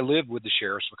I live with the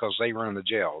sheriffs because they run the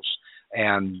jails,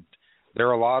 and there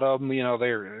are a lot of them,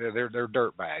 they're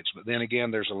dirt bags. But then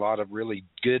again, there's a lot of really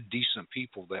good, decent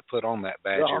people that put on that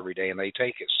badge every day, and they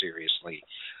take it seriously.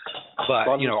 But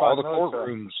all the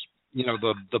courtrooms,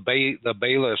 the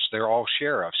bailiffs, they're all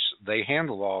sheriffs. They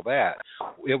handle all that.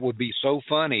 It would be so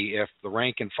funny if the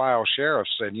rank and file sheriff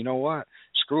said, you know what,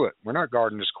 screw it, we're not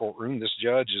guarding this courtroom. This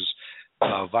judge is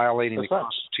violating the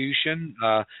Constitution.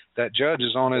 That judge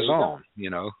is on his own.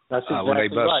 That's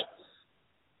exactly right.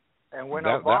 And when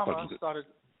Obama started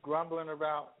grumbling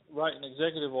about writing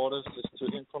executive orders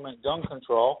to implement gun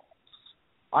control,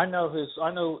 I have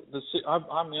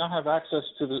access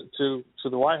to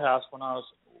the White House when I was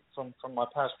from my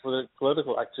past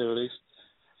political activities,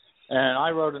 and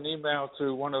I wrote an email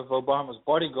to one of Obama's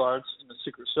bodyguards in the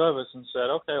Secret Service and said,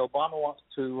 okay, Obama wants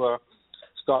to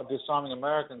start disarming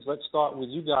Americans. Let's start with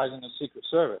you guys in the Secret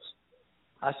Service.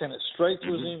 I sent it straight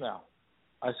to his email.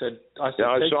 I said, I take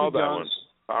saw your that guns. one.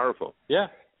 Powerful. Yeah,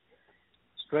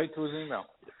 straight to his email.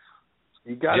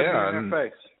 You got to be in their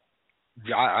face.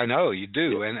 Yeah, I know you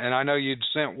do, and I know you'd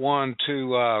sent one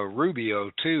to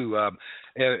Rubio too,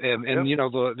 and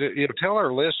tell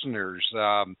our listeners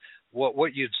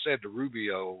what you'd said to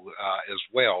Rubio as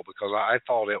well, because I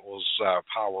thought it was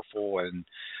powerful and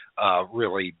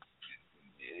really,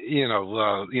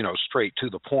 straight to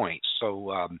the point.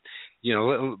 So.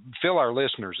 Fill our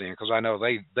listeners in, because I know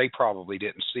they probably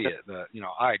didn't see it, but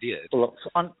I did. Well,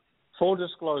 full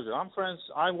disclosure, I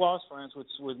was friends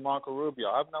with Marco Rubio.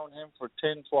 I've known him for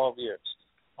 10, 12 years.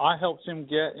 I helped him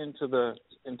get into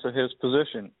his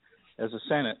position as a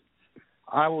Senate.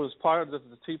 I was part of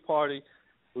the Tea Party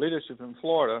leadership in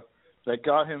Florida that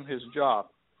got him his job,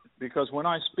 because when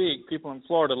I speak, people in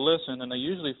Florida listen, and they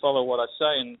usually follow what I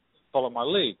say and follow my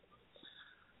lead.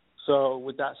 So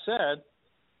with that said,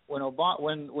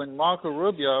 when Marco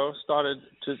Rubio started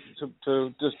to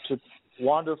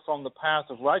wander from the path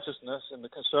of righteousness in the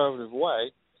conservative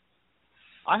way,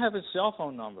 I have his cell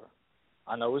phone number.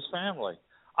 I know his family.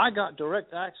 I got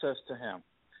direct access to him.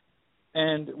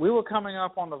 And we were coming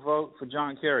up on the vote for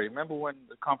John Kerry. Remember when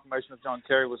the confirmation of John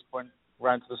Kerry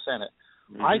ran to the Senate?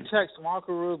 Mm-hmm. I texted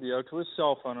Marco Rubio to his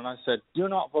cell phone, and I said, do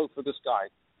not vote for this guy.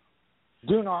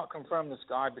 Do not confirm this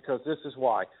guy, because this is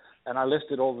why. And I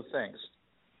listed all the things,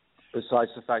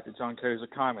 besides the fact that John Kerry is a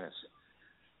communist.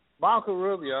 Marco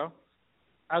Rubio,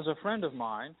 as a friend of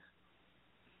mine,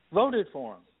 voted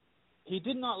for him. He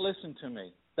did not listen to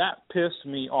me. That pissed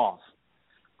me off.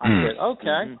 I said,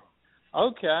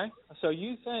 okay, so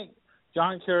you think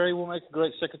John Kerry will make a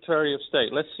great Secretary of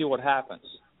State. Let's see what happens.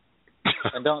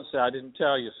 And don't say I didn't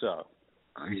tell you so.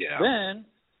 Yeah. Then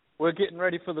we're getting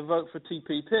ready for the vote for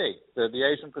TPP, the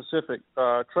Asian Pacific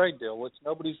trade deal, which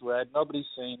nobody's read, nobody's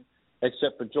seen,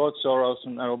 except for George Soros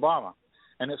and Obama.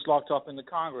 And it's locked up in the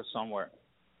Congress somewhere.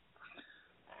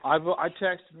 I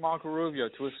texted Marco Rubio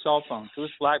to his cell phone, to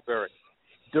his BlackBerry,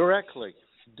 directly,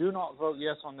 do not vote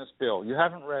yes on this bill. You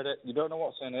haven't read it. You don't know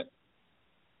what's in it.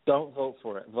 Don't vote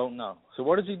for it. Vote no. So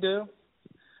what does he do?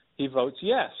 He votes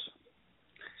yes.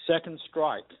 Second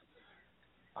strike.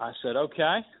 I said,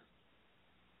 okay.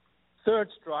 Third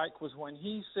strike was when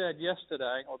he said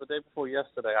yesterday, or the day before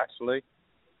yesterday actually,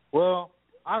 well,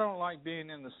 I don't like being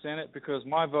in the Senate because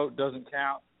my vote doesn't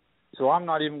count. so I'm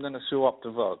not even going to show up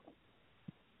to vote.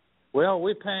 Well,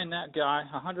 we're paying that guy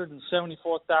 $174,800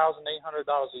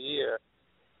 a year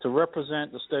to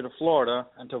represent the state of Florida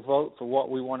and to vote for what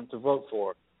we want him to vote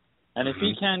for. And if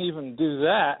he can't even do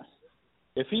that,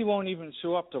 if he won't even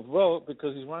show up to vote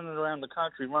because he's running around the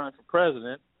country running for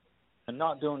president and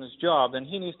not doing his job, then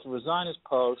he needs to resign his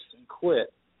post and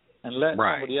quit and let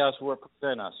somebody else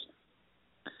represent us.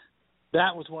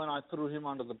 That was when I threw him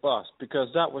under the bus,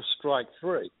 because that was strike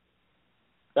three.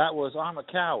 That was, I'm a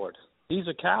coward. He's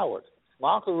a coward.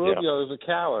 Marco Rubio is a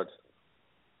coward.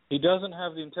 He doesn't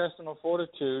have the intestinal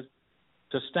fortitude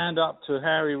to stand up to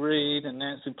Harry Reid and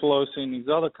Nancy Pelosi and these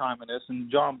other communists and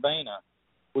John Boehner,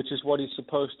 which is what he's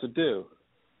supposed to do.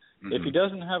 If he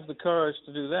doesn't have the courage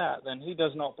to do that, then he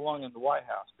does not belong in the White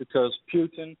House, because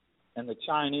Putin and the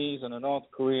Chinese and the North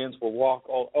Koreans will walk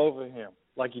all over him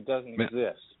like he doesn't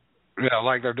exist. Yeah,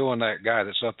 like they're doing that guy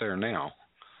that's up there now.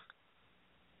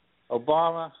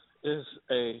 Obama is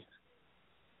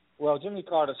well, Jimmy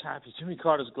Carter's happy. Jimmy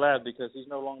Carter's glad because he's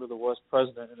no longer the worst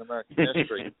president in American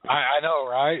history. I know,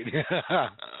 right?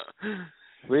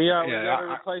 We got a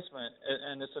replacement,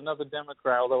 and it's another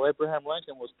Democrat. Although Abraham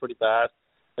Lincoln was pretty bad,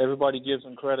 everybody gives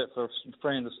him credit for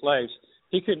freeing the slaves.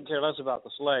 He couldn't care less about the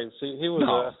slaves. He was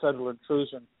a federal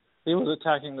intrusion. He was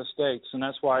attacking the states, and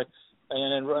that's why.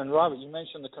 And Robert, you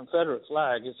mentioned the Confederate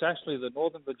flag. It's actually the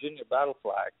Northern Virginia battle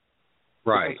flag.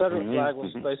 Right. The Confederate flag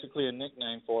was basically a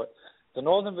nickname for it. The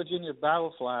Northern Virginia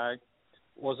battle flag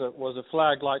was a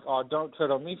flag like our "Don't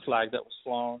Tread on Me" flag that was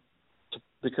flown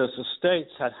because the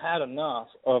states had enough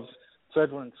of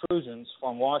federal intrusions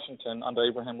from Washington under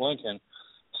Abraham Lincoln.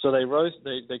 So they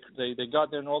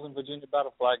got their Northern Virginia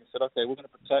battle flag and said, okay, we're going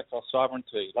to protect our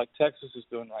sovereignty, like Texas is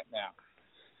doing right now.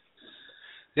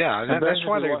 Yeah, that's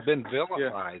why they've been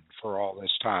vilified for all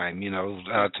this time,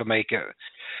 to make it.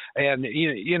 And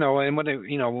and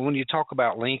when you talk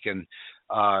about Lincoln,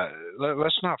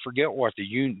 let's not forget what the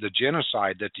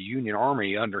genocide that the Union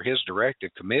Army under his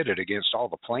directive committed against all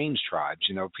the Plains tribes.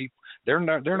 People they're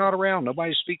not around.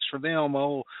 Nobody speaks for them.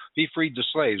 Oh, he freed the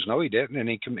slaves. No, he didn't, and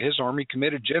his army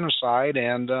committed genocide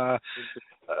and a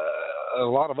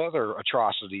lot of other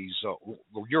atrocities.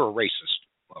 You're a racist.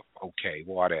 Okay,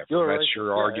 whatever. That's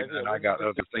your argument. I got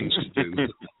other things to do.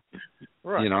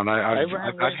 Right. And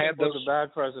Abraham I've had those. Was a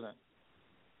bad president.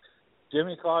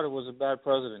 Jimmy Carter was a bad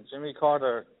president. Jimmy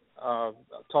Carter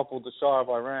toppled the Shah of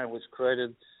Iran, which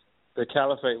created the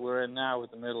caliphate we're in now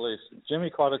with the Middle East. Jimmy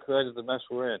Carter created the mess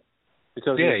we're in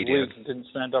because he was weak and didn't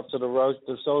stand up to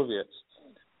the Soviets.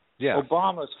 Yeah.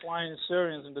 Obama is flying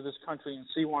Syrians into this country in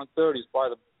C-130s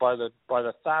by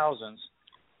the thousands.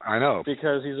 I know.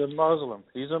 Because he's a Muslim.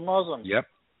 He's a Muslim. Yep.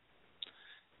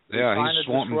 He's trying to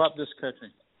disrupt this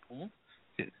country.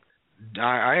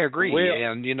 I agree.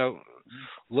 And,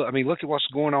 look at what's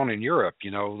going on in Europe,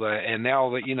 and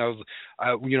now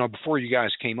that, before you guys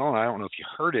came on, I don't know if you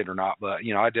heard it or not, but,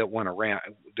 I did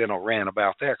a rant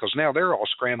about that because now they're all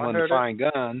scrambling to find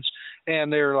guns,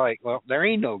 and they're like, well, there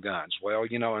ain't no guns. Well,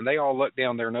 and they all look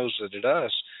down their noses at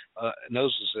us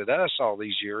all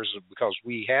these years because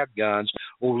we had guns.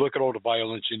 Oh, look at all the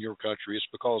violence in your country. It's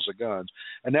because of guns.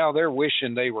 And now they're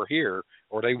wishing they were here,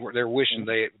 or they're wishing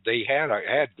they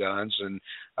had guns. And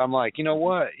I'm like, you know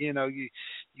what? You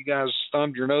guys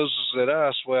thumbed your noses at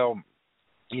us. Well,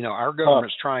 our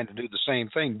government's trying to do the same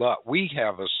thing, but we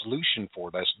have a solution for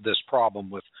this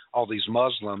problem with all these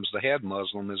Muslims. The head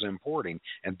Muslim is importing,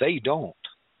 and they don't.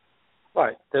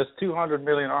 Right. There's 200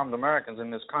 million armed Americans in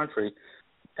this country.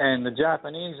 And the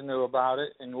Japanese knew about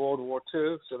it in World War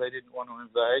II, so they didn't want to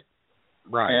invade.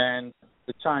 Right. And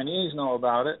the Chinese know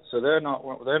about it, so they're not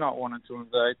wanting to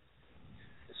invade.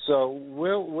 So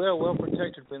we're well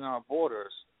protected within our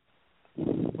borders.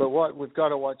 But what we've got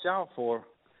to watch out for,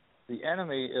 the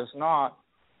enemy is not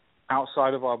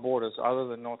outside of our borders, other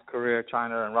than North Korea,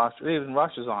 China, and Russia. Even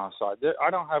Russia's on our side.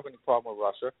 I don't have any problem with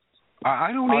Russia.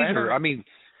 I don't either.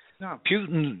 No.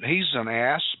 Putin, he's an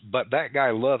ass, but that guy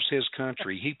loves his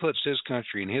country. He puts his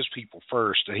country and his people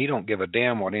first, and he don't give a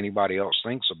damn what anybody else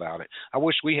thinks about it. I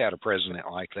wish we had a president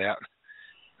like that.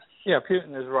 Yeah,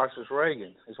 Putin is Russia's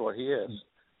Reagan, is what he is.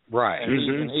 Right. And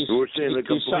we're seeing the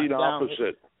complete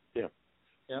opposite.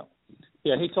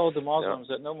 Yeah, he told the Muslims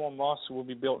that no more mosques will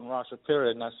be built in Russia,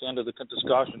 period, and that's the end of the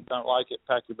discussion. Don't like it,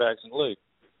 pack your bags and leave.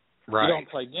 Right. You don't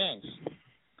play games.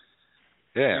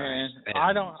 Yeah, and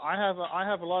I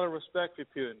have a lot of respect for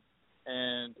Putin,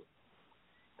 and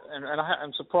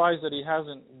I'm surprised that he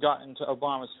hasn't gotten to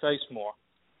Obama's face more.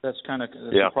 That's kind of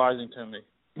surprising to me.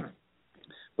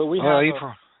 But we have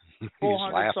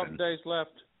 400-something days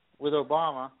left with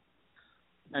Obama.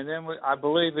 And then I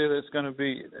believe that it's going to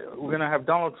be, we're going to have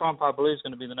Donald Trump, I believe, is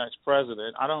going to be the next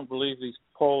president. I don't believe these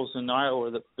polls in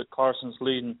Iowa that Carson's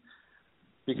leading,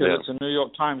 because it's a New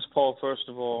York Times poll, first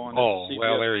of all. And well,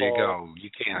 there poll. You go. You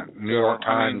can't. New York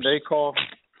Times. They call,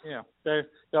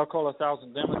 they'll call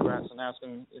 1,000 Democrats and ask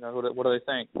them, what do they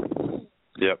think?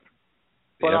 Yep.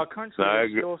 But our country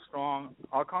is still strong.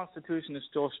 Our Constitution is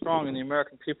still strong, and the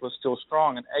American people are still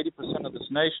strong, and 80% of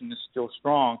this nation is still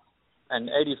strong. And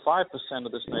 85%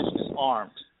 of this nation is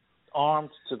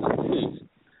armed to the teeth.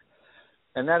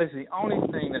 And that is the only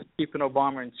thing that's keeping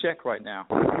Obama in check right now,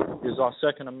 is our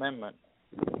Second Amendment.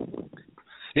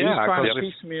 He's trying to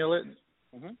piecemeal it.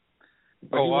 Mm-hmm.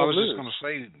 I was just going to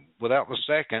say, without the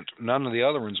second, none of the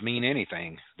other ones mean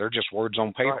anything. They're just words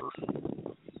on paper. Right.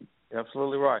 You're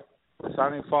absolutely right. The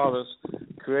Founding Fathers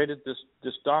created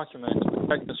this document to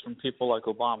protect us from people like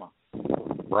Obama.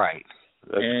 Right.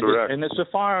 That's correct. And it's a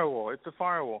firewall. It's a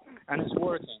firewall, and it's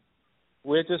working.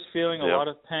 We're just feeling a lot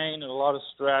of pain and a lot of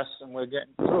stress, and we're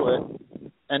getting through it.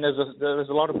 And there's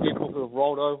a lot of people who have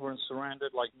rolled over and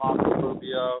surrendered, like Marco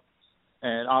Rubio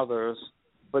and others.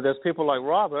 But there's people like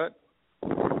Robert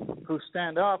who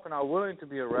stand up and are willing to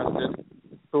be arrested,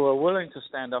 who are willing to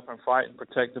stand up and fight and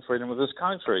protect the freedom of this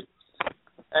country.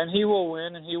 And he will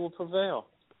win, and he will prevail.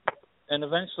 And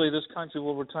eventually this country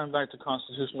will return back to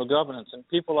constitutional governance. And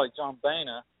people like John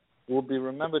Boehner will be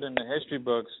remembered in the history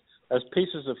books as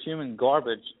pieces of human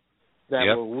garbage that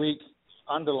were weak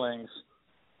underlings.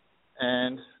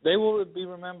 And they will be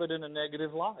remembered in a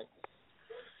negative light.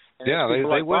 And they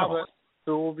like will. Robert,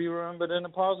 who will be remembered in a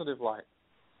positive light.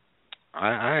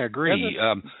 I agree.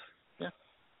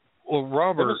 Well,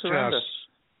 Robert,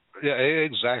 yeah,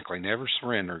 exactly. Never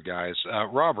surrender, guys.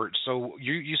 Robert, so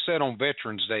you said on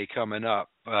Veterans Day coming up,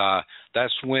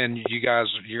 that's when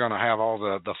you're going to have all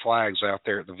the flags out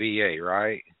there at the VA,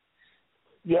 right?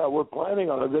 Yeah, we're planning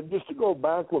on it. Just to go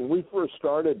back, when we first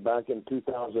started back in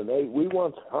 2008, we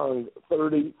once hung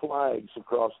 30 flags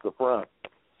across the front.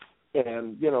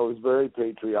 And, it was very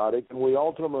patriotic. And we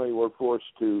ultimately were forced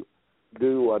to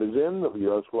do what is in the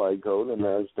U.S. Flag Code, and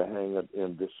that is to hang it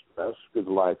in distress because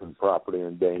life and property are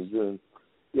in danger. And,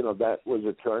 that was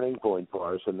a turning point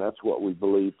for us, and that's what we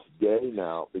believe today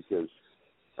now, because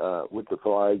with the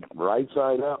flag right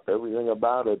side up, everything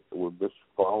about it, we're just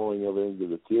following everything to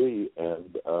the T,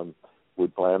 and we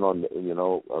plan on,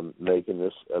 making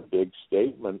this a big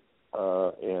statement,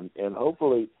 and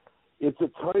hopefully it's a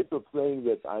type of thing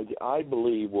that I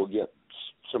believe will get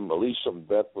at least some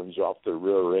veterans off their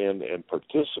rear end and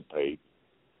participate,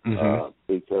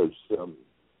 because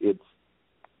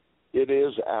it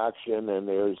is action, and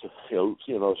there's a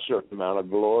certain amount of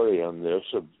glory in this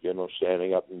of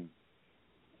standing up and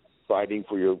fighting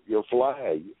for your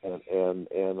flag,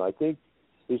 and I think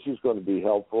this is going to be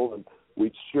helpful, and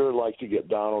we'd sure like to get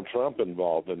Donald Trump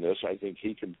involved in this. I think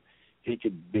he could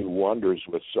do wonders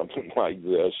with something like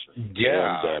this, and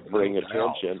bring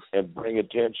attention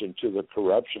to the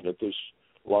corruption at this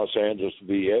Los Angeles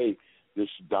VA. This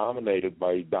dominated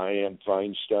by Dianne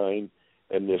Feinstein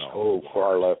and this whole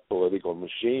far left political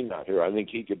machine out here. I think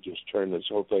he could just turn this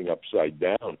whole thing upside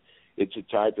down. It's a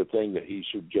type of thing that he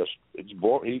should just. It's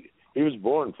born. He was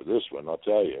born for this one, I'll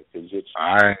tell you, because it's.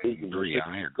 I agree.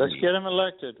 Let's get him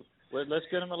elected. Let's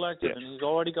get him elected, and he's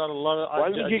already got a lot of. Well,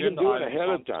 I think he can do it ahead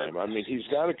of time. I mean, he's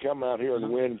got to come out here and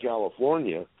win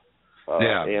California,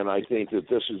 and I think that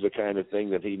this is the kind of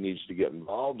thing that he needs to get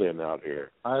involved in out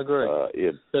here. I agree.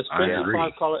 There's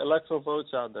 55 electoral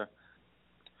votes out there.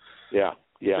 Yeah.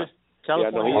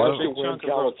 California he has to win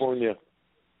California.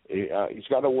 He's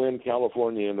got to win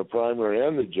California in the primary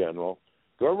and the general.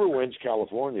 Whoever wins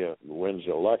California wins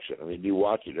the election. I mean, you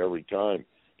watch it every time.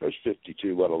 There's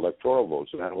 52 electoral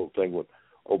votes. And that whole thing with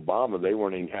Obama, they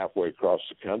weren't even halfway across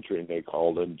the country, and they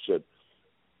called in and said,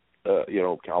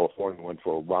 California went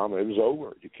for Obama. It was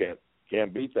over. You can't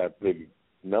beat that big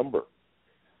number.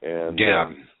 And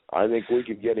I think we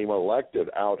could get him elected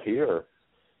out here.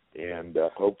 And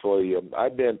hopefully,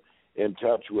 I've been in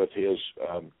touch with his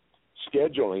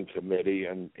scheduling committee,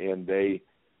 and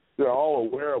they're all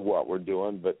aware of what we're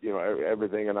doing, but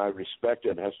everything, and I respect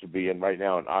it, has to be in right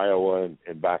now in Iowa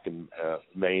and back in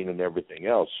Maine and everything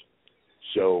else.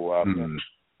 So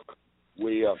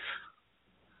we're a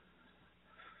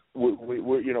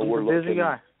busy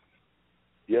guy.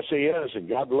 Yes, he is, and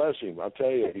God bless him. I'll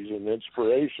tell you, he's an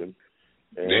inspiration.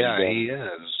 And, he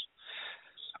is.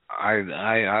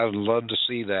 I'd love to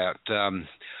see that.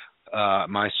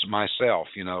 myself,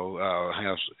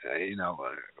 has,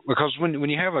 because when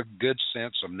you have a good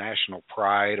sense of national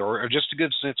pride or just a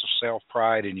good sense of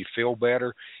self-pride and you feel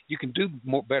better, you can do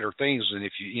better things than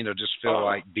if you just feel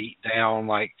like beat down,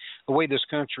 like the way this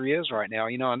country is right now,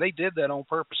 and they did that on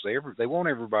purpose. They want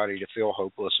everybody to feel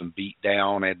hopeless and beat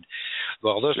down and,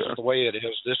 well, this is the way it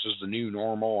is. This is the new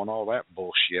normal and all that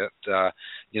bullshit.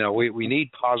 We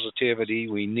need positivity.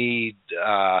 We need,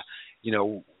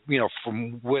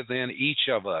 from within each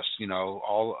of us,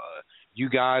 all you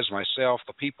guys, myself,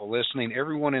 the people listening,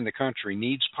 everyone in the country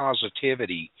needs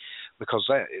positivity, because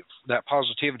that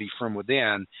positivity from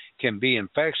within can be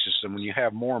infectious. And when you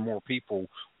have more and more people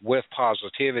with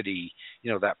positivity,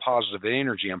 that positive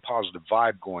energy and positive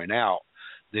vibe going out,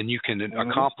 then you can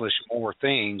accomplish more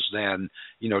things than,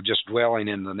 just dwelling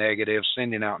in the negative,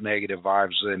 sending out negative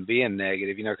vibes and being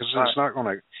negative, because it's not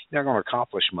going to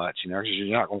accomplish much, because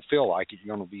you're not going to feel like it.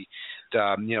 You're going to be,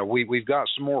 we've got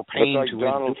some more pain like to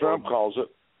Donald endure. Trump calls it,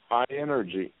 high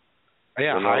energy.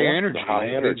 Yeah, high energy. High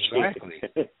energy.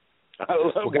 Exactly. I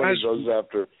love when guys, he goes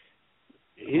after.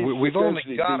 We've only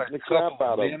got a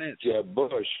couple of minutes. Jeb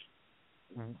Bush.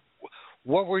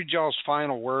 What would y'all's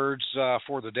final words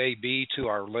for the day be to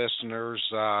our listeners?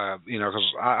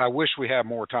 Because I wish we had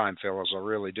more time, fellas. I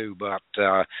really do. But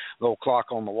the old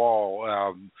clock on the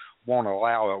wall won't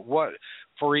allow it. What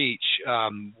for each?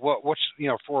 What's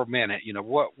for a minute?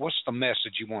 What's the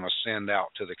message you want to send out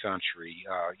to the country?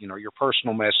 Your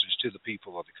personal message to the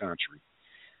people of the country.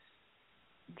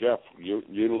 Geoff, you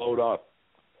load up.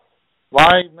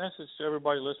 My message to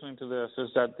everybody listening to this is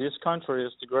that this country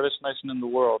is the greatest nation in the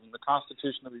world, and the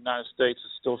Constitution of the United States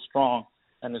is still strong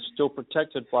and is still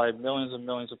protected by millions and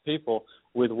millions of people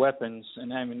with weapons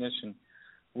and ammunition.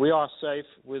 We are safe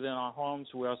within our homes.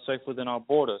 We are safe within our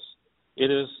borders. It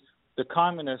is the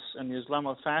communists and the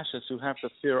Islamofascists who have to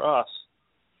fear us.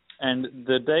 And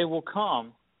the day will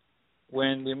come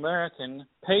when the American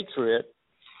patriot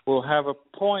will have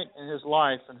a point in his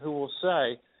life and who will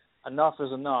say, enough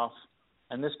is enough,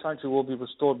 and this country will be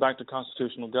restored back to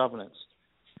constitutional governance.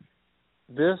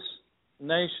 This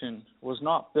nation was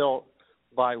not built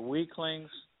by weaklings,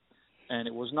 and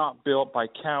it was not built by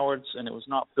cowards, and it was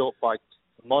not built by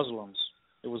Muslims.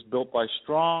 It was built by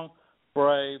strong,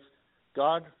 brave,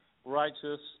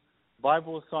 God-righteous,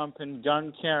 Bible-thumping,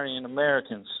 gun-carrying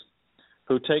Americans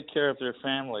who take care of their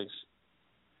families.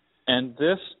 And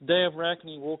this day of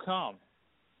reckoning will come.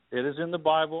 It is in the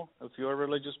Bible. If you're a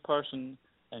religious person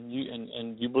and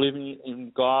you believe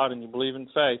in God and you believe in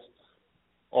faith,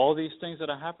 all these things that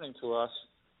are happening to us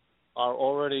are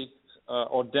already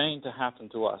ordained to happen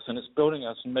to us, and it's building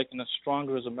us and making us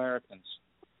stronger as Americans.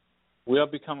 We are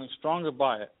becoming stronger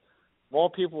by it.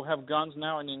 More people have guns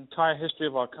now in the entire history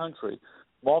of our country.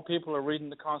 More people are reading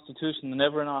the Constitution than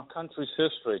ever in our country's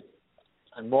history,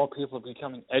 and more people are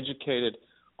becoming educated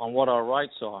on what our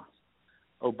rights are.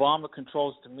 Obama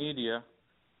controls the media,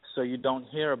 so you don't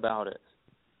hear about it.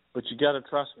 But you got to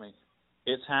trust me,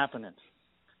 it's happening.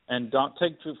 And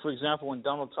for example, when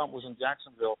Donald Trump was in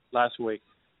Jacksonville last week,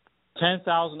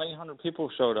 10,800 people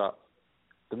showed up.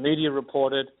 The media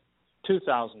reported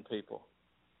 2,000 people.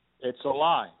 It's a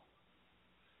lie.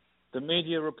 The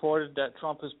media reported that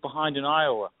Trump is behind in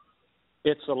Iowa.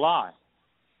 It's a lie.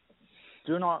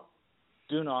 Do not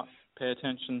pay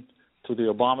attention to the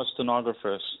Obama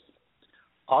stenographers.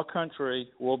 Our country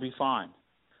will be fine.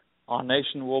 Our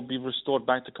nation will be restored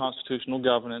back to constitutional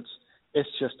governance. It's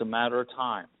just a matter of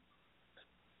time.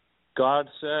 God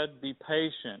said, be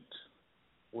patient.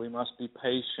 We must be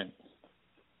patient.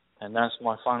 And that's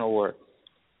my final word.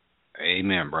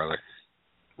 Amen, brother.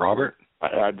 Robert?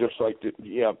 I'd just like to,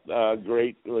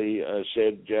 greatly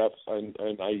said, Geoff, and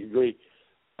I agree.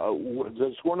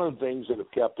 That's one of the things that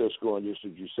have kept us going, just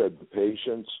as you said, the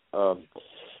patience.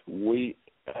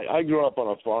 I grew up on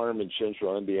a farm in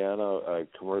central Indiana, a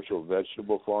commercial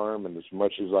vegetable farm, and as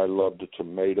much as I loved the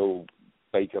tomato,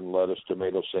 bacon, lettuce,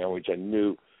 tomato sandwich, I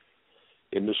knew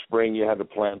in the spring you had to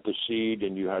plant the seed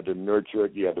and you had to nurture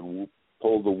it. You had to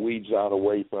pull the weeds out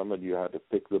away from it. You had to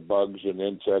pick the bugs and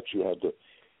insects. You had to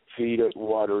feed it,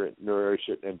 water it, nourish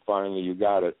it, and finally you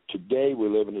got it. Today we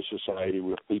live in a society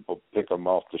where people pick them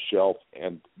off the shelf,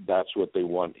 and that's what they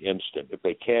want instant. If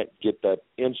they can't get that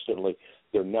instantly,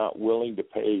 they're not willing to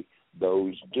pay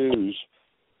those dues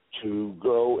to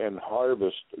grow and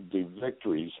harvest the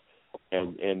victories,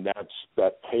 and that's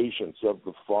that patience of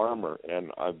the farmer.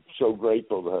 And I'm so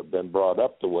grateful to have been brought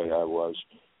up the way I was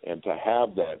and to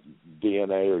have that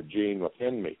DNA or gene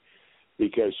within me,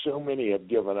 because so many have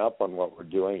given up on what we're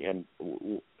doing. And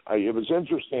it was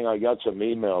interesting, I got some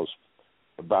emails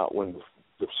about when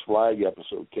the flag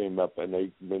episode came up, and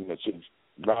they said,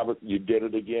 Robert, you did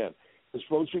it again. Because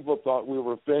most people thought we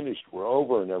were finished, we're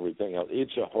over and everything else.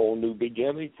 It's a whole new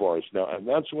beginning for us now, and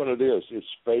that's what it is. It's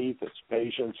faith, it's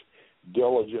patience,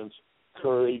 diligence,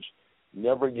 courage,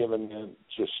 never giving in,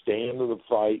 just staying to the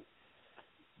fight,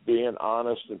 being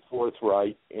honest and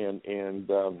forthright, and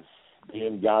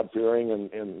being God-fearing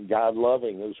and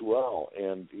God-loving as well.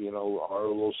 And, you know, our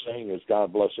little saying is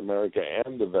God bless America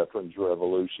and the Veterans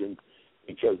Revolution,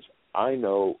 because I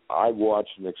know I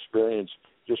watched and experienced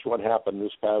just what happened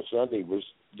this past Sunday was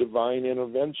divine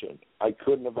intervention. I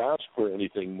couldn't have asked for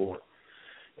anything more.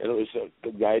 And it was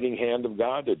the guiding hand of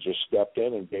God that just stepped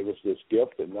in and gave us this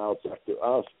gift, and now it's up to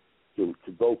us to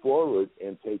go forward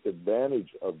and take advantage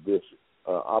of this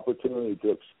opportunity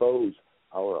to expose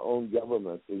our own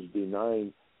government is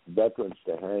denying veterans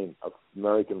to hang an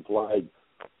American flag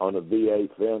on a VA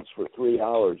fence for 3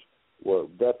 hours, where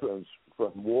veterans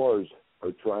from wars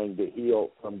are trying to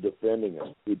heal from defending us.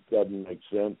 It doesn't make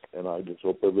sense, and I just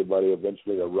hope everybody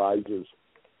eventually arises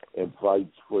and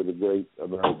fights for the great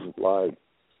American flag.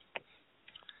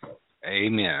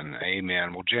 Amen.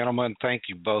 Amen. Well, gentlemen, thank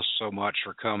you both so much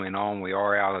for coming on. We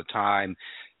are out of time.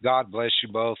 God bless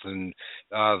you both, and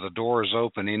the door is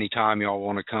open anytime y'all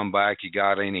want to come back. You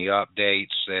got any updates,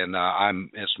 and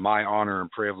it's my honor and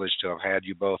privilege to have had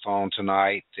you both on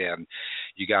tonight, and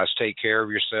you guys take care of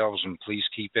yourselves, and please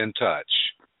keep in touch.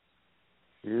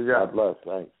 You got blessed.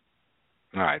 Thanks.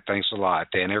 All right, thanks a lot.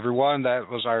 And everyone,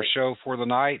 that was our show for the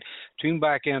night. Tune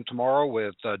back in tomorrow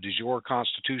with du jour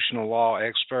constitutional law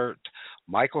expert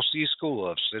Michael C. School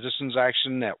of Citizens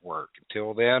Action Network.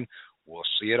 Until then, we'll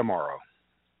see you tomorrow.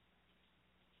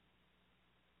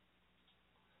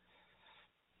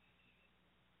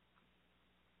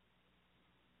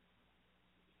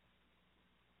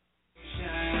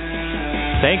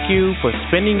 Thank you for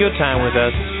spending your time with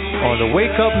us on the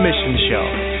Wake Up Mission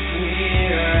Show.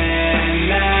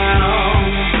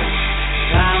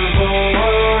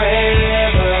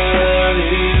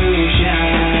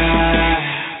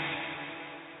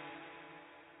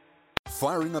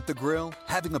 Firing up the grill,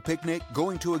 having a picnic,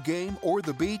 going to a game, or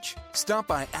the beach? Stop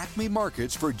by Acme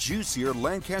Markets for juicier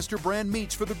Lancaster brand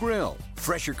meats for the grill,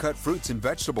 fresher cut fruits and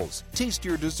vegetables,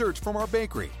 tastier desserts from our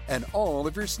bakery, and all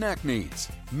of your snack needs.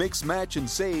 Mix, match, and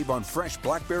save on fresh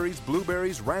blackberries,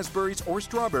 blueberries, raspberries, or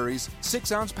strawberries.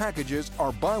 6-ounce packages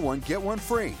are buy one, get one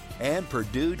free. And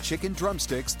Perdue chicken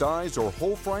drumsticks, thighs, or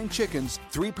whole frying chickens,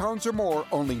 3 pounds or more,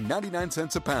 only 99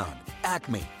 cents a pound.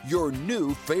 Acme, your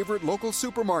new favorite local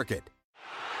supermarket.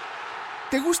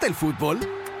 ¿Te gusta el fútbol?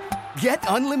 Get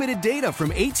unlimited data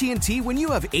from AT&T when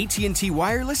you have AT&T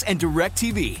Wireless and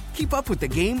DirecTV. Keep up with the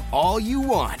game all you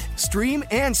want. Stream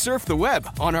and surf the web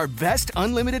on our best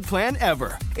unlimited plan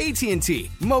ever. AT&T,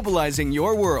 mobilizing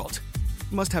your world.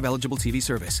 Must have eligible TV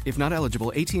service. If not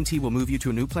eligible, AT&T will move you to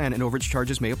a new plan and overage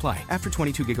charges may apply. After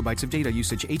 22 gigabytes of data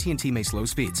usage, AT&T may slow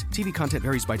speeds. TV content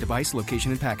varies by device,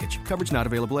 location, and package. Coverage not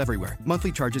available everywhere.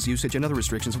 Monthly charges, usage, and other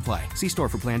restrictions apply. See store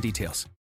for plan details.